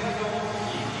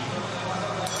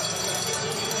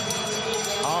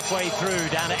 Halfway through,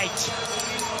 down to 8.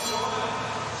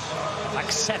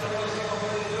 Like 7.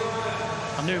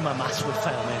 I knew my maths would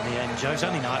fail me in the end, Joe. It's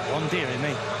only night 1, dearie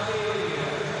me.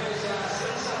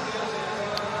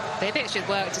 Big bit should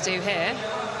work to do here.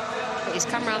 but he's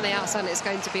come around the outside and it's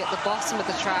going to be at the bottom of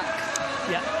the track.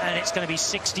 Yeah, and it's going to be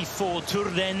 64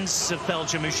 Tourdens of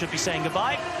Belgium who should be saying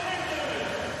goodbye.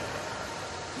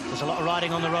 There's a lot of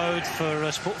riding on the road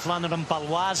for Sport Vlaanderen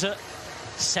Baloise.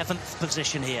 7th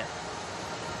position here.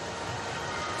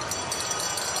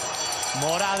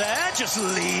 Mora there, just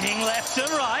leaning left and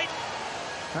right.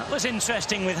 That was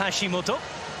interesting with Hashimoto.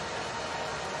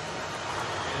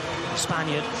 The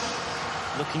Spaniard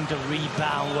looking to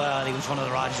rebound well. He was one of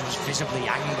the riders who was visibly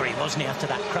angry, wasn't he, after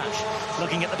that crash?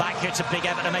 Looking at the back here, it's a big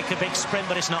effort to make a big sprint,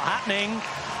 but it's not happening.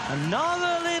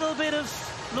 Another little bit of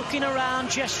looking around,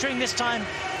 gesturing this time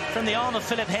from the arm of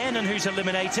Philip Heinen, who's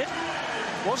eliminated.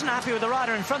 Wasn't happy with the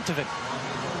rider in front of him.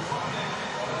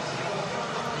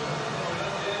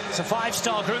 It's a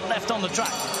 5-star group left on the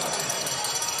track.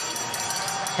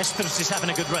 Hesters is having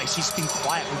a good race. He's been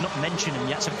quiet. We've not mentioned him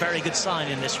yet. It's a very good sign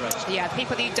in this race. Yeah,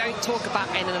 people you don't talk about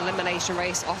in an elimination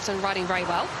race often riding very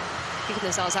well, keeping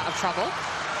themselves out of trouble.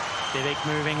 Bivik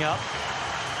moving up.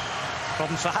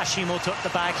 Problems for Hashimoto at the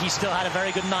back. He still had a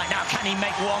very good night. Now, can he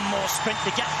make one more sprint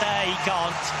to get there? He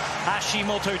can't.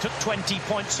 Hashimoto took 20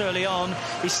 points early on.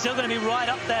 He's still going to be right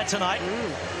up there tonight.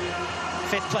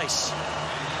 5th place.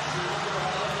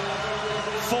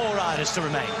 4 riders to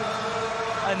remain.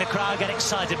 And the crowd get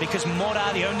excited because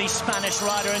Mora, the only Spanish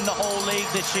rider in the whole league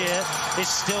this year, is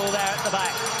still there at the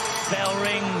back. Bell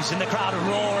rings and the crowd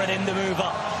roar at him to move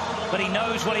up. But he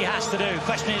knows what he has to do.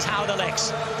 Question is, how the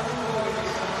legs?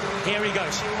 Here he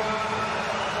goes.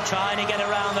 Trying to get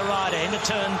around the rider into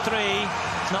turn 3.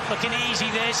 It's not looking easy,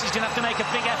 this. He's going to have to make a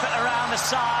big effort around the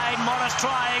side. Mora's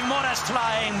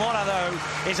trying. Mora, though,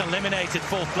 is eliminated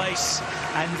 4th place.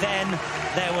 And then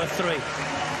there were 3.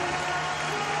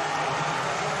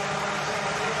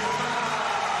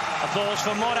 Applause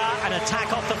for Mora, an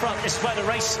attack off the front. This is where the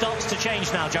race starts to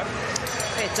change now, Joe.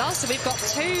 It does. So we've got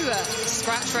 2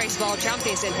 scratch race world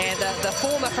champions in here. The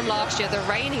former from last year, the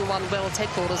reigning one, Will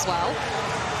Tidball, as well.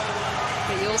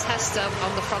 But yours, Hester,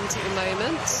 on the front at the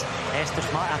moment. Hester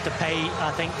might have to pay,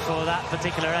 I think, for that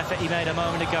particular effort he made a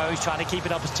moment ago. He's trying to keep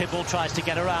it up as Tidball tries to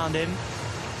get around him.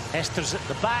 Hester's at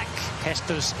the back.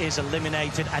 Hester's is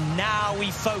eliminated. And now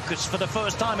we focus for the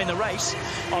first time in the race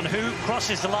on who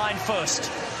crosses the line first.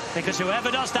 Because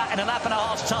whoever does that in a lap and a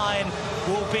half's time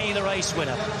will be the race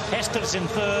winner. Hester's in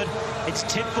 3rd. It's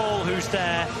Tidball who's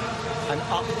there. And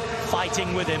up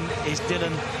fighting with him is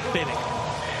Dylan Bivik.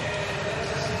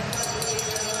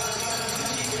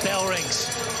 Bell rings.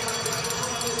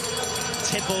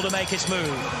 Tidball to make his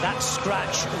move. That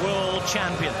scratch world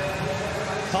champion.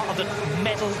 Part of the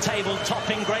medal table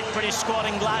topping Great British squad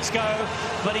in Glasgow,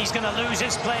 but he's going to lose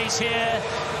his place here.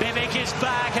 Bivik is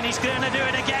back, and he's going to do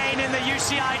it again in the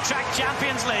UCI Track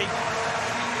Champions League.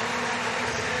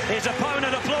 His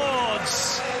opponent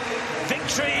applauds.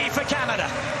 Victory for Canada.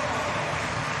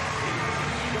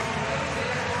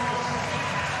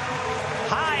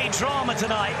 High drama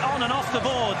tonight, on and off the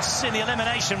boards in the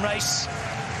elimination race.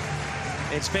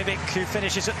 It's Bivik who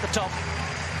finishes at the top.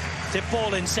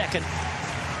 Tidball in 2nd.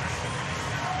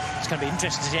 It's going to be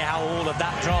interesting to see how all of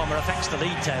that drama affects the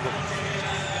league table.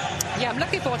 Yeah, I'm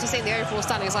looking forward to seeing the overall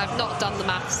standings. I've not done the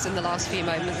maths in the last few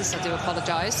moments. I do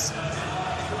apologise.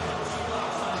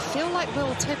 I feel like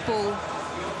Will Tidball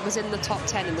was in the top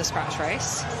 10 in the scratch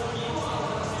race.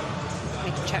 I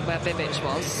need to check where Bivik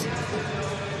was.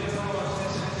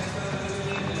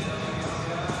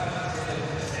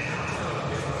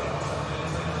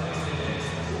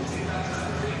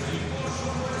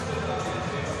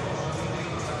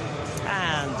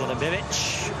 And Dylan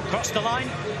Bivik across the line,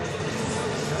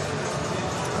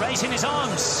 raising his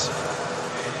arms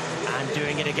and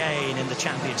doing it again in the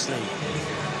Champions League.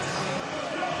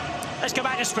 Let's go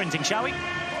back to sprinting, shall we?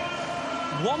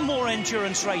 One more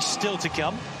endurance race still to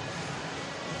come.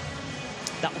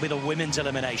 That will be the women's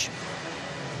elimination.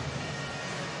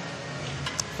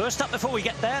 First up, before we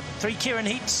get there, 3 Kieran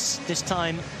heats, this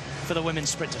time for the women's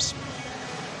sprinters.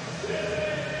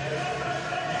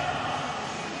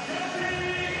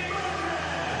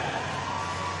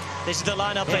 This is the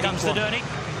lineup. Here comes the Derny.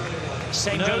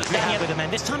 Same goes with the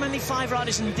men. This time only 5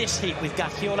 riders in this heat, with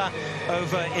Gagiola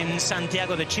over in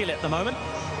Santiago de Chile at the moment.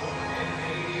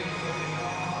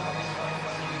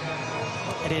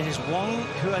 And it is Wong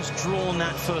who has drawn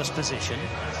that first position.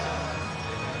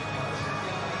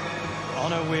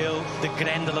 On her wheel, the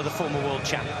Grendel, the former world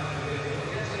champion.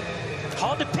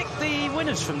 Hard to pick the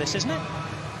winners from this, isn't it?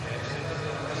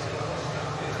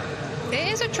 It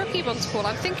is a tricky one to call.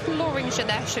 I'm thinking Lauren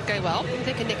Jeunesse should go well. I'm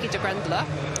thinking Nikki de Grendler.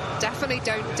 Definitely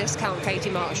don't discount Katie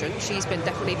Marchand. She's been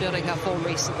definitely building her form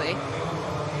recently.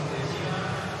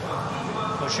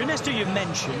 Well, Jeunesse, you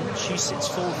mentioned, she sits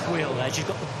fourth wheel there. She's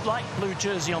got the light blue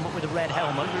jersey on, but with a red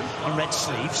helmet and red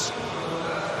sleeves.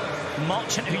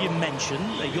 Marchant, who you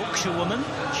mentioned, a Yorkshire woman,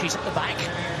 she's at the back.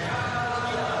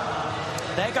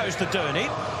 There goes the Derny,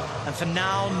 and for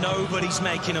now, nobody's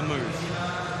making a move.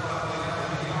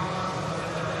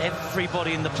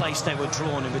 Everybody in the place they were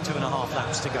drawn in with 2.5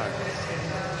 laps to go.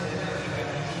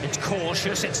 It's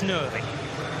cautious, it's nervy.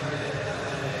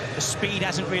 The speed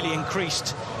hasn't really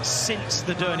increased since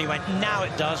the Derny went. Now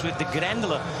it does, with the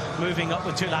Grendler moving up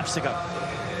with 2 laps to go.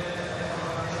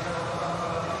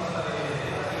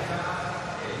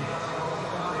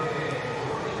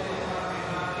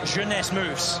 Jeunesse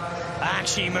moves. And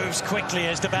she moves quickly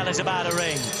as the bell is about to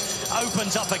ring.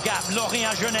 Opens up a gap.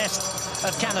 Lorient Jeunesse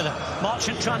of Canada.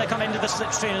 Marchant trying to come into the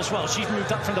slipstream as well. She's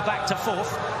moved up from the back to 4th.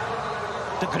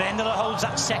 The Grendler holds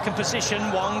that 2nd position.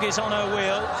 Wong is on her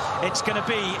wheel. It's going to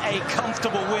be a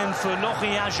comfortable win for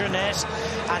Lorient Jeunesse.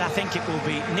 And I think it will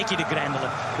be Nikki de Grendler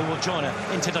who will join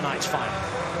her into tonight's final.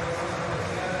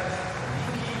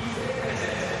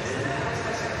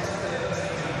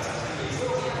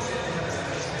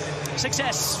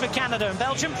 Success for Canada and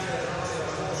Belgium.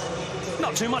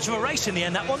 Not too much of a race in the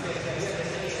end, that one.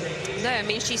 No, I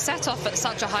mean, she set off at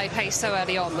such a high pace so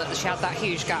early on that she had that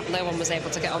huge gap. No one was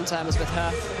able to get on terms with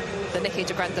her. The Nikki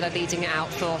de Grendler leading it out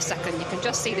for 2nd. You can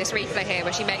just see this replay here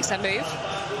where she makes her move.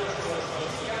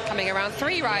 Coming around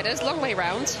 3 riders, long way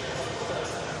round.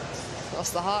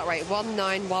 Lost the heart rate.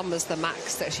 191 was the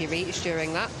max that she reached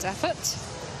during that effort.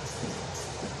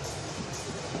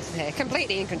 Here,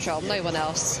 completely in control, no one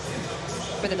else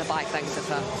within a bike length of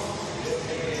her.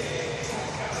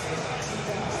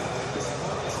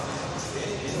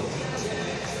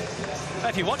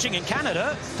 If you're watching in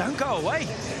Canada, don't go away.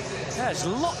 There's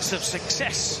lots of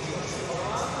success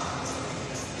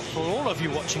for all of you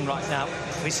watching right now.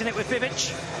 We've seen it with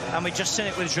Bibic, and we've just seen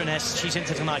it with Jeunesse. She's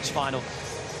into tonight's final.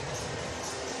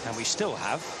 And we still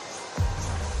have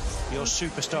your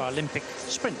superstar Olympic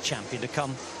sprint champion to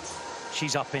come.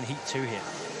 She's up in Heat 2 here.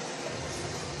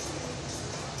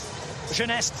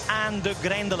 Jeunesse and de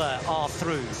Grendler are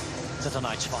through to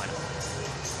tonight's final.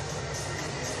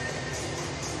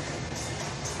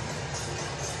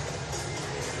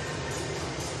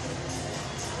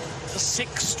 The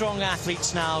 6 strong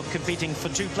athletes now competing for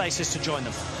 2 places to join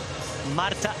them.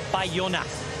 Marta Bayona,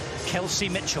 Kelsey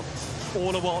Mitchell,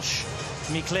 Orla Walsh,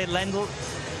 Mikle Lendl,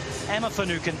 Emma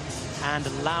Finucane and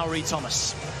Lowry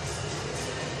Thomas.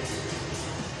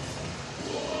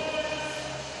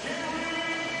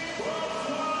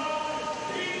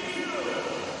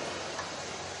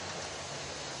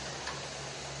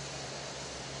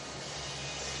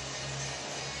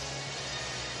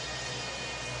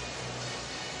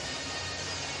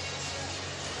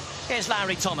 Here's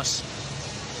Lowry Thomas,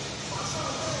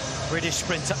 British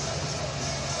sprinter,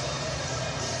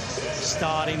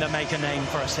 starting to make a name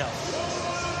for herself.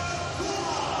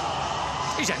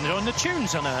 She's ended on the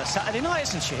tunes on a Saturday night,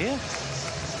 isn't she? Here,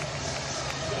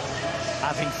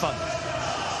 having fun.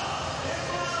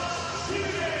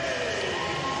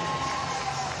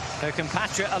 Her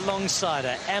compatriot alongside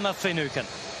her, Emma Finucane.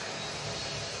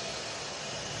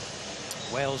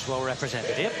 Wales well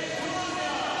represented here.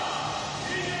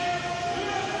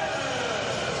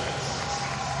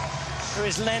 There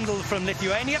is Lendl from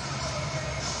Lithuania.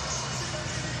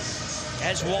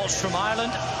 There's Walsh from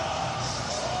Ireland.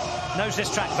 Knows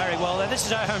this track very well. This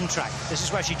is her home track. This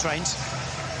is where she trains.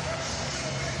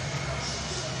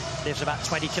 Lives about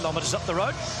 20 kilometres up the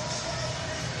road.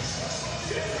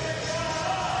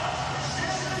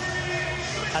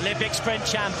 Olympic sprint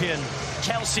champion,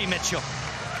 Kelsey Mitchell.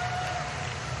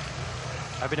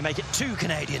 Hoping to make it 2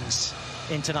 Canadians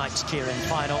in tonight's Keirin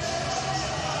final.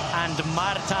 And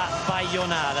Marta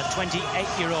Bayona, the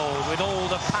 28-year-old, with all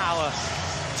the power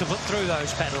to put through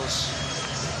those pedals.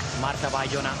 Marta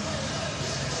Bayona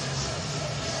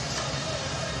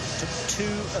took 2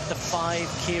 of the 5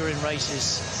 Keirin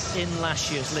races in last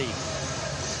year's league.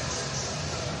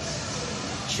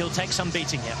 She'll take some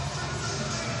beating here.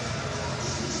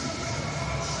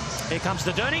 Here comes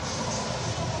the Derny.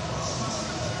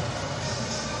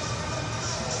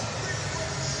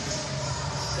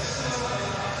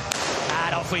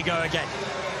 And off we go again.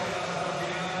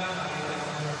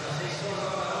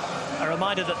 A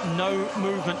reminder that no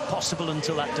movement possible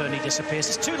until that Derny disappears.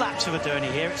 It's 2 laps of a Derny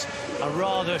here. It's a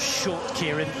rather short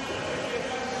Keirin.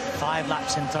 5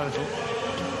 laps in total.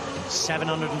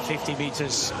 750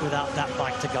 metres without that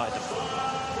bike to guide them.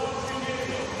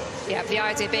 Yeah, the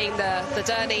idea being the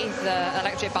Derny, the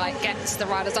electric bike, gets the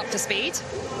riders up to speed.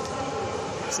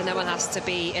 So no one has to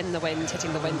be in the wind,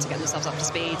 hitting the wind to get themselves up to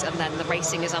speed, and then the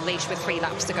racing is unleashed with 3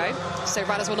 laps to go. So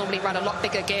riders will normally run a lot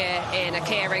bigger gear in a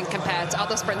keirin compared to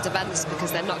other sprint events,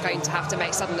 because they're not going to have to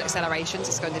make sudden accelerations.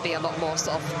 It's going to be a lot more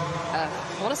sort of, I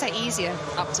want to say easier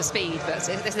up to speed, but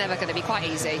it's never going to be quite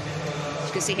easy.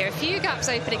 You can see here a few gaps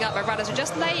opening up where riders are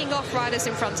just laying off riders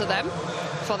in front of them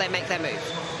before they make their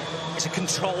move. It's a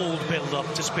controlled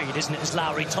build-up to speed, isn't it, as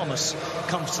Lowry Thomas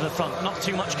comes to the front. Not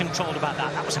too much controlled about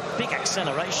that. That was a big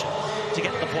acceleration to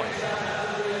get to the point.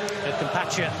 With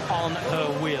Compatria on her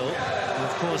wheel, and of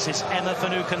course, is Emma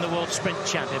Finucane, the world sprint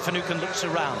champion. Finucane looks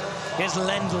around. Here's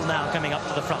Lendl now coming up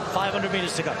to the front. 500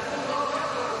 metres to go.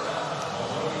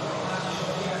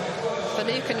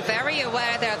 Finucane very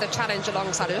aware there of the challenge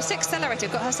alongside her. Just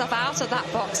accelerated, got herself out of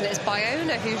that box, and it's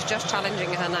Bayona who's just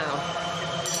challenging her now.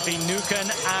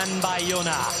 Finucane and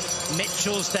Bayona.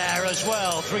 Mitchell's there as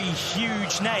well. 3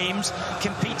 huge names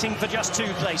competing for just 2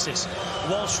 places.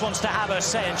 Walsh wants to have her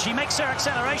say, and she makes her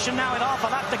acceleration now with half a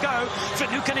lap to go.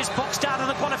 Finucane is boxed out of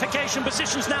the qualification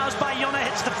positions now as Bayona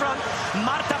hits the front.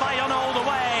 Marta Bayona all the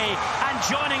way, and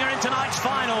joining her in tonight's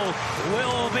final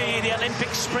will be the Olympic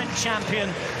sprint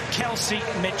champion, Kelsey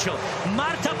Mitchell.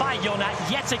 Marta Bayona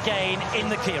yet again in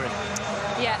the keirin.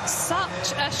 Yeah,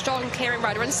 such a strong keirin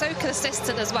rider, and so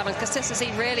consistent as well, and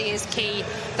consistency really is key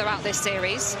throughout this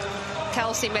series.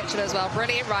 Kelsey Mitchell as well,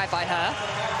 brilliant ride by her.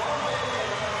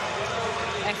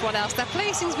 Everyone else, their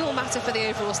placings will matter for the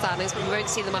overall standings, but we won't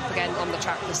see them up again on the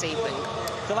track this evening.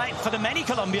 Delight for the many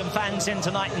Colombian fans in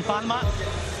tonight in Palma.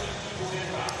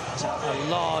 There's a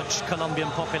large Colombian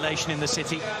population in the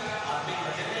city,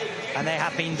 and they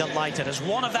have been delighted as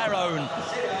one of their own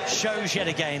shows yet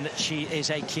again that she is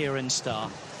a keirin star.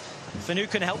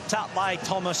 Finucane helped out by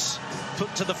Thomas,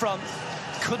 put to the front,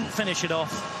 couldn't finish it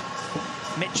off.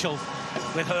 Mitchell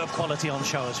with her quality on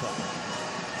show as well.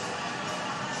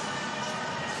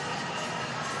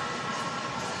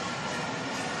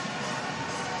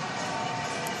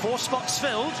 Four spots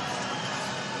filled,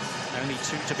 only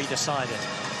 2 to be decided.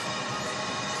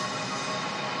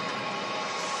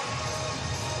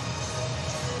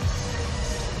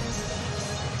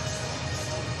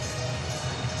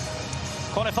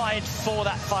 Qualified for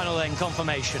that final then,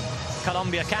 confirmation.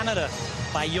 Colombia, Canada,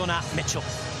 Bayona Mitchell.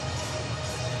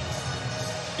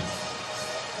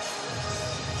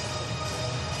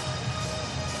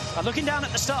 Looking down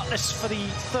at the start list for the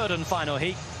 3rd and final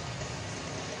heat,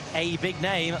 a big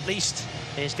name at least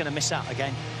is going to miss out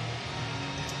again.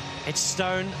 It's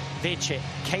Stone, Vici,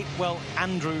 Capewell,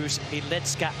 Andrews,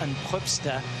 Bilecka and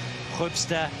Probster.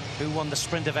 Probster, who won the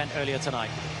sprint event earlier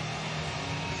tonight.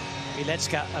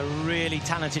 Bilecka, a really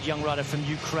talented young rider from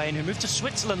Ukraine who moved to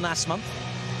Switzerland last month,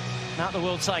 now at the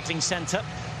World Cycling Centre.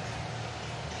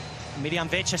 Miriam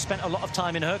Vici spent a lot of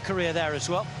time in her career there as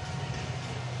well.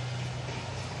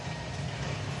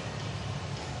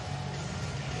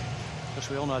 Because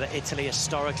we all know that Italy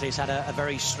historically has had a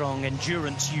very strong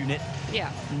endurance unit.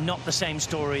 Yeah. Not the same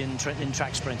story in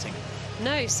track sprinting.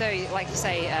 No, so like you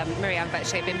say, Miriam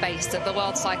Vici have been based at the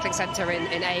World Cycling Centre in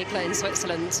Aigle in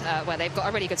Switzerland, where they've got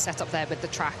a really good setup there with the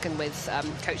track and with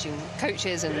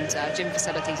coaches and gym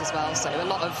facilities as well. So a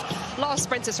lot of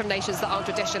sprinters from nations that aren't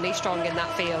traditionally strong in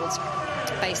that field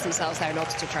base themselves there in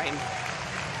order to train.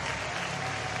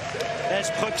 There's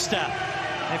Probster.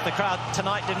 If the crowd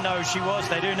tonight didn't know who she was,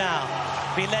 they do now.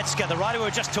 Bilecka, the rider we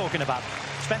were just talking about,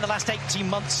 spent the last 18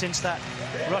 months since that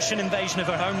Russian invasion of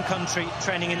her home country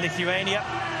training in Lithuania.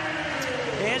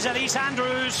 Here's Elise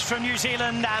Andrews from New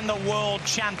Zealand and the world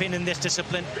champion in this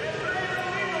discipline.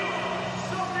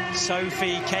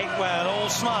 Sophie Capewell, all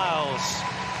smiles.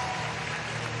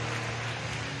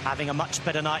 Having a much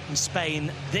better night in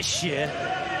Spain this year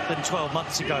than 12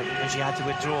 months ago when she had to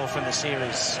withdraw from the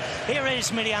series. Here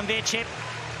is Miriam Vici.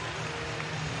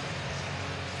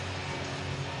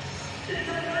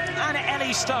 And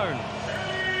Ellie Stone,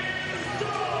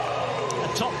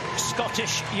 a top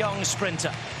Scottish young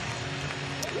sprinter.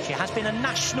 She has been a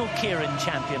national keirin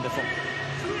champion before.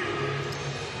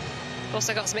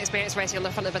 Also got some experience racing on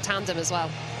the front of a tandem as well.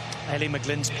 Ellie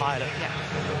McGlynn's pilot.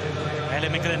 Yeah. Ellie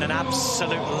McGlynn, an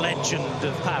absolute legend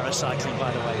of paracycling,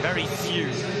 by the way. Very few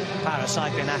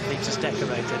paracycling athletes as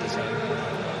decorated as her.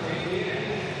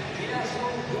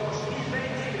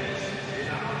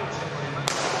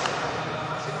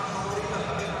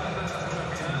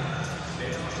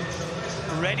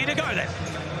 Ready to go then.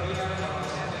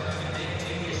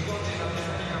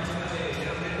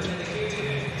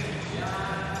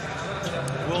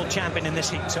 World champion in this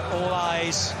heat, so all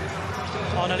eyes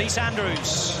on Elise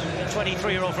Andrews,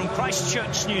 23-year-old from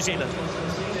Christchurch, New Zealand.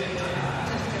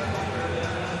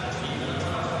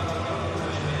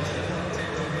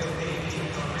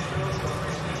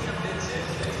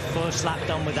 first lap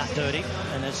done with that dirty.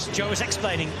 And as Joe was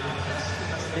explaining,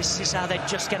 this is how they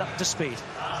just get up to speed.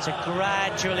 It's a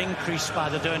gradual increase by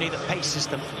the dirty that paces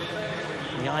them.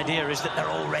 The idea is that they're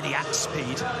already at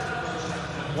speed.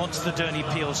 Once the dirty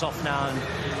peels off now,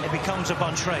 and it becomes a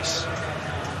bunch race.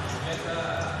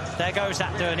 There goes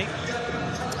that dirty.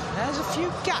 There's a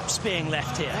few gaps being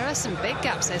left here. There are some big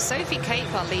gaps. There's Sophie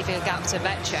Capel leaving a gap to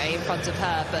Vecce in front of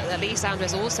her, but Elise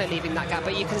Andrews also leaving that gap.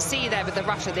 But you can see there with the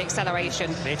rush of the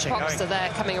acceleration, props to there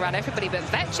coming around everybody. But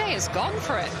Vecce has gone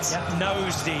for it. Yep,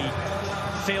 knows the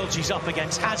field she's up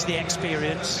against, has the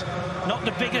experience. Not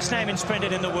the biggest name in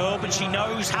sprinting in the world, but she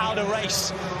knows how to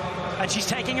race. And she's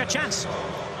taking her chance.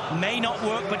 May not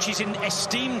work, but she's in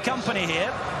esteemed company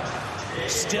here.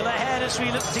 Still ahead as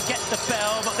we look to get the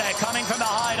bell, but they're coming from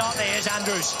behind, aren't they? Here's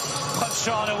Andrews.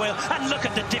 Pupster on a wheel. And look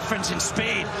at the difference in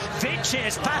speed. Vecce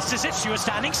is passed as if she was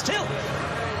standing still.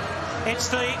 It's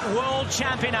the world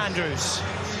champion Andrews.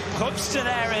 Pupster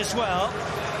there as well.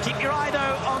 Keep your eye,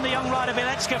 though, on the young rider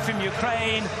Vilecka from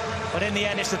Ukraine. But in the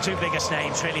end, it's the two biggest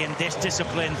names, really, in this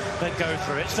discipline that go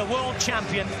through. It's the world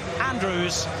champion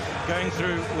Andrews going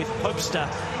through with Pupster,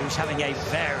 who's having a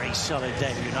very solid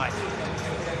debut night.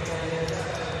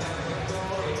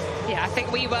 Yeah, I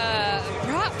think we were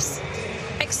perhaps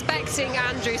expecting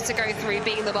Andrews to go through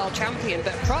being the world champion,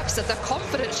 but perhaps the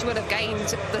confidence she would have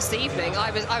gained this evening,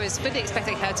 I was fully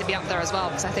expecting her to be up there as well,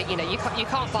 because I think, you know, you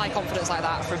can't buy confidence like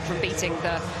that from beating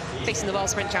the world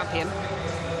sprint champion.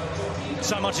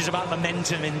 So much is about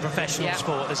momentum in professional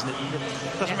sport, isn't it?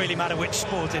 It doesn't really matter which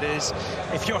sport it is.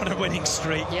 If you're on a winning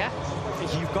streak,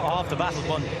 you've got half the battle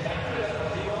won.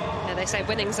 Yeah, they say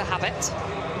winning's a habit.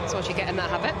 So once you get in that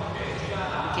habit,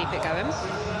 you keep it going.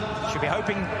 She'll be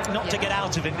hoping not to get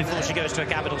out of it before she goes to a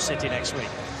capital city next week.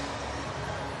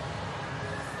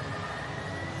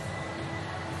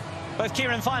 Both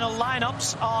Keirin final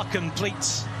lineups are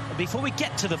complete. Before we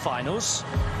get to the finals,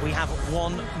 we have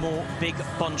one more big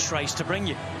bunch race to bring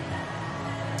you.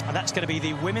 And that's going to be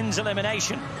the women's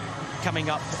elimination coming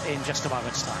up in just a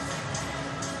moment's time.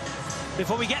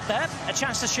 Before we get there, a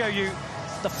chance to show you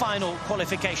the final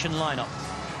qualification lineup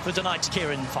for tonight's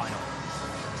Keirin final.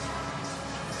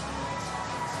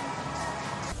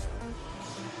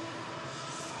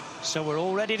 So we're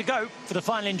all ready to go for the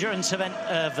final endurance event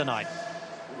of the night.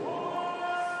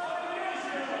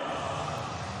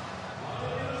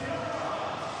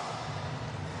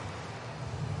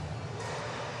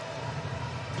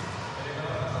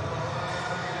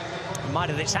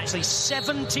 Reminder that it's actually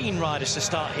 17 riders to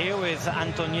start here with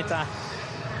Antonieta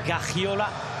Gagiola.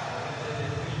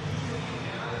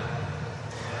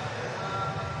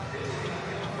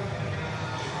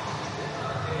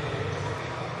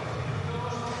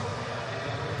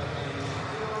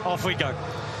 Off we go.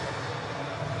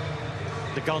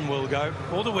 The gun will go,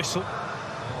 or the whistle.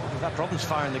 We've had problems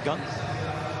firing the gun.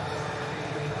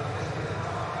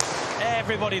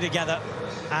 Everybody together,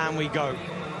 and we go.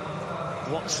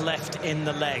 What's left in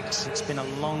the legs? It's been a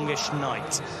longish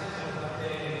night.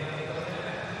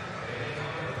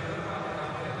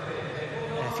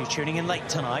 If you're tuning in late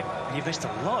tonight, you've missed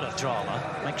a lot of drama.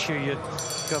 Make sure you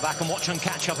go back and watch on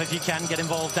catch up if you can. Get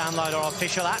involved, download our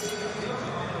official app.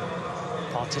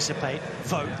 Participate,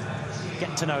 vote,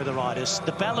 get to know the riders.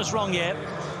 The bell is rung here,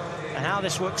 and how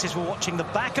this works is we're watching the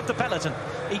back of the peloton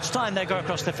each time they go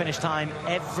across the finish time,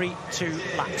 every 2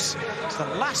 laps. It's the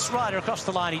last rider across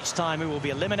the line each time who will be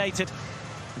eliminated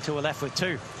until we're left with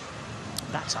 2.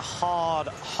 That's a hard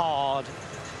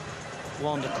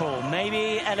one to call.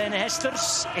 Maybe Ellen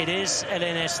Hesters. It is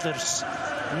Ellen Hesters.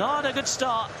 Not a good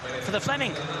start for the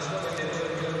Fleming.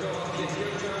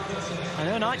 And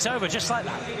her night's over just like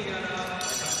that.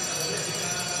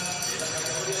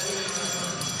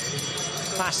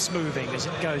 Fast moving as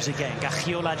it goes again.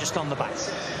 Gagiola just on the back.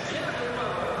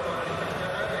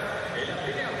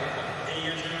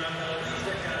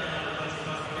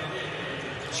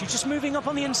 She's just moving up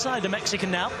on the inside, the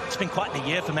Mexican now. It's been quite the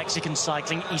year for Mexican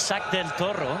cycling. Isaac Del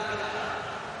Toro.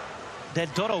 Del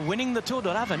Toro winning the Tour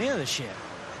de l'Avenir this year.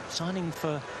 Signing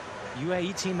for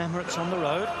UAE Team Emirates on the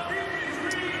road.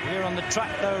 Here on the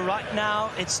track, though, right now,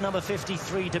 it's number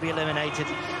 53 to be eliminated,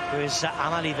 who is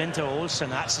Amalie Winter Olsen.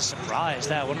 That's a surprise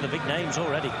there, one of the big names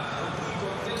already.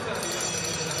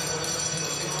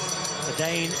 The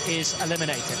Dane is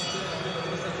eliminated.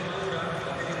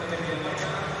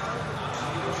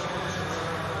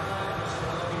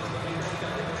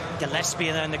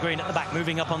 Gillespie there in the green at the back,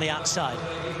 moving up on the outside.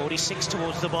 46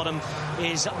 towards the bottom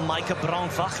is Maaike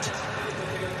Braunvacht.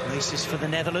 This is for the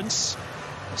Netherlands.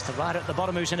 It's the rider at the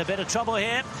bottom who's in a bit of trouble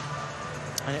here.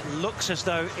 And it looks as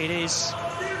though it is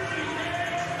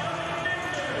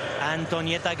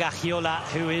Antonieta Gagiola,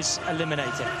 who is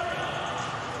eliminated.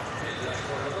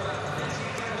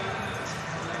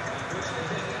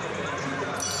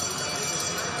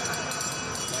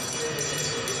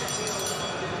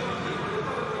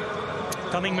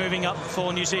 Moving up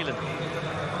for New Zealand.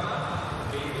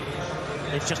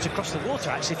 It's just across the water,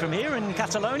 actually, from here in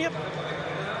Catalonia.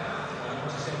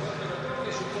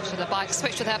 So the bike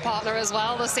switched with her partner as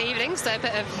well this evening, so a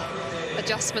bit of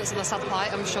adjustments on the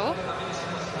satellite, I'm sure.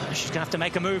 She's going to have to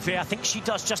make a move here. I think she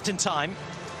does just in time.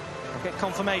 I'll get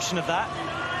confirmation of that.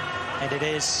 And it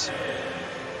is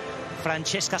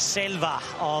Francesca Selva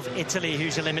of Italy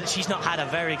who's eliminated. She's not had a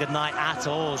very good night at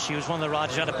all. She was one of the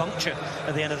riders who had a puncture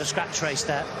at the end of the scratch race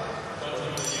there.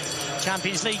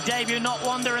 Champions League debut, not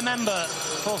one to remember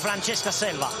for Francesca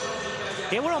Selva.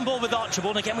 Here we're on board with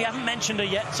Archibald. Again, we haven't mentioned her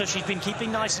yet, so she's been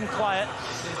keeping nice and quiet,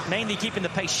 mainly keeping the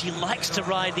pace. She likes to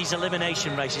ride these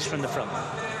elimination races from the front.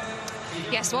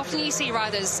 Yes, so often you see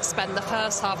riders spend the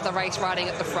first half of the race riding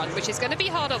at the front, which is going to be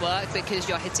harder work because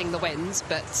you're hitting the winds,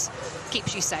 but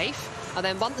keeps you safe. And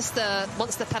then once the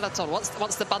peloton,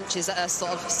 once the bunch is at a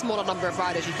sort of smaller number of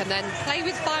riders, you can then play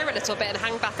with fire a little bit and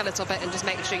hang back a little bit and just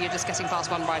make sure you're just getting past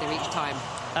one rider each time.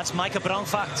 That's Maaike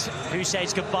Brandvaart, who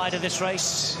says goodbye to this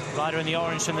race. Rider in the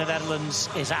orange from the Netherlands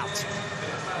is out.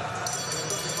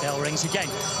 Bell rings again.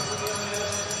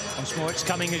 Once more it's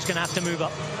Cumming who's going to have to move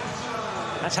up.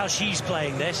 That's how she's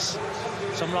playing this.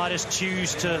 Some riders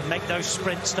choose to make those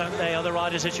sprints, don't they? Other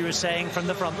riders, as you were saying, from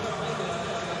the front.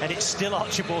 And it's still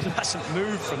Archibald who hasn't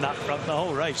moved from that front the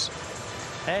whole race.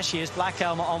 There she is, black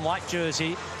helmet on white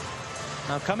jersey.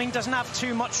 Now Cumming doesn't have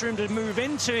too much room to move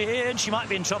into here, and she might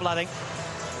be in trouble, I think.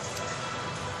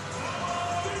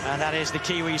 And that is the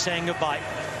Kiwi saying goodbye.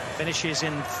 Finishes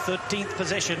in 13th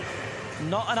position.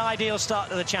 Not an ideal start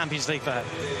to the Champions League for her.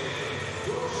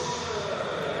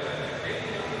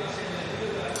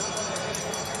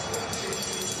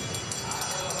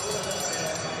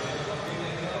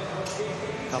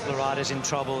 A couple of riders in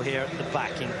trouble here at the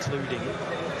back, including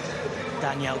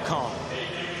Danielle Kahn.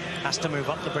 Has to move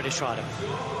up, the British rider.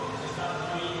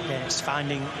 Again, it's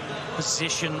finding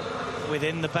position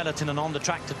within the peloton and on the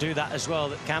track to do that as well.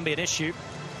 That can be an issue.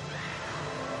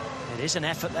 It is an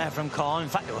effort there from Kahn. In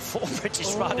fact, there were 4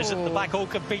 British riders at the back all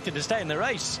competing to stay in the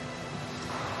race.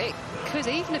 It could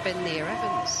even have been Nia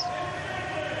Evans.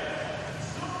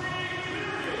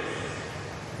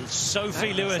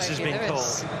 Sophie Lewis has been called.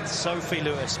 Sophie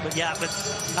Lewis. But yeah, but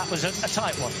that was a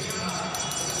tight one.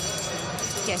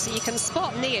 Yeah, so you can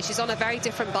spot Nia. She's on a very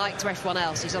different bike to everyone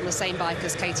else. She's on the same bike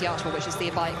as Katie Archibald, which is the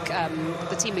bike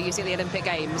the team are using at the Olympic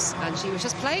Games. And she was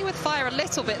just playing with fire a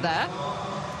little bit there.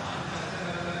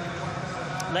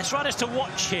 Less riders to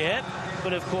watch here,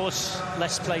 but of course,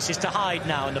 less places to hide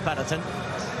now in the peloton.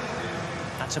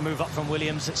 That's a move up from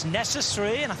Williams that's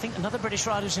necessary, and I think another British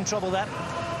rider's in trouble there.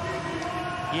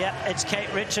 Yeah, it's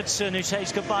Kate Richardson who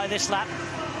says goodbye this lap.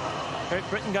 Great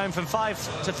Britain going from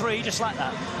 5 to 3, just like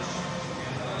that.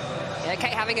 Yeah,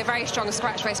 Kate having a very strong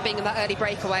scratch race, being in that early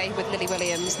breakaway with Lily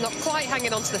Williams. Not quite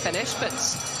hanging on to the finish, but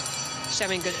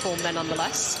showing good form there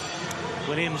nonetheless.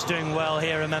 Williams doing well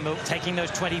here, remember, taking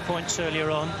those 20 points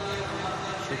earlier on.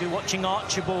 She'll be watching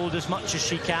Archibald as much as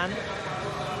she can.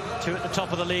 2 at the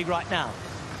top of the league right now.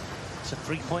 It's a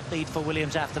 3-point lead for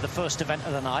Williams after the first event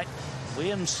of the night.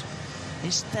 Williams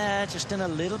is there, just in a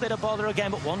little bit of bother again,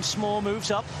 but once more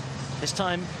moves up. This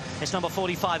time it's number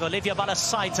 45, Olivia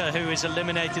Balasaita, who has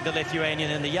eliminated the Lithuanian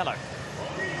in the yellow.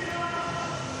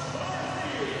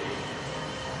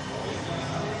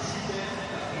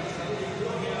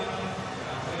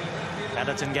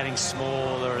 Peloton getting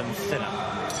smaller and thinner.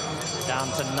 Down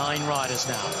to 9 riders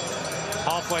now,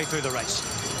 halfway through the race.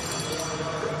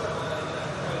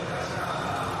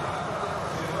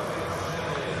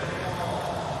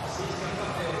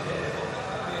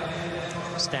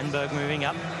 Stenberg moving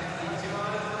up.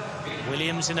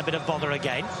 Williams in a bit of bother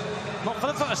again. Not for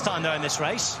the first time, though, in this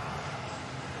race.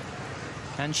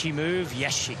 Can she move?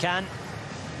 Yes, she can.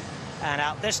 And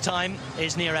out this time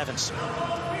is Nia Evans.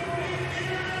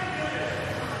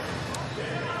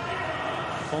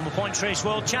 Former points race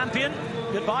world champion.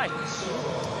 Goodbye.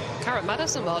 Karen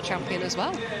Madison, world champion as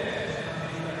well.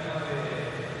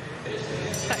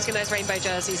 Collecting those rainbow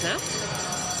jerseys now.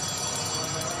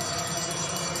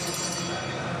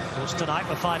 Tonight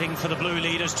we're fighting for the blue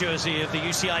leaders jersey of the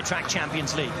UCI Track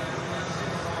Champions League.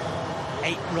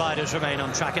 8 riders remain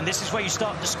on track, and this is where you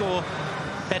start to score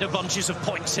better bunches of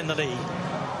points in the league.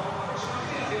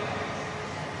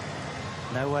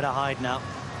 Nowhere to hide now.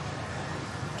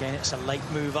 Again, it's a late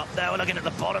move up there. We're looking at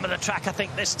the bottom of the track, I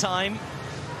think, this time.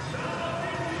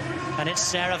 And it's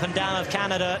Sarah Van Dam of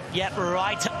Canada, yet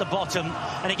right at the bottom.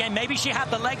 And again, maybe she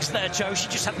had the legs there, Joe. She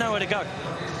just had nowhere to go.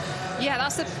 Yeah,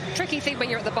 that's the tricky thing when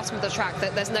you're at the bottom of the track,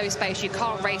 that there's no space. You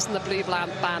can't race in the blue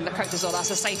band that coaches all. That's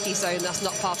a safety zone. That's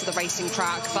not part of the racing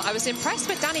track. But I was impressed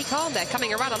with Danny Kahn there,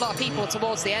 coming around a lot of people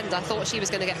towards the end. I thought she was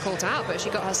going to get caught out, but she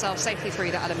got herself safely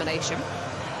through that elimination.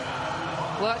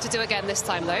 Work to do again this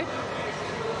time, though.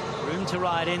 Room to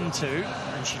ride into,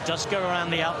 and she does go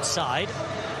around the outside.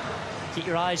 Keep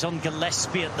your eyes on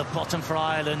Gillespie at the bottom for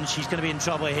Ireland. She's going to be in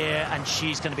trouble here, and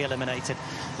she's going to be eliminated.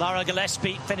 Lara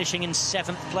Gillespie finishing in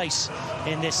 7th place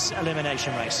in this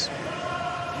elimination race.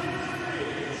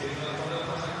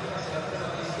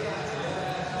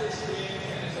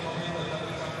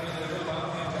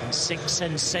 And 6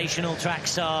 sensational track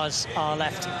stars are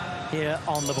left here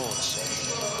on the boards.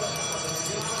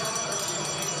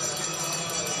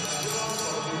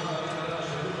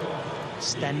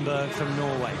 Stenberg from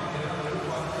Norway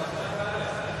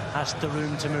has the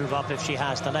room to move up if she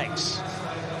has the legs.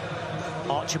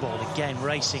 Archibald again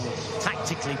racing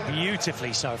tactically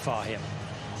beautifully so far here.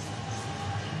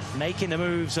 Making the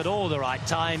moves at all the right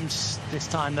times. This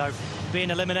time though, being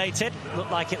eliminated.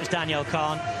 Looked like it was Danielle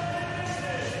Kahn.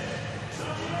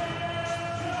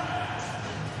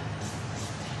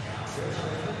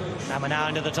 And we're now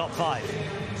into the top 5.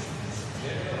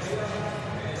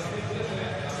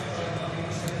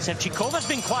 Sevchikova's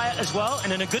been quiet as well,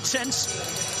 and in a good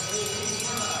sense.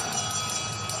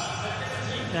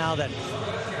 Now then,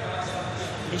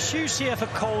 issues here for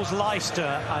Coles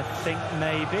Leicester, I think,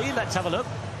 maybe. Let's have a look.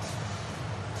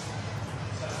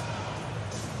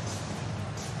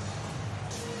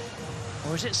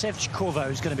 Or is it Sevchikova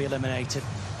who's going to be eliminated?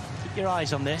 Keep your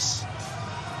eyes on this.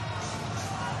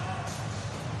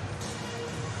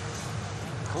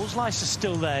 Coles Leicester's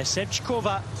still there.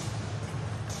 Sevchikova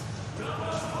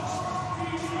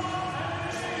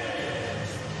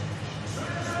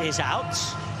is out.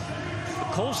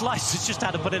 Coles Leicester's just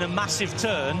had to put in a massive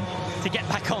turn to get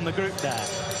back on the group there.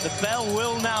 The bell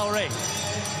will now ring.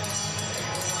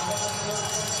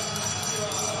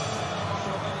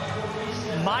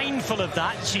 Mindful of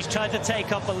that, she's tried to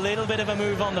take up a little bit of a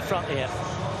move on the front here.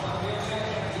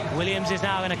 Williams is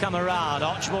now going to come around.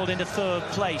 Archibald into 3rd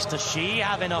place. Does she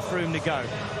have enough room to go?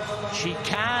 She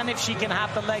can if she can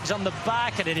have the legs on the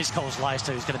back, and it is Coles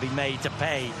Leicester who's going to be made to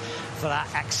pay for that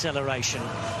acceleration.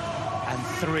 And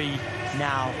 3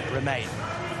 now remain.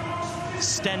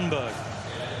 Stenberg,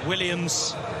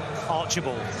 Williams,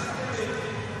 Archibald.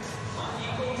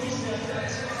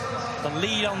 The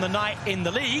lead on the night in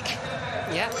the league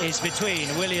is between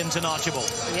Williams and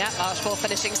Archibald. Yeah, Archibald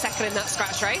finishing 2nd in that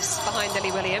scratch race behind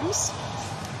Lily Williams.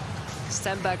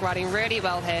 Stenberg riding really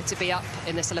well here to be up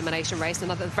in this elimination race.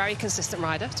 Another very consistent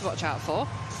rider to watch out for.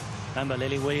 Remember,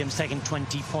 Lily Williams taking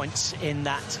 20 points in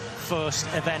that first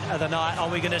event of the night. Are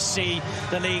we going to see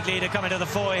the league leader coming to the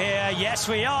fore here? Yes,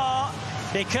 we are,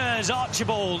 because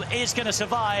Archibald is going to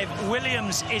survive.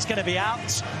 Williams is going to be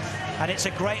out. And it's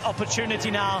a great opportunity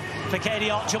now for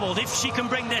Katie Archibald, if she can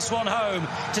bring this one home,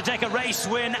 to take a race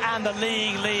win and the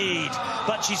league lead.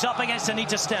 But she's up against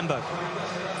Anita Stenberg.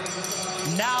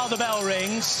 Now the bell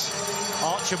rings.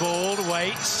 Archibald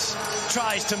waits,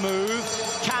 tries to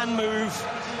move, can move,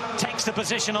 takes the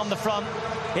position on the front.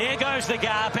 Here goes the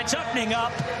gap, it's opening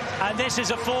up, and this is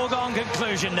a foregone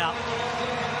conclusion now.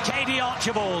 Katie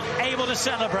Archibald able to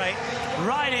celebrate,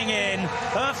 riding in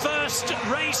her first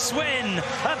race win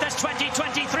of this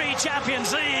 2023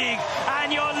 Champions League,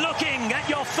 and you're looking at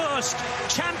your first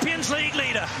Champions League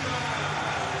leader.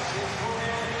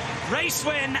 Race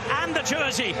win and the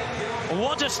jersey.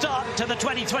 What a start to the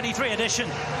 2023 edition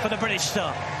for the British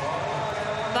star.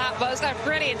 That was a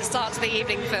brilliant start to the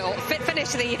evening, finish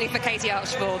to the evening for Katie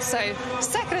Archibald. So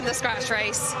 2nd in the scratch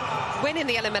race, winning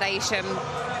the elimination.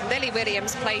 Lily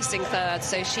Williams placing 3rd,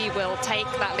 so she will take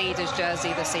that leader's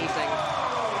jersey this evening.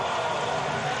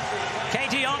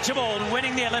 Katie Archibald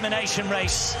winning the elimination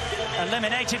race,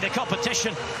 eliminating the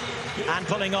competition and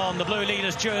pulling on the blue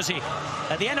leader's jersey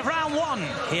at the end of round 1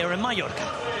 here in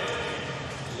Mallorca.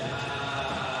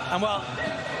 And well,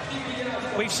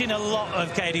 we've seen a lot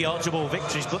of Katie Archibald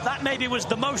victories, but that maybe was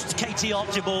the most Katie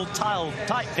Archibald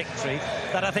type victory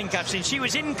that I think I've seen. She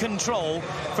was in control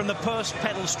from the first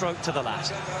pedal stroke to the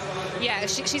last. Yeah,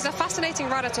 she's a fascinating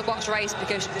rider to watch race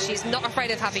because she's not afraid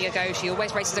of having a go. She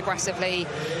always races aggressively.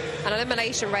 An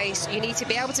elimination race, you need to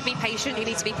be able to be patient. You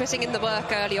need to be putting in the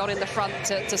work early on in the front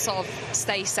to sort of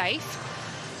stay safe.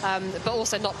 But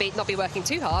also not be working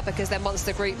too hard, because then once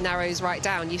the group narrows right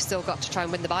down, you've still got to try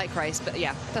and win the bike race. But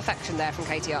yeah, perfection there from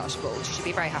Katie Archibald. She should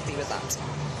be very happy with that.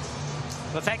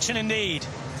 Perfection indeed,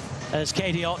 as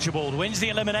Katie Archibald wins the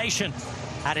elimination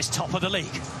at his top of the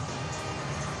league.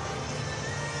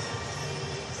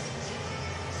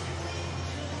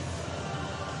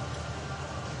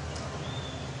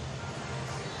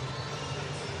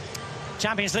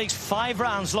 Champions League's 5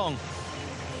 rounds long.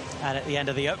 And at the end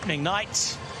of the opening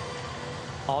night,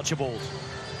 Archibald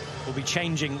will be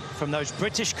changing from those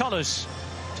British colours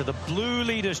to the blue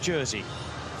leaders jersey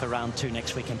for round 2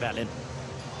 next week in Berlin.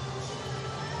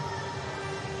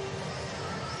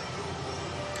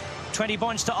 $20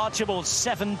 points to Archibald,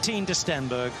 17 to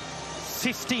Stenberg,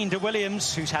 15 to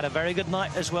Williams, who's had a very good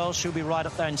night as well. She'll be right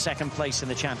up there in second place in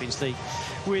the Champions League,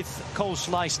 with Cole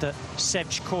Sleister,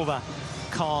 Sevchkova,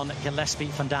 Khan, Gillespie,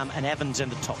 Van Dam and Evans in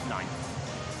the top 9.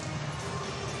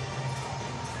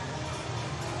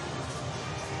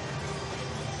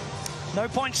 No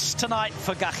points tonight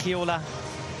for Gagiola,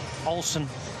 Olsen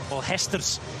or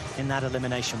Hesters in that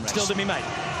elimination race. Still to be made.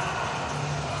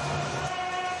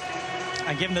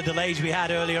 And given the delays we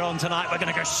had earlier on tonight, we're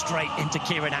going to go straight into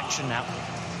Keirin action now.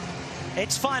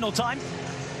 It's final time.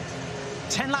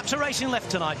 10 laps of racing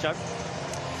left tonight, Joe.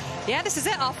 Yeah, this is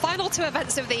it, our final 2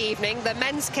 events of the evening, the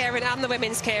men's Keirin and the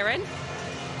women's Keirin.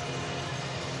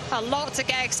 A lot to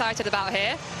get excited about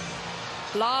here.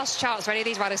 Last chance for any of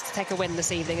these riders to take a win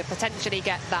this evening and potentially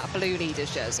get that blue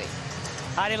leaders jersey.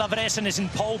 Ari Lavresen is in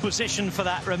pole position for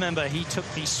that, remember. He took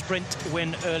the sprint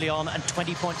win early on and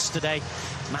 20 points today.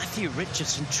 Matthew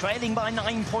Richardson trailing by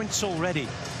 9 points already.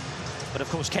 But of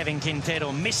course, Kevin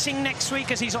Quintero missing next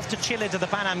week as he's off to Chile to the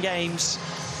Pan Am Games,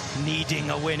 needing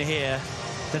a win here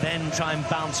to then try and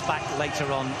bounce back later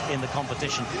on in the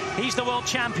competition. He's the world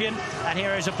champion, and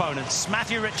here are his opponents.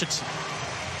 Matthew Richardson,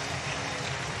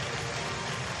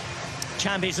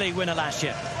 Champions League winner last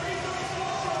year.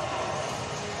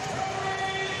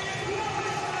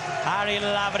 Ari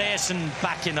Lavresen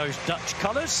back in those Dutch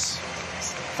colours.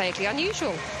 Vaguely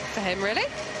unusual for him, really.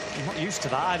 He's not used to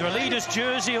that. Either a leader's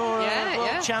jersey or a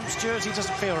world champ's jersey.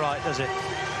 Doesn't feel right, does it?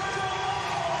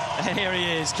 And here he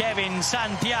is, Kevin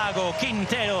Santiago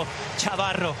Quintero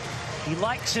Chavarro. He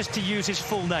likes us to use his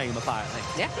full name, apparently.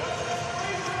 Yeah.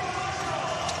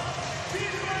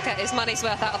 Get his money's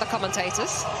worth out of the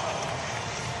commentators.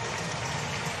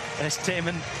 There's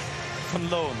Timon van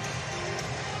Loon.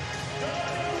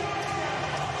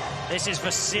 This is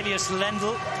Vasilius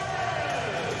Lendl.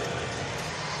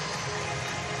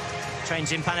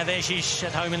 Trains in Panevėžys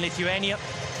at home in Lithuania.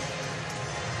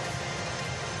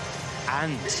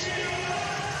 And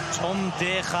Tom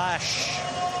Dehash,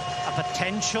 a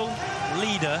potential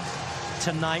leader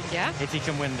tonight if he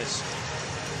can win this.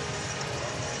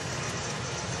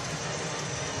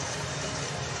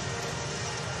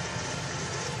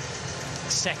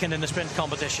 Second in the sprint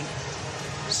competition.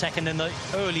 Second in the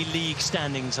early league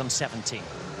standings on 17.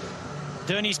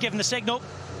 Durney's given the signal.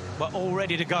 We're all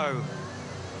ready to go.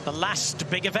 The last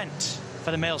big event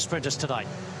for the male sprinters today.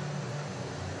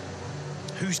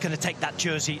 Who's going to take that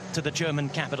jersey to the German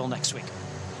capital next week?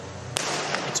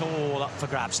 It's all up for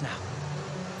grabs now.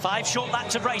 5 short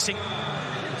laps of racing.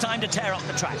 Time to tear up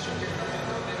the track.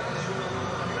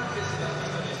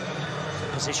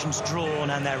 Positions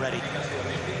drawn and they're ready.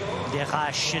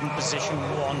 Derash in position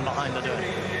 1 behind the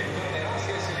Durney.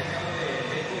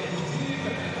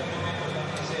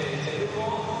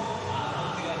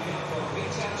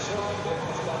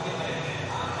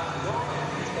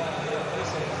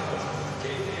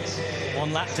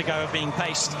 One lap to go of being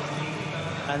paced,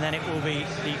 and then it will be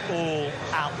the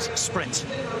all-out sprint.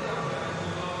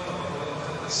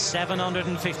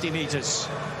 750 meters,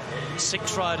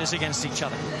 6 riders against each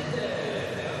other.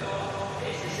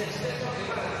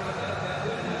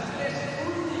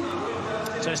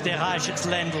 So it's Deraj, it's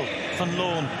Lendl, Van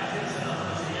Loon.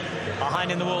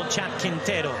 Behind in the world champ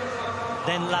Quintero.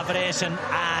 Then Lavresen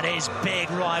and his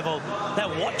big rival.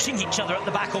 They're watching each other at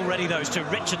the back already, those two.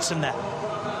 Richardson there.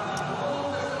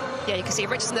 Yeah, you can see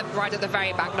Richardson right at the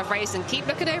very back. Lavresen keep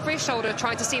looking over his shoulder,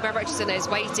 trying to see where Richardson is,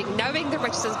 waiting, knowing that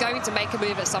Richardson's going to make a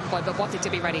move at some point, but wanted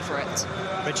to be ready for it.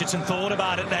 Richardson thought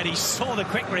about it then. He saw the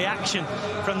quick reaction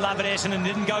from Lavresen and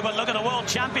didn't go, but look at the world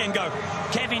champion go.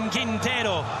 Kevin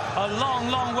Quintero, a long,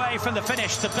 long way from the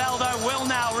finish. The bell, though, will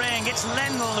now ring. It's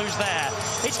Lendl who's there.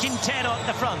 It's Quintero at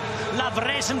the front.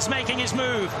 Lavresen's making his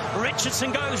move.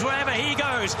 Richardson goes wherever he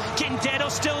goes.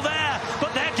 Quintero's still there,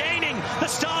 but they're gaining. The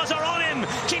stars are on him.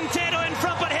 Quintero in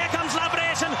front, but here comes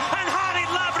Lavresen, and Harid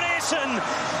Lavresen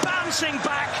bouncing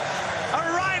back,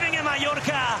 arriving in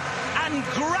Mallorca and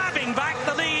grabbing back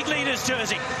the league leader's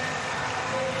jersey.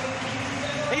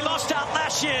 He lost out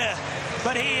last year,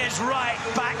 but he is right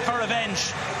back for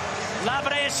revenge.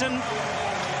 Lavresen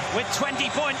with 20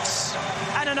 points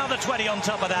and another 20 on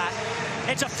top of that.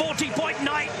 It's a 40-point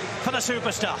night for the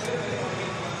superstar.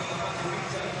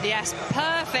 Yes,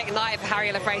 perfect night for Harry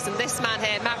Lavraisen. This man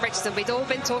here, Matt Richardson, we'd all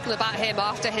been talking about him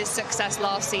after his success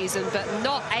last season, but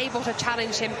not able to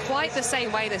challenge him quite the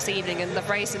same way this evening. And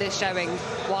Lavraisen is showing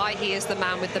why he is the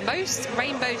man with the most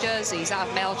rainbow jerseys out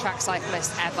of male track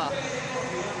cyclists ever.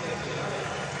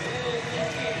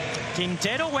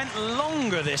 Quintero went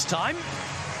longer this time.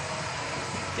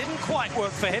 Didn't quite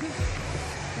work for him.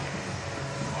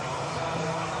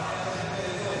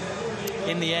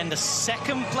 In the end, a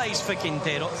second place for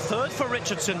Quintero, third for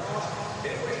Richardson,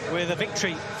 with a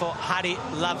victory for Harry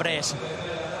Lavraisen.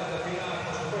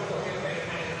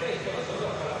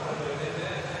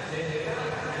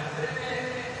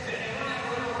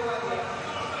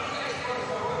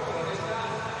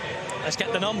 Let's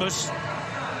get the numbers.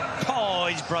 Oh,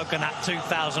 he's broken that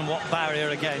 2,000-watt barrier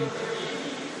again.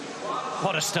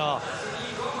 What a star.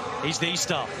 He's the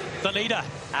star, the leader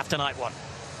after night one.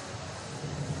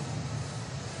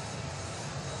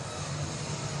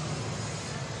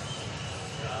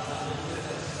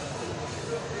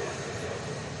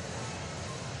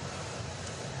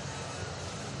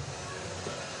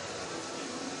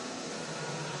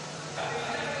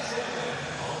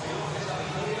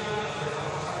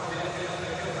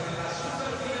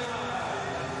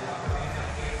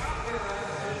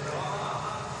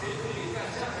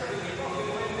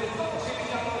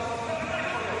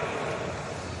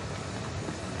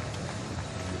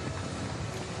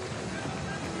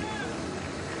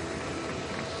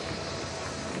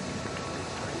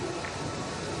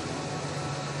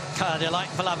 Delight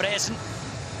for Lavraisen.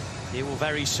 He will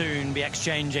very soon be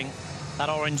exchanging that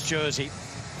orange jersey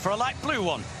for a light blue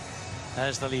one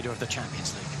as the leader of the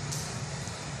Champions League.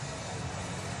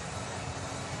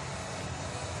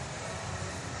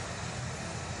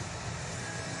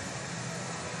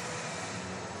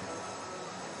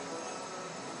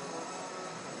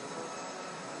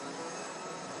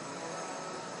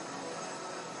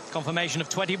 Confirmation of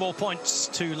 20 more points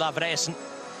to Lavraisen,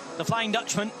 the Flying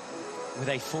Dutchman, with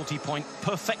a 40-point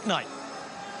perfect night.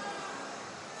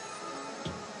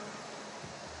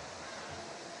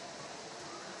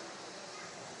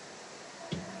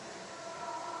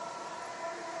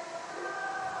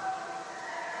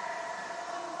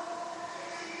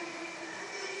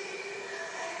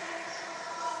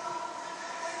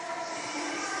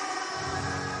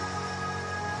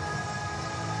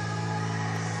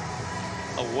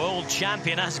 A world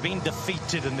champion has been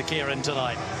defeated in the Keirin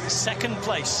tonight. Second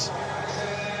place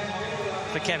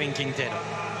for Kevin Quintero.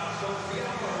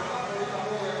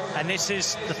 And this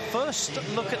is the first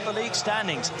look at the league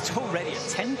standings. It's already a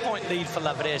 10-point lead for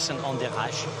Lavraisen on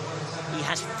Derage. He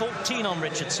has 14 on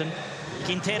Richardson.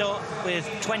 Quintero with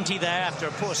 20 there after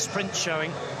a poor sprint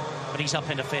showing, but he's up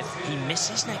into fifth. He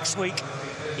misses next week.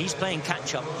 He's playing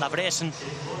catch-up. Lavraisen,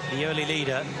 the early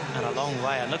leader, and a long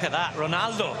way. And look at that,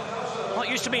 Ronaldo. Not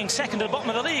used to being second at the bottom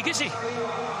of the league, is he?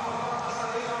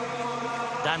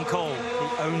 Dan Cole,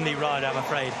 the only rider, I'm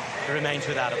afraid, who remains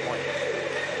without a point.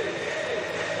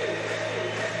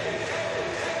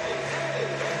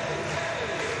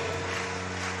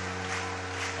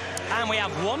 And we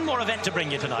have one more event to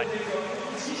bring you tonight.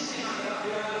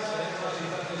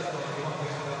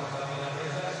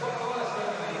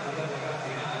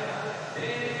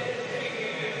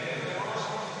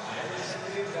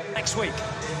 Next week.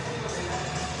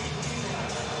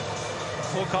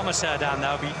 Poor commissaire down there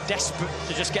will be desperate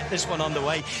to just get this one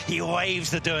underway. He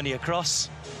waves the Derny across.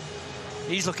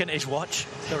 He's looking at his watch.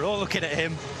 They're all looking at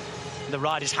him. The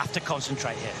riders have to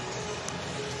concentrate here.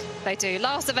 They do.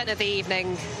 Last event of the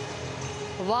evening.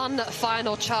 One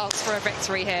final chance for a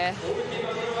victory here.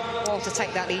 Or to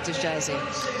take that leader's jersey.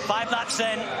 5 laps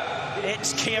then.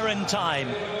 It's Keirin time.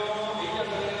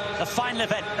 The final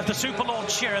event of the Super Lord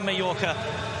Keirin Mallorca.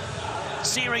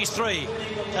 Series 3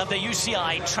 of the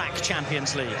UCI Track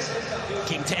Champions League.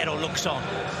 Quintero looks on.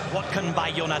 What can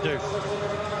Bayona do?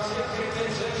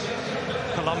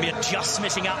 Colombia just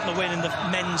missing out on the win in the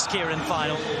men's Keirin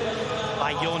final.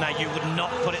 Bayona, you would not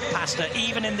put it past her,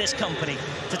 even in this company,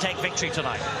 to take victory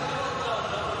tonight.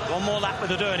 One more lap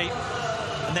with the Derny,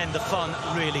 and then the fun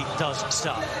really does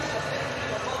start.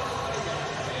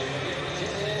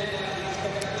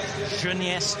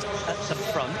 Jeunesse at the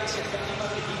front.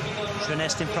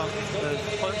 Jeunesse in front of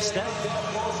Polster.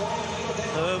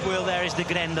 Third wheel there is the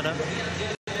Grendener.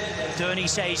 Derny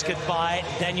says goodbye.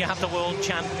 Then you have the world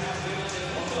champ,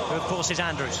 who of course is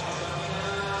Andrews.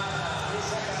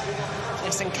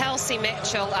 Listen, Kelsey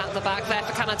Mitchell at the back there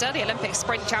for Canada, the Olympic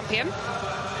sprint champion.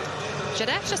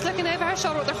 Jeunesse just looking over her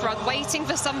shoulder at the front, waiting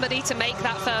for somebody to make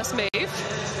that first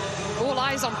move. All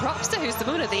eyes on Propster, who's the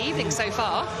moon of the evening so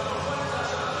far.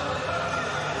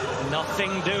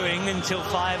 Nothing doing until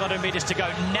 500 metres to go.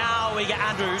 Now we get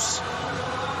Andrews,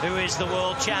 who is the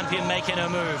world champion, making her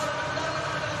move.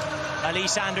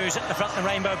 Elise Andrews at the front of the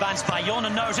rainbow bands.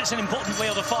 Bayona knows it's an important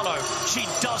wheel to follow. She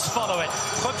does follow it.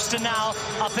 Probster now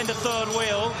up into third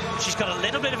wheel. She's got a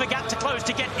little bit of a gap to close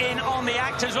to get in on the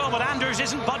act as well, but Andrews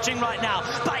isn't budging right now.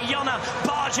 Bayona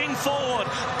barging forward,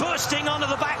 bursting onto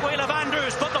the back wheel of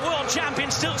Andrews, but the world champion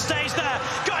still stays there,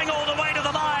 going all the way to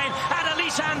the line. And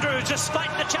Elise Andrews, despite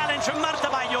the challenge from Marta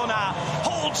Bayona,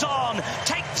 holds on,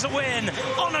 takes the win,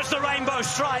 honours the rainbow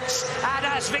stripes, and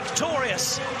as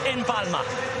victorious in Palma.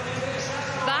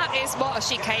 That is what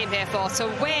she came here for, to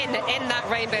win in that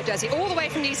rainbow jersey, all the way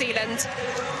from New Zealand,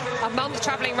 a month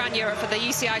travelling around Europe for the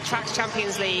UCI Track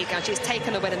Champions League, and she's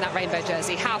taken a win in that rainbow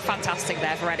jersey. How fantastic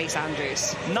there for Elise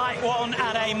Andrews. Night one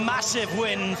and a massive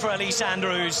win for Elise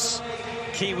Andrews.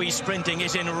 Kiwi sprinting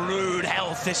is in rude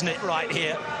health, isn't it, right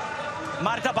here?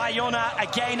 Marta Bayona,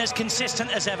 again, as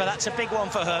consistent as ever. That's a big one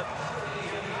for her.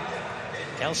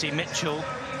 Kelsey Mitchell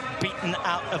beaten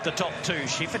out of the top two.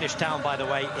 She finished down, by the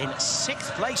way, in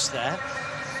 6th place there.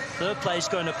 3rd place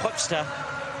going to Probster,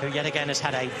 who yet again has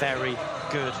had a very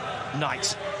good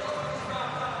night.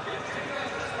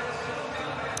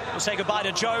 We'll say goodbye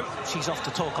to Jo. She's off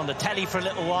to talk on the telly for a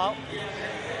little while.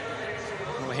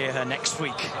 We'll hear her next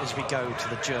week as we go to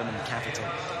the German capital,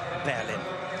 Berlin.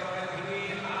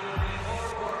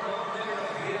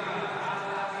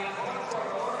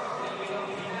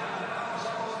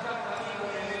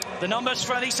 The numbers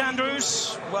for Elise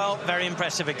Andrews, well, very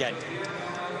impressive again.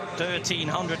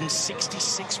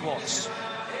 1,366 watts.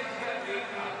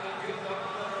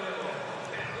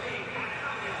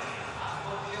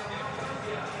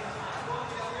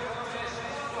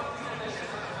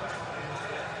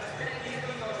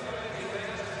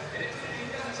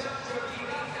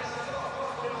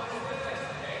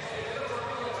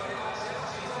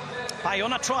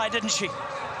 Bayona tried, didn't she?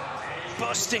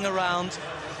 Busting around.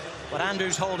 But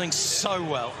Andrews holding so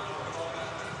well.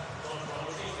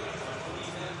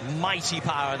 Mighty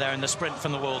power there in the sprint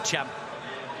from the world champ.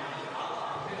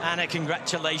 And a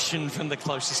congratulations from the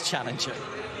closest challenger.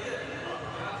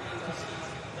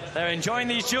 They're enjoying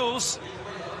these duels.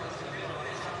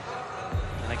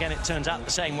 And again, it turns out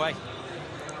the same way.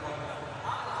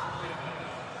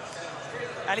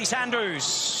 Elise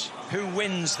Andrews, who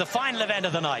wins the final event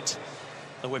of the night,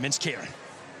 the women's Keirin.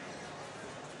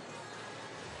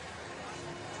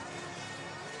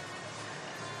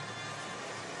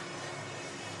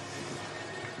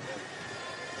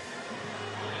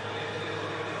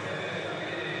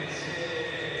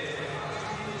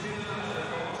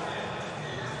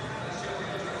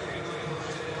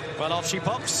 Well, off she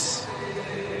pops.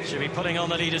 She'll be putting on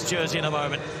the leader's jersey in a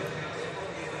moment.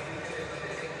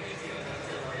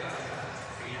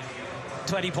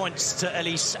 20 points to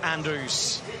Elise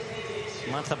Andrews.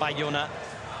 Marta Bayona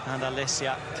and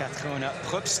Alessia Katrona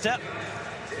Probster.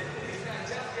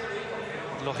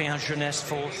 Lorient Jeunesse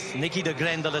 4th. Nikki de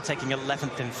Grendele taking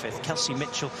 11th and 5th. Kelsey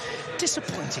Mitchell,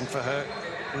 disappointing for her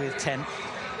with 10th.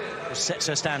 Which sets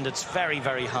her standards very,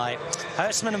 very high.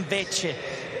 Hertzman and Vece,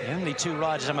 the only two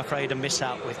riders, I'm afraid, to miss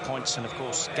out with points. And, of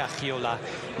course, Gagiola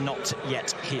not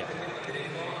yet here.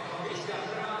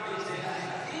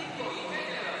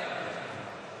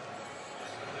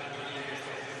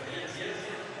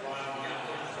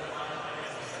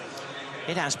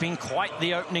 It has been quite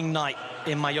the opening night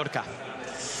in Mallorca.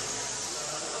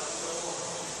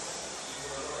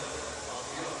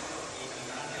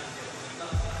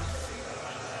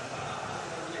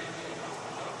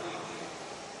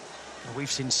 We've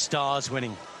seen stars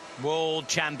winning, world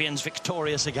champions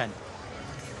victorious again.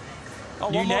 Oh,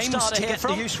 new names to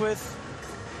get used with.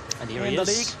 And here he is,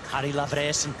 the league. Harry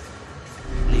Lavresen,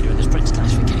 leader in the sprint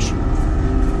classification.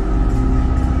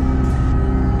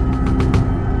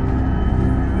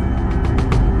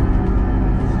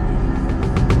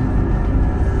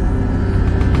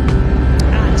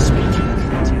 And speaking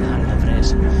to Harry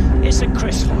Lavresen, it's a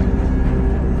Chris Hoy.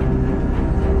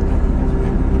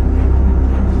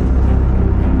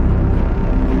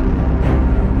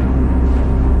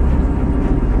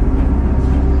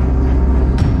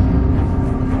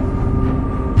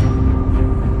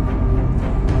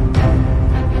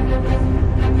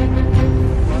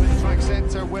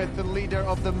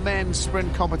 The men's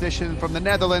sprint competition from the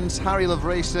Netherlands, Harry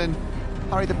Lavresen.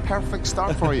 Harry, the perfect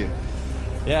start for you.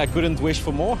 Yeah, I couldn't wish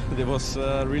for more. It was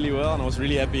really well, and I was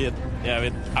really happy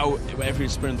with how every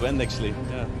sprint went, actually.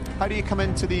 Yeah. How do you come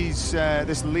into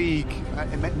this league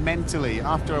mentally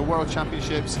after a World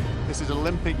Championships? This is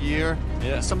Olympic year.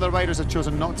 Yeah. Some of the riders have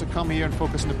chosen not to come here and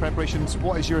focus on the preparations.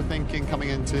 What is your thinking coming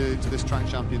into this Track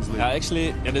Champions League? Actually,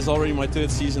 it is already my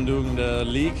 3rd season doing the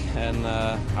league, and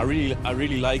I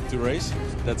really like to race.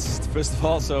 That's first of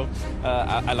all. So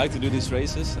I like to do these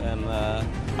races, and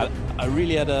I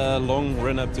really had a long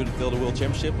run up to the World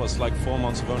Championship. It was like 4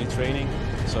 months of only training.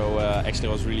 So actually,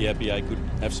 I was really happy I could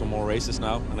have some more races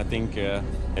now, and I think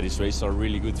these races are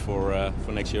really good for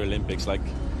next year Olympics. Like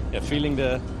feeling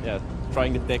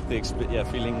trying the tactics, but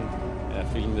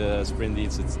feeling the sprint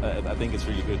heats. I think it's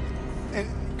really good.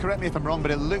 Correct me if I'm wrong,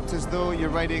 but it looked as though you're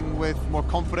riding with more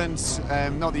confidence.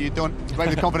 Not that you don't ride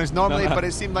with confidence normally, but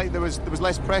it seemed like there was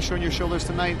less pressure on your shoulders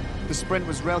tonight. The sprint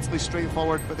was relatively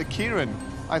straightforward, but the Keirin,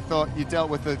 I thought you dealt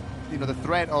with the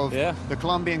threat of the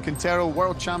Colombian Quintero,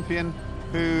 world champion,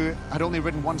 who had only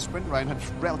ridden 1 sprint round, had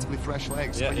relatively fresh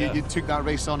legs. But you took that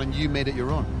race on and you made it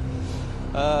your own.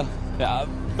 I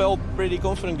felt pretty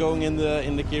confident going in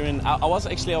the Keirin. I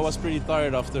was pretty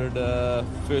tired after the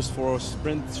first 4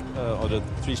 sprints or the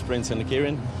 3 sprints in the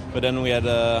Keirin, but then we had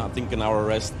I think an hour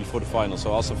rest before the final,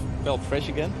 so I also felt fresh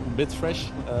again, a bit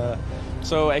fresh.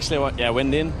 So actually, I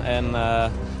went in, and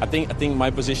I think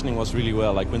my positioning was really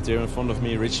well. Like Quintero in front of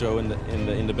me, Richo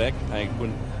in the back.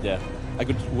 I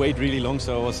could wait really long,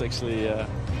 so I was actually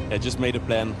just made a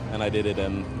plan and I did it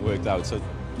and worked out. So.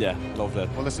 Yeah, love that.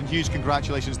 Well, listen, huge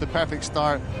congratulations. The perfect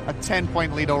start, a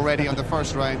 10-point lead already on the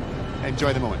first round.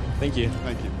 Enjoy the moment. Thank you.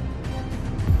 Thank you.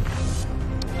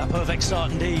 A perfect start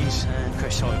indeed. And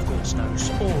Chris Hoy, of course, knows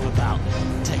all about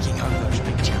taking home those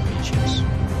big championships.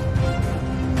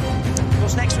 Of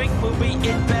course, next week we'll be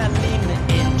in Berlin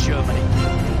in Germany.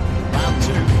 Round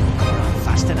 2 will come around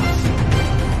fast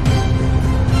enough.